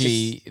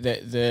realistically,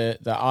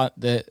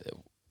 the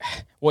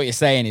what you're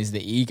saying is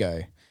the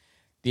ego,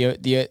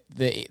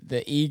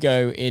 the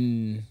ego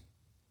in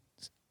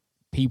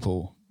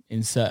people,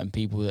 in certain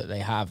people that they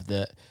have,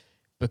 that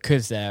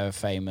because they're a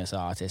famous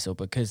artist or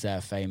because they're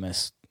a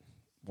famous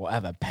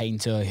whatever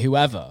painter,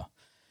 whoever,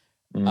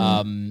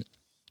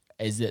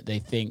 is that they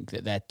think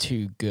that they're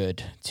too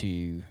good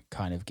to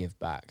kind of give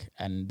back,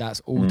 and that's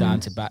all down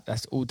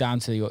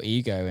to your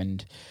ego.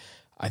 And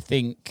I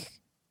think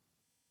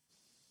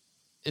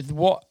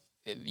what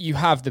you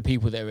have, the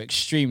people that are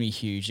extremely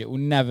huge, they're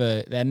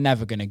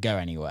never going to go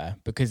anywhere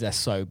because they're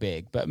so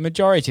big. But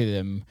majority of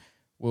them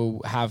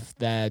will have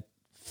their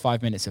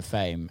 5 minutes of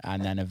fame,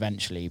 and then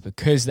eventually,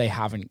 because they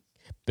haven't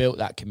built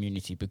that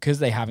community, because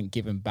they haven't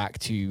given back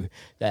to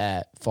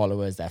their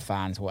followers, their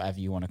fans, whatever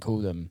you want to call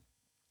them,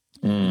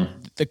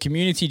 the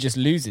community just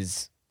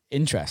loses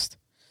interest,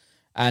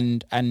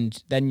 and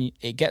then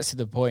it gets to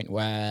the point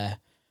where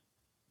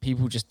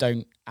people just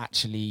don't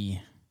actually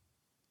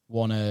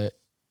want to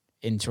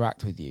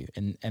interact with you,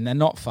 and they're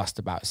not fussed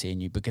about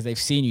seeing you because they've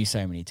seen you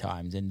so many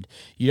times, and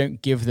you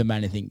don't give them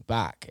anything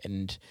back.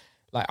 And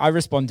like, I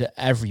respond to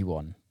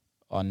everyone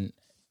on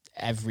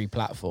every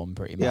platform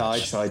pretty much. Yeah, I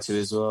try to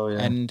as well.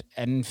 Yeah,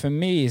 and for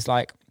me, it's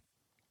like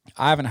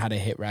I haven't had a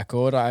hit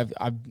record. I've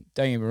don't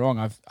get me wrong.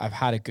 I've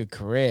had a good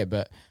career,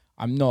 but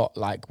I'm not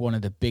like one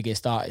of the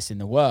biggest artists in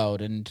the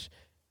world. And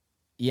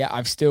yeah,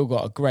 I've still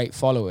got a great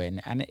following.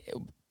 And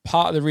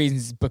part of the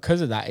reasons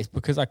because of that is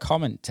because I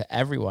comment to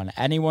everyone,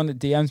 anyone that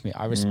DMs me,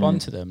 I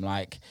respond to them.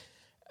 Like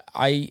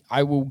I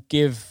will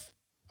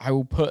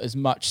put as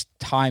much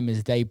time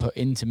as they put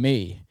into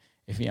me.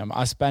 If you know,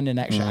 I spend an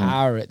extra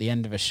hour at the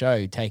end of a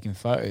show taking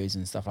photos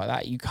and stuff like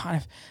that.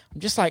 I'm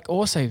just like,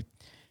 also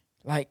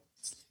like,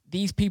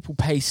 these people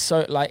pay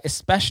so, like,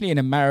 especially in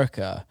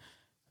America,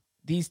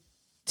 these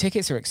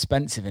tickets are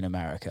expensive in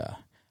America.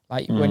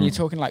 Like when you're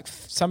talking like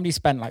somebody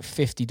spent like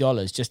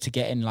 $50 just to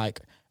get in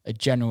like a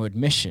general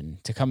admission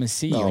to come and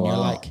see you.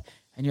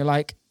 And you're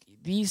like,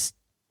 these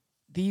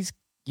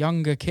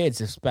younger kids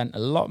have spent a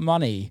lot of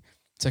money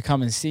to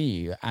come and see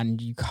you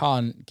and you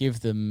can't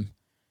give them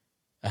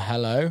a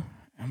hello.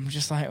 I'm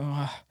just like,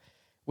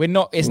 we're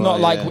not. It's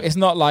not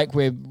like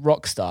we're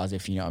rock stars,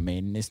 if you know what I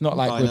mean. It's not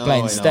like we're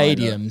playing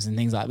stadiums and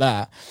things like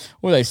that.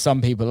 Although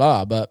some people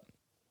are, but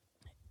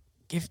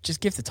just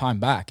give the time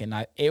back,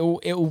 and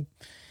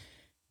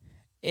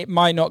it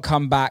might not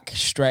come back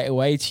straight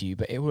away to you,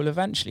 but it will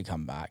eventually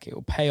come back. It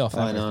will pay off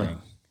everything. I know.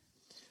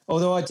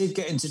 Although I did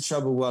get into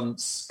trouble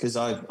once because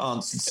I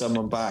answered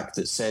someone back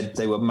that said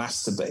they were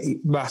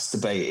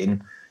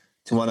masturbating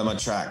to one of my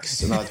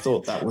tracks, and I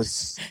thought that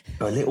was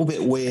a little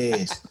bit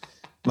weird.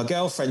 My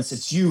girlfriend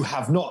said, "You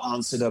have not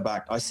answered her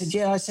back." I said,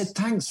 "Yeah." I said,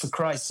 "Thanks, for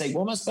Christ's sake.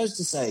 What am I supposed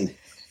to say?"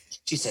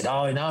 She said,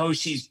 "Oh, no,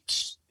 she's,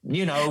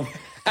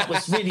 that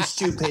was really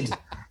stupid.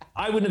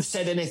 I wouldn't have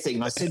said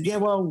anything." I said, "Yeah,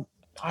 well,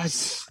 I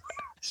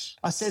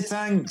said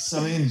thanks.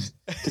 I mean,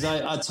 because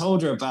I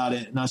told her about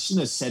it and I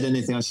shouldn't have said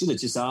anything. I should have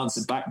just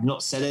answered back,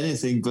 not said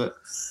anything. But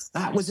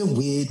that was a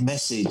weird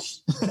message."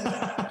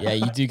 Yeah,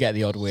 you do get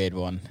the odd weird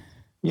one.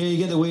 Yeah, you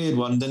get the weird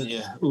one, don't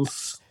you?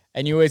 Oof.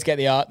 And you always get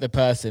the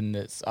person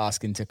that's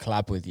asking to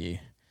collab with you.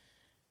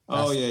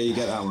 You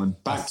get that one.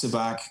 Back to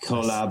back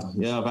collab.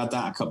 Yeah, I've had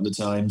that a couple of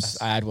times.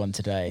 I had one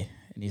today,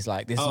 and he's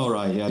like, "This." Oh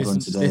right, yeah, I had one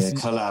today.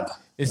 Collab.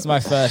 This is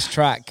my first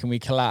track. Can we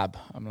collab?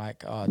 I'm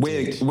like, "Oh,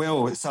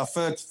 Will, it's our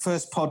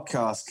first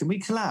podcast. Can we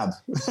collab?"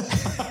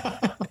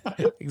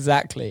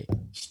 Exactly.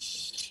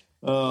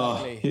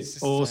 Oh,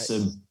 it's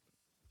awesome. Like,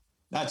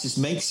 that just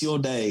makes your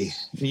day.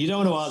 You don't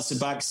want to answer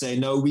back saying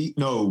no.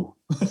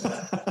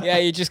 Yeah,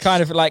 you just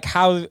kind of like,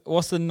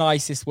 what's the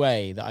nicest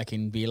way that I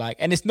can be like,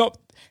 and it's not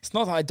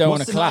that I don't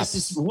want to clap.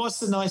 What's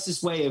the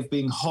nicest way of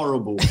being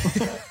horrible?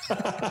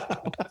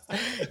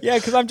 Yeah,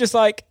 because I'm just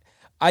like,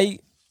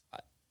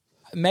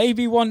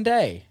 maybe one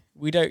day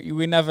we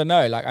never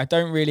know. Like, I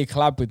don't really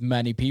collab with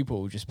many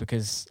people just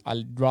because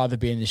I'd rather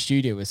be in the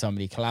studio with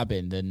somebody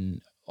collabing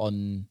than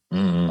on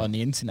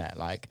the internet.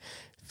 Like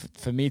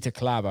for me to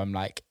collab, I'm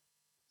like,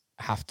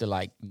 have to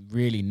like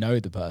really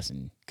know the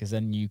person, because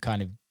then you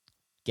kind of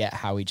get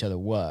how each other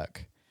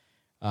work.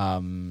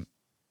 But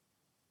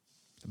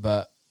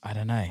I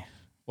don't know.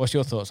 What's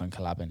your thoughts on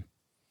collabing?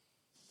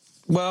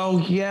 Well,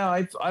 yeah,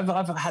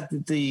 I've had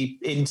the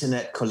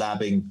internet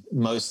collabing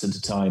most of the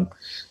time.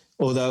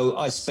 Although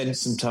I spent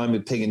some time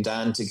with Pig and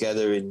Dan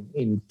together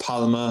in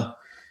Palma.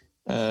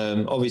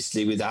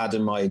 Obviously with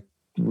Adam,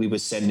 we were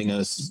sending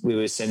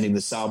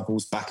the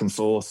samples back and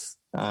forth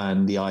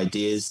and the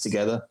ideas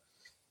together.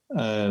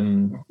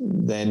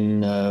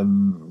 Then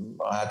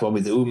I had one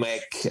with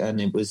Umek, and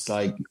it was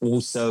like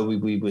also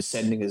we were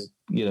sending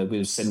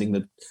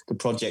the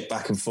project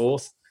back and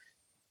forth.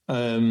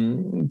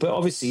 But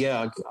obviously,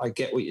 yeah, I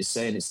get what you're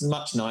saying. It's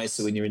much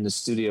nicer when you're in the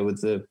studio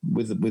with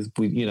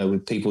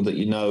people that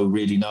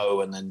really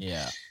know, and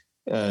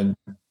then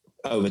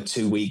over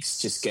 2 weeks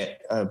just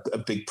get a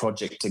big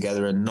project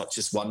together, and not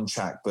just one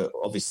track, but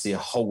obviously a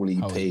whole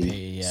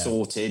EP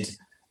sorted,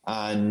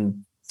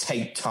 and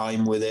take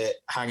time with it,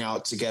 hang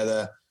out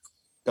together,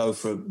 go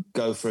for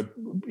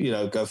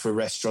a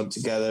restaurant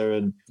together,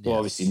 and well,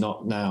 obviously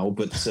not now,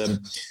 but I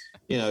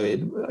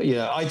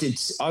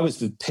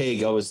was with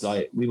Pig. I was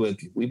like, we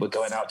were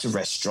going out to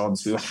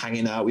restaurants, we were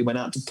hanging out, we went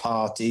out to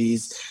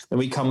parties, then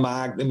we come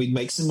back, then we'd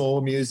make some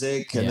more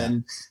music, and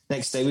then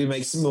next day we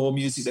make some more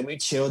music, then we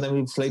chill, then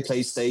we play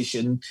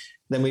PlayStation,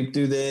 then we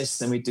do this,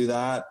 then we do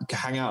that,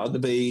 hang out at the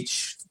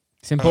beach.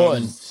 It's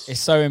important. It's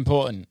so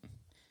important.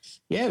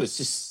 Yeah, it was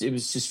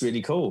just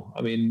really cool.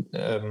 I mean,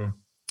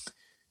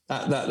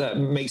 that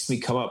makes me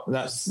come up.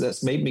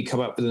 That's made me come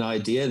up with an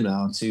idea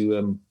now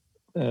to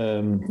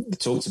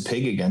talk to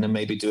Pig again and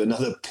maybe do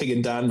another Pig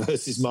and Dan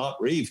versus Mark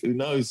Reeve. Who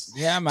knows?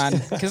 Yeah,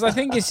 man. Because I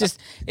think it's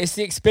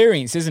the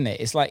experience, isn't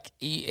it? It's like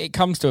it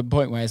comes to a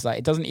point where it's like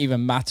it doesn't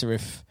even matter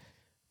if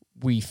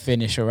we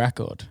finish a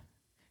record.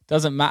 It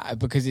doesn't matter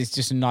because it's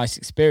just a nice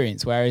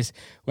experience. Whereas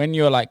when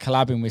you're like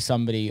collabing with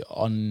somebody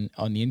on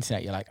the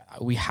internet, you're like,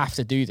 we have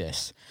to do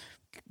this.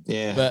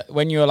 Yeah. But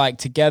when you're like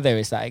together,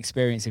 it's that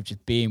experience of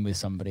just being with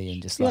somebody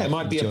and just like, it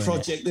might be a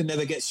project that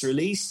never gets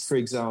released, for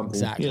example.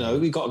 Exactly.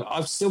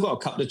 I've still got a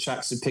couple of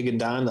tracks of Pig and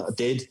Dan that I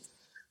did.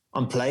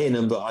 I'm playing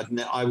them, but I'm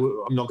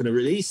not going to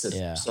release them.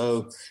 Yeah.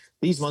 So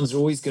These ones are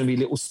always going to be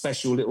little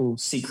special, little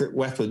secret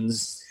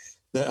weapons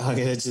that are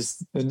going to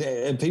just,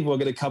 and people are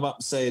going to come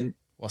up saying,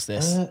 what's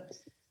this?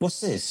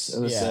 What's this?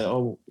 And I say,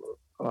 oh,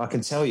 I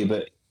can tell you,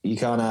 but you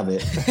can't have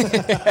it.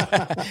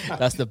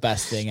 That's the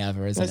best thing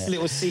ever, isn't That's it?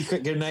 little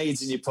secret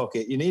grenades in your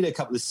pocket. You need a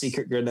couple of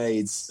secret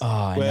grenades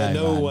where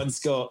no one's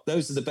got.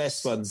 Those are the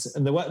best ones.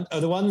 And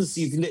the ones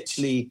you've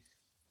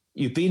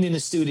been in a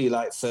studio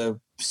like for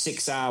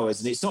 6 hours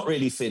and it's not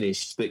really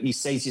finished, but you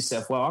say to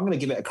yourself, well, I'm going to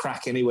give it a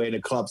crack anyway in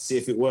a club, see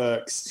if it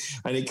works.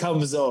 And it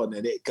comes on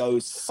and it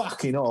goes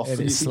fucking off.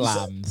 And it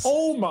slams.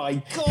 Oh my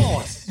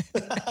God.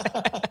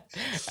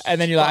 And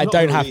then you're like, I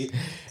don't have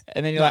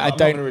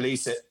to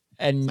release it.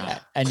 And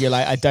you're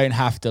like, I don't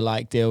have to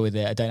like deal with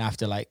it. I don't have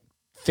to like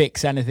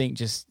fix anything,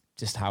 just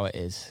how it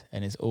is.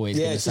 And it's always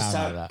going to sound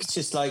like that. It's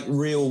just like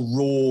real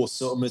raw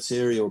sort of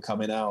material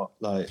coming out.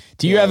 Like,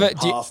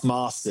 half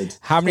mastered.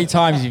 How many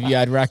times have you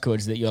had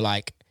records that you're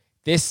like,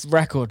 this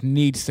record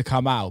needs to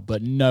come out,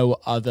 but no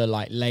other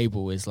like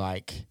label is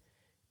like,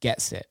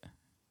 gets it?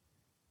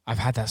 I've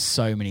had that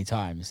so many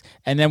times.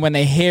 And then when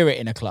they hear it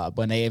in a club,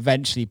 when they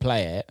eventually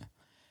play it,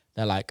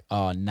 they're like,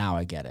 oh, now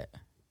I get it.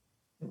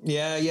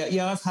 Yeah.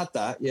 I've had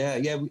that. Yeah.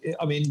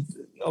 I mean,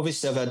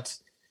 obviously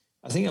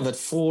I think I've had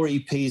 4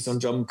 EPs on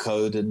Drum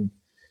Code, and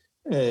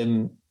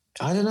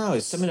I don't know.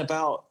 It's something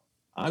about,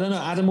 I don't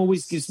know. Adam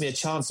always gives me a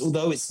chance,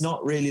 although it's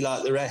not really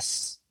like the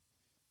rest.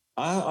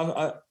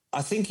 I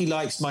think he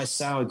likes my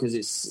sound because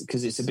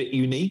it's a bit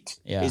unique.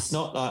 Yeah. It's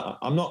not like,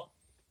 I'm not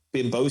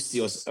being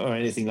boasty or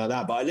anything like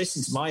that, but I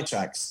listen to my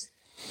tracks,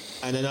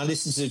 and then I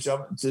listen to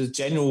the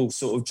general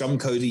sort of drum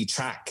codey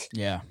track.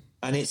 Yeah.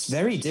 And it's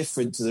very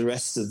different to the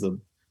rest of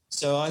them.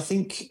 So I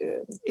think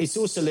it's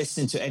also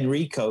listening to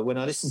Enrico. When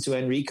I listen to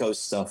Enrico's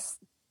stuff,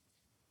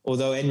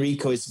 although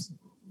Enrico is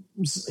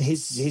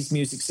his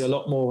music's a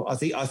lot more. I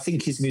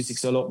think his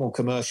music's a lot more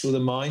commercial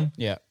than mine.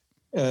 Yeah,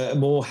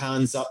 more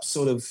hands up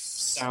sort of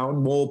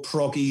sound, more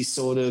proggy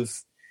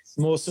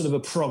more sort of a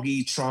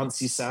proggy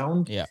trancey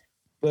sound. Yeah,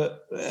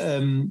 but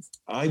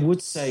I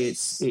would say it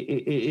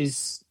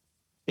is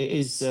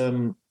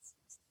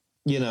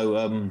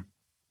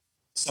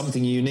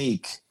something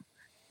unique.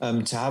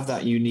 To have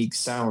that unique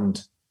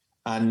sound,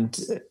 and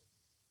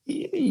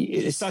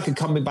it's like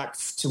coming back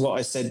to what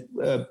I said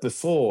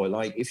before.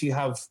 Like if you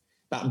have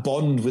that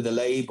bond with a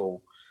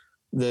label,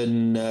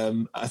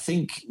 then I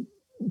think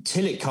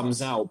till it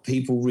comes out,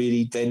 people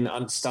really then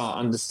start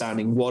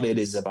understanding what it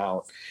is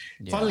about.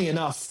 Yeah. Funnily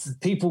enough,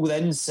 people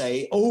then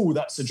say, "Oh,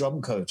 that's a Drum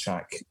Code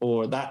track,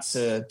 or that's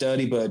a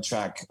Dirty Bird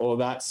track, or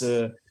that's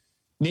a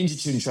Ninja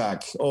Tune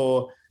track,"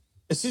 or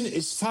as soon as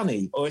it's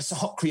funny, or it's a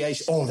Hot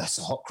Creation. Oh, that's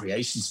a Hot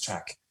Creations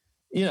track.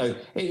 You know,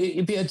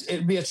 it'd be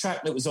a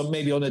track that was on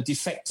a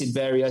defected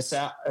various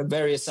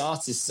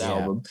artists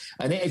album,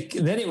 and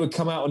then it would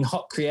come out on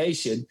Hot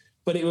Creation,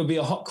 but it would be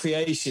a Hot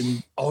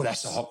Creation. Oh,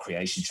 that's a Hot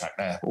Creation track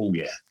there. Oh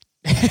yeah,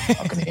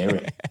 I can hear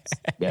it.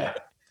 Yeah,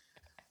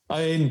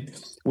 I mean,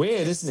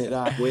 weird, isn't it?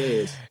 That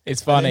weird.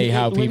 It's funny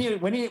how people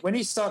when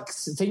you start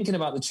thinking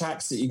about the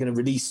tracks that you're going to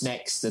release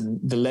next and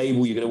the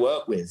label you're going to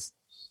work with.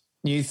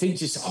 You think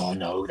just, oh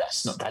no,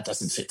 that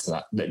doesn't fit to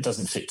that. That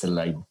doesn't fit to the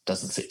label,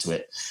 doesn't fit to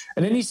it.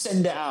 And then you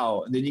send it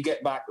out and then you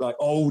get back like,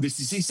 oh,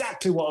 this is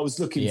exactly what I was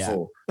looking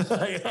for.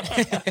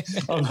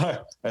 I'm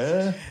like,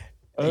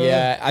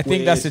 I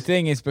think that's the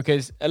thing, is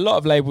because a lot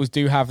of labels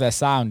do have their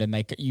sound,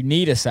 and you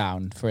need a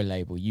sound for a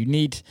label. You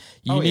need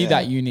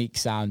that unique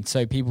sound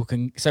so people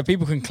can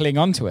cling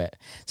onto it.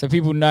 So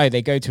people know,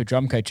 they go to a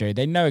Drum Code show,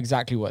 they know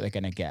exactly what they're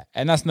going to get.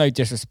 And that's no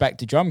disrespect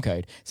to Drum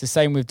Code. It's the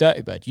same with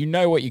Dirty Bird. You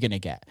know what you're going to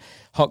get.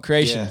 Hot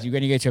Creations, you're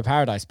going to go to a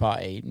Paradise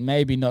Party.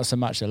 Maybe not so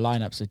much, the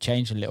lineups have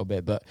changed a little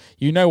bit, but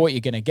you know what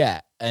you're going to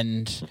get.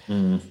 And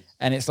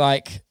it's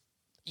like,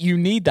 you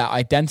need that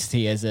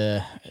identity as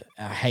I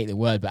hate the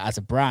word, but as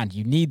a brand,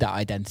 you need that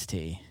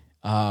identity.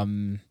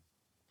 But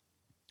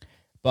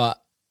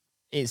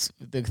it's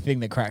the thing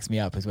that cracks me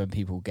up is when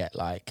people get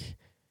like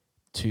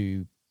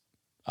too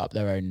up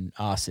their own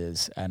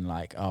asses and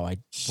like, oh, I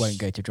won't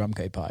go to Drum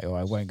Code party, or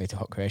I won't go to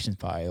Hot Creations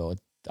party, or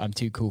I'm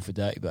too cool for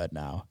Dirty Bird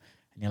now.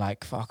 And you're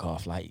like, fuck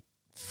off. Like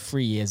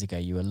 3 years ago,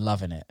 you were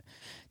loving it.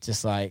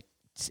 Just like,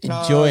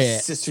 enjoy it.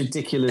 It's just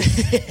ridiculous.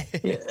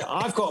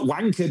 I've got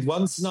wankered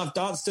once and I've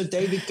danced to a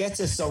David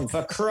Guetta song,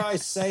 for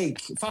Christ's sake.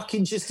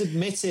 Fucking just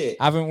admit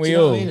it. Haven't we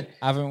all?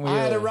 Haven't we all? I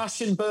had a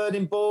Russian bird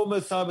in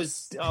Bournemouth I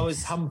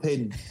was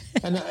humping.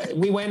 And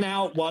we went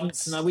out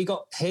once and we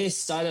got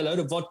pissed. I had a load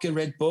of vodka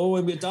Red Bull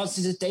and we were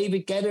dancing to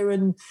David Guetta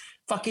and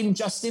fucking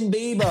Justin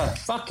Bieber.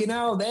 Fucking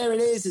hell, there it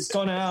is. It's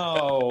gone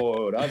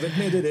out. I've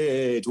admitted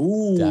it.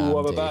 Ooh, damn,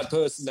 I'm a bad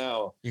person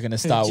now. You're gonna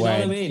start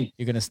wearing. What I mean?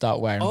 You're gonna start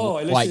wearing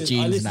white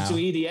jeans now. I listen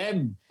to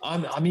EDM.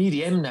 I'm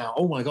EDM now.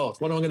 Oh my god,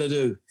 what am I gonna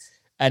do?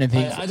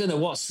 Anything? I don't know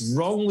what's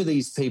wrong with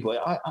these people.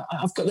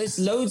 I've got there's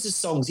loads of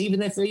songs, even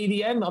there for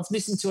EDM. I've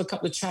listened to a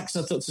couple of tracks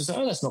and I thought to myself,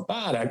 oh, that's not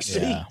bad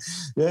actually.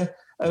 Yeah.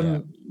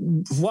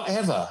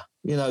 Whatever.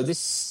 You know, this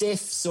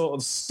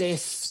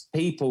stiff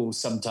people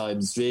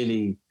sometimes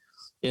really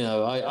You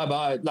know,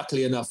 I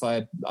luckily enough,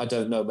 I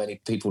don't know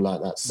many people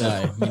like that.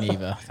 So. No, me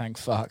neither. Thank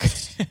fuck.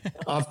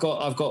 I've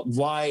got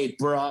wide.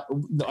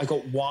 I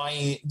got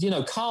wide. You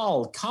know,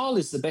 Carl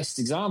is the best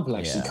example,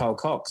 actually. Yeah. Carl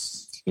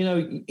Cox. You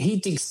know, he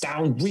digs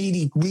down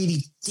really,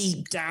 really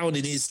deep down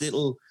in his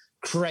little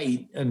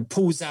crate and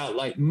pulls out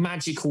like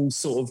magical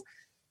sort of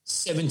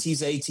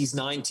 70s, 80s,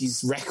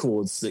 90s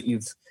records that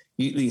you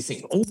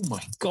think, oh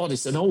my God,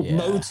 it's an old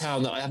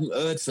Motown that I haven't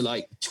heard for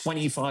like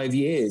 25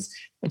 years,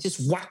 and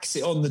just whacks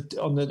it on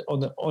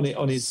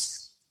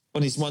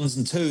his ones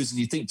and twos,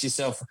 and you think to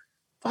yourself,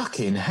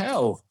 fucking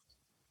hell.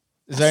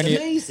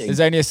 Amazing.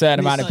 There's only a certain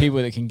amount of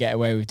people that can get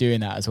away with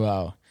doing that as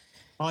well.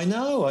 I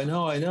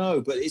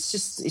know, but it's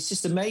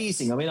just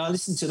amazing. I mean, I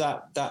listen to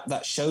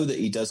that show that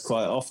he does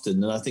quite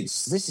often, and I think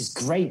this is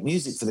great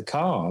music for the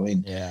car. I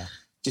mean,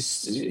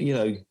 just, you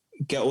know,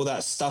 get all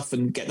that stuff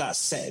and get that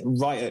set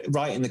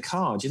right in the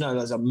car. Do you know,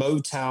 there's a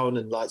Motown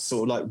and like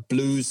sort of like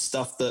blues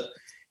stuff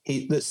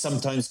that's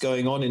sometimes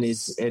going on in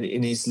his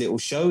little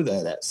show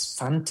there. That's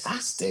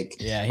fantastic.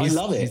 Yeah, I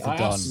love it. I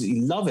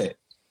absolutely love it.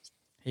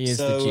 He is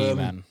the G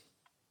man.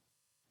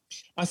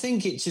 I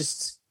think it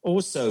just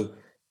also,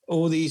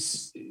 all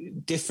these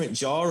different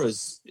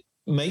genres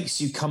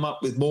makes you come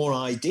up with more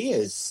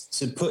ideas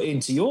to put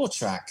into your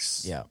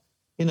tracks. Yeah.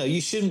 You know,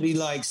 you shouldn't be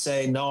like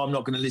saying, no, I'm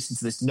not going to listen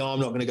to this. No, I'm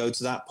not going to go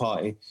to that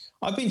party.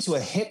 I've been to a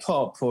hip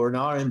hop or an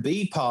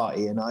R&B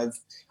party, and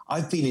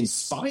I've been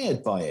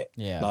inspired by it.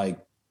 Yeah. Like,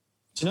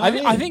 do you know what I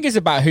mean? I think it's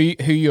about who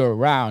you're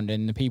around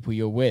and the people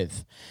you're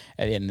with.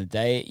 At the end of the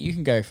day, you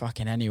can go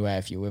fucking anywhere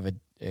if you're with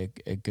a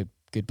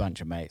good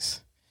bunch of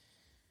mates.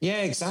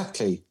 Yeah,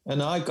 exactly.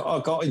 And I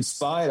got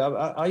inspired.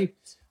 I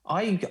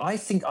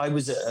think I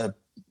was at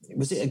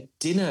a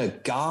dinner,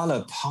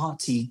 gala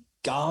party,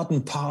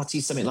 garden party,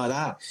 something like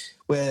that,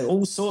 where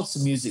all sorts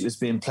of music was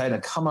being played. I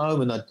come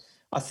home and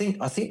I think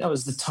that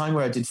was the time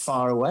where I did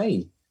Far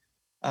Away,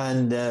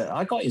 and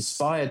I got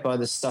inspired by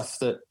the stuff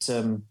that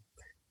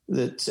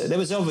there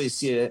was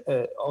obviously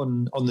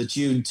on the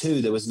Dune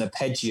 2. There was an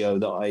arpeggio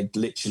that I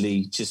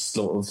literally just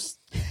sort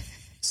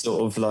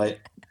of like,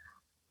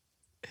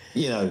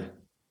 you know.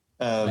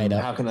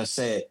 How can I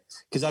say it?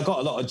 Because I got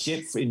a lot of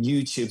jip in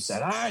YouTube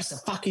saying, it's the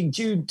fucking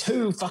Dune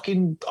 2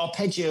 fucking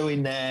arpeggio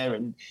in there,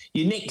 and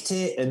you nicked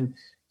it. And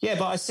yeah,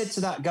 but I said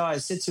to that guy,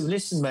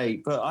 listen,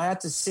 mate, but I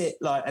had to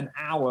sit like an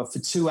hour for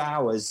 2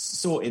 hours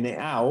sorting it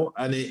out,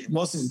 and it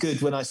wasn't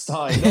good when I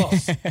started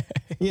off.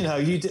 You know,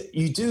 you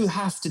do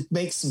have to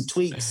make some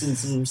tweaks and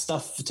some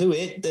stuff to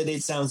it that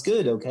it sounds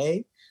good,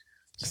 okay?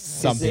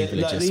 Some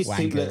people are just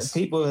wankers.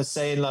 People are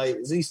saying,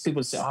 like, these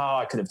people say,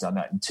 I could have done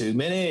that in 2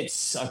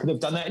 minutes. I could have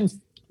done that in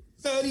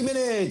 30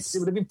 minutes. It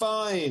would have been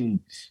fine. And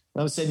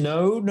I would say,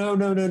 no.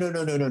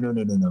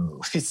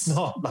 It's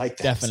not like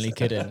that. Definitely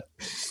couldn't.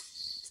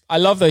 I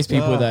love those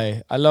people,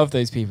 though. I love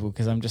those people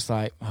because I'm just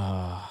like,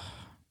 go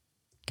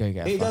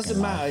get it doesn't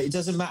matter. It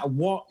doesn't matter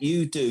what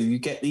you do. You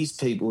get these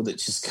people that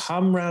just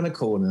come round a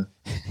corner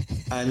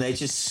and they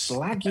just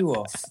slag you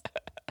off.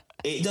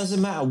 It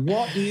doesn't matter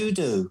what you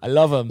do. I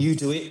love them. You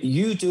do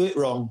it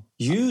wrong.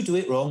 You do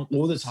it wrong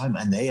all the time,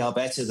 and they are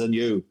better than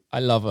you.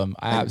 I love them.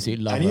 I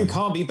absolutely love them. And you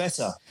can't be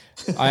better.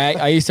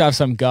 I used to have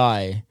some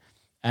guy,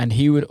 and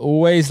he would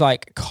always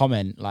like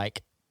comment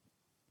like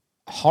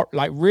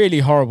really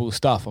horrible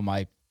stuff on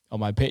my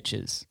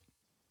pictures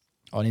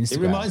on Instagram. It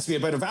reminds me a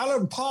bit of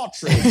Alan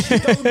Partridge. You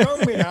don't know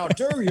me now,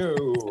 do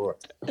you?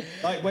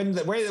 Like when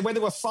they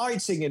were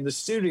fighting in the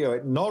studio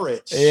at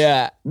Norwich.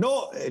 Yeah.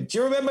 Do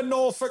you remember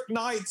Norfolk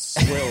Knights,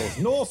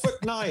 Will?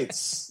 Norfolk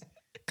Knights.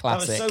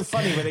 Classic. That was so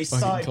funny when they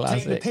started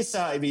taking the piss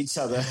out of each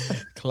other.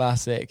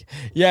 Classic.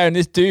 Yeah, and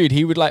this dude,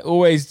 he would like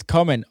always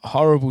comment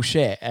horrible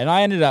shit. And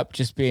I ended up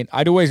just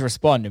I'd always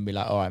respond and be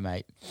like, all right,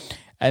 mate.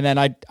 And then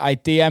I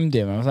DM'd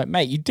him and I was like,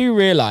 mate, you do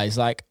realize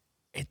like,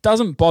 it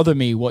doesn't bother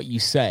me what you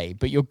say,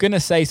 but you're going to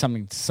say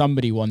something to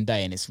somebody one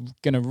day and it's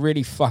going to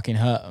really fucking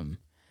hurt them.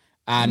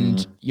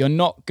 And you're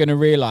not going to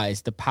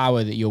realize the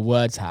power that your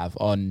words have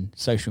on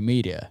social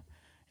media.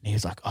 And he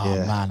was like,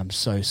 man, I'm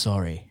so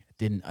sorry.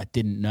 I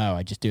didn't know.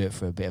 I just do it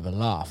for a bit of a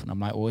laugh. And I'm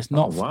like, well, it's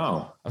not.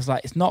 Wow. I was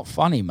like, it's not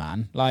funny,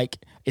 man. Like,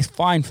 it's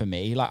fine for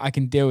me. Like, I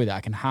can deal with it.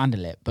 I can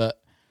handle it.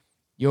 But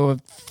you're a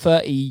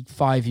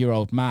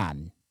 35-year-old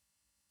man.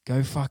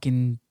 Go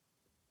fucking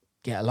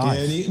get a life.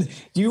 Yeah,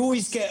 you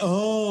always get,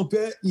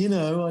 but you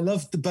know, I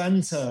love the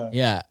banter.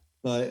 Yeah.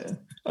 Like,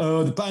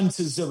 the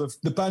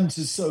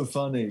banter's so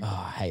funny.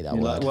 Oh, I hate that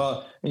word.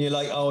 Like, and you're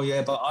like, oh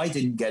yeah, but I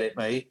didn't get it,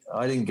 mate.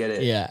 I didn't get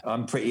it. Yeah.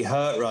 I'm pretty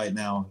hurt right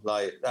now.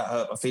 Like that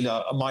hurt. I feel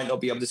like I might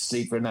not be able to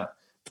sleep for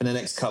the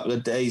next couple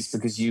of days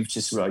because you've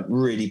just like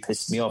really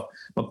pissed me off.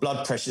 My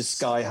blood pressure's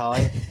sky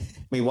high.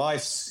 My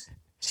wife's,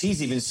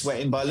 she's even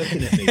sweating by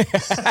looking at me.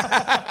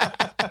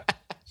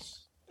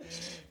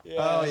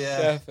 Yeah,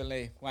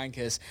 definitely.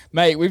 Wankers.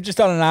 Mate, we've just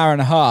done an hour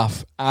and a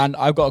half and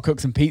I've got to cook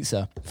some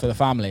pizza for the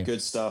family.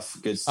 Good stuff.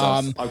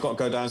 I've got to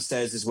go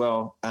downstairs as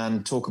well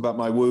and talk about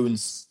my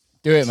wounds.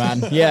 Do it,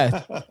 man.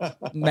 Yeah.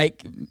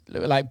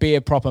 Be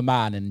a proper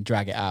man and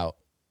drag it out.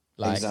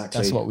 Like, exactly.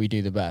 That's what we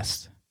do the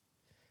best.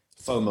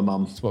 Phone my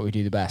mum. It's what we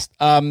do the best.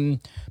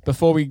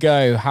 Before we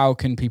go, how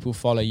can people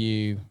follow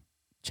you,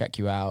 check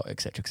you out,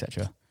 etc.,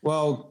 etc.?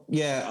 Well,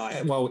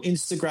 yeah.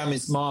 Instagram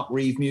is Mark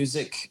Reeve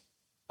Music.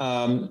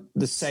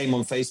 The same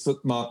on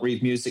Facebook, Mark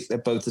Reeve Music. They're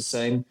both the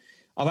same.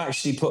 I've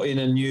actually put in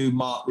a new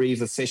Mark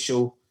Reeve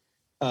official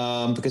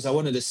because I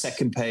wanted a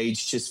second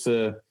page just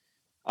for,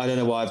 I don't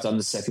know why I've done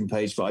the second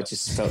page, but I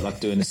just felt like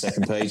doing the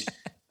second page.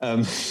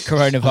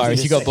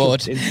 Coronavirus, you got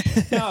bored.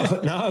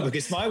 No,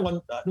 because my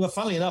one, well,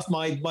 funnily enough,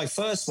 my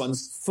first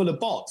one's full of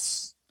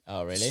bots.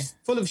 Oh, really?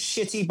 Full of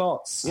shitty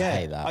bots. Yeah. I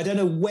hate that. I don't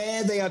know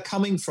where they are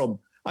coming from.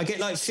 I get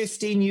like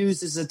 15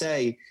 users a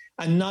day,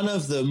 and none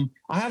of them,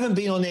 I haven't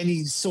been on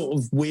any sort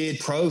of weird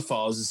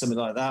profiles or something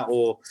like that,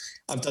 or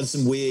I've done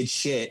some weird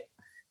shit.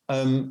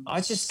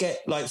 I just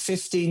get like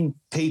 15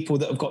 people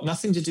that have got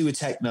nothing to do with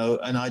techno,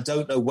 and I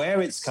don't know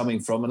where it's coming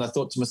from. And I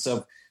thought to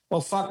myself,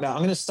 well, fuck that. I'm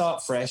going to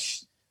start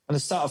fresh. I'm going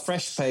to start a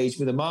fresh page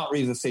with a Mark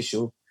Reeve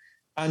official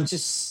and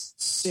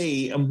just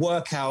see and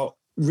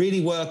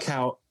really work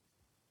out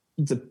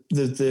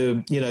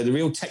the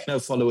real techno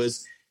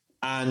followers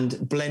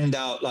and blend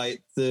out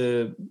like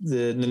the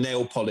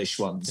nail polish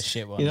ones. The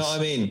shit ones. You know what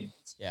I mean?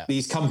 Yeah.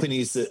 These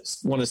companies that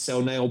want to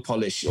sell nail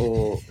polish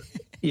or,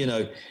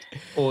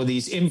 or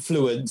these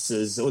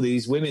influencers or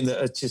these women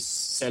that are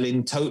just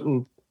selling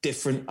total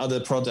different other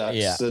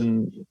products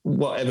than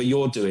whatever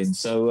you're doing.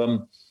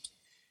 So,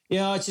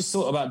 I just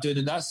thought about doing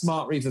it. That's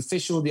Mark Reeve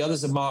Official. The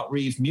others are Mark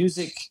Reeve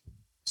Music.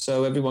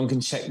 So everyone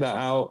can check that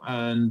out.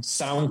 And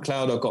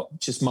SoundCloud, I've got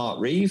just Mark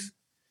Reeve.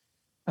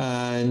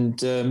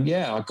 And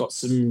I've got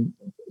some,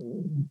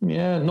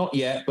 not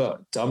yet,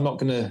 but I'm not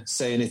going to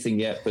say anything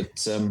yet.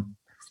 But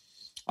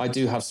I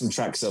do have some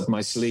tracks up my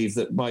sleeve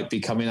that might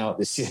be coming out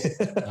this year.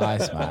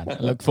 Nice, man. I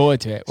look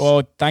forward to it.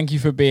 Well, thank you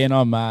for being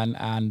on, man.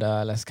 And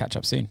let's catch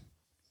up soon.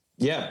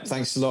 Yeah,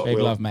 thanks a lot, Big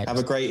Will. love, mate. Have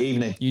a great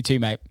evening. You too,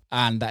 mate.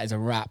 And that is a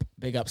wrap.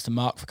 Big ups to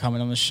Mark for coming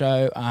on the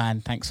show,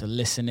 and thanks for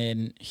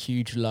listening.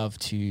 Huge love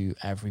to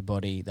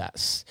everybody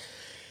that's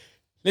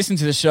listened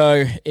to the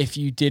show. If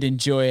you did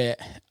enjoy it,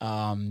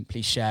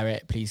 please share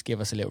it. Please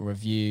give us a little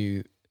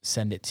review.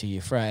 Send it to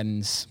your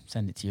friends.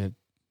 Send it to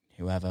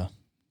whoever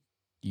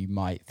you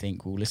might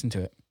think will listen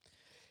to it.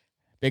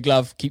 Big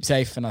love. Keep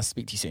safe, and I'll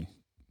speak to you soon.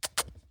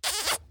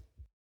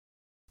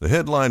 The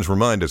headlines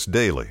remind us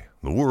daily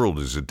the world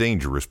is a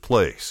dangerous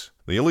place.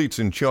 The elites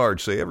in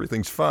charge say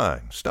everything's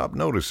fine, stop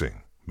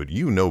noticing. But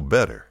you know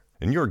better.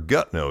 And your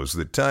gut knows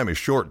that time is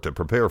short to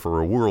prepare for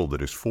a world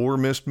that is 4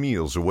 missed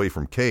meals away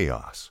from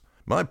chaos.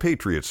 My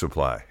Patriot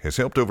Supply has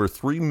helped over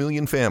 3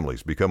 million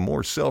families become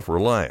more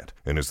self-reliant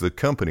and is the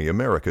company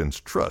Americans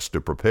trust to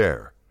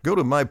prepare. Go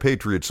to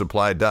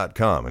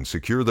MyPatriotSupply.com and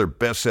secure their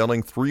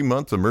best-selling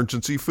 3-month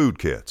emergency food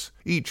kits.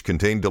 Each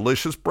contain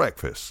delicious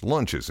breakfasts,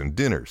 lunches, and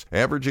dinners,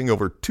 averaging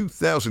over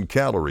 2,000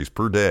 calories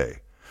per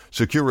day.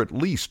 Secure at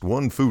least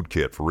 1 food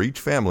kit for each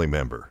family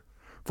member.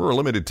 For a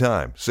limited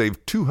time,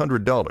 save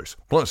 $200,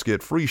 plus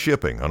get free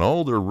shipping on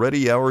all their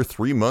Ready Hour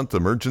 3-month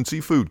emergency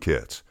food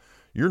kits.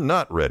 You're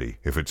not ready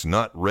if it's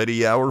not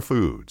Ready Hour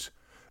Foods.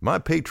 My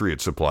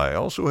Patriot Supply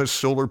also has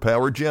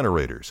solar-powered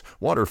generators,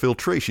 water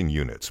filtration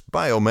units,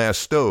 biomass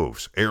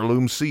stoves,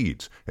 heirloom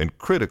seeds, and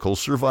critical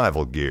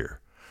survival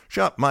gear.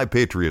 Shop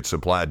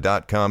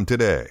MyPatriotSupply.com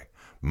today.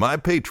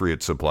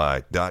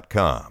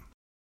 MyPatriotSupply.com.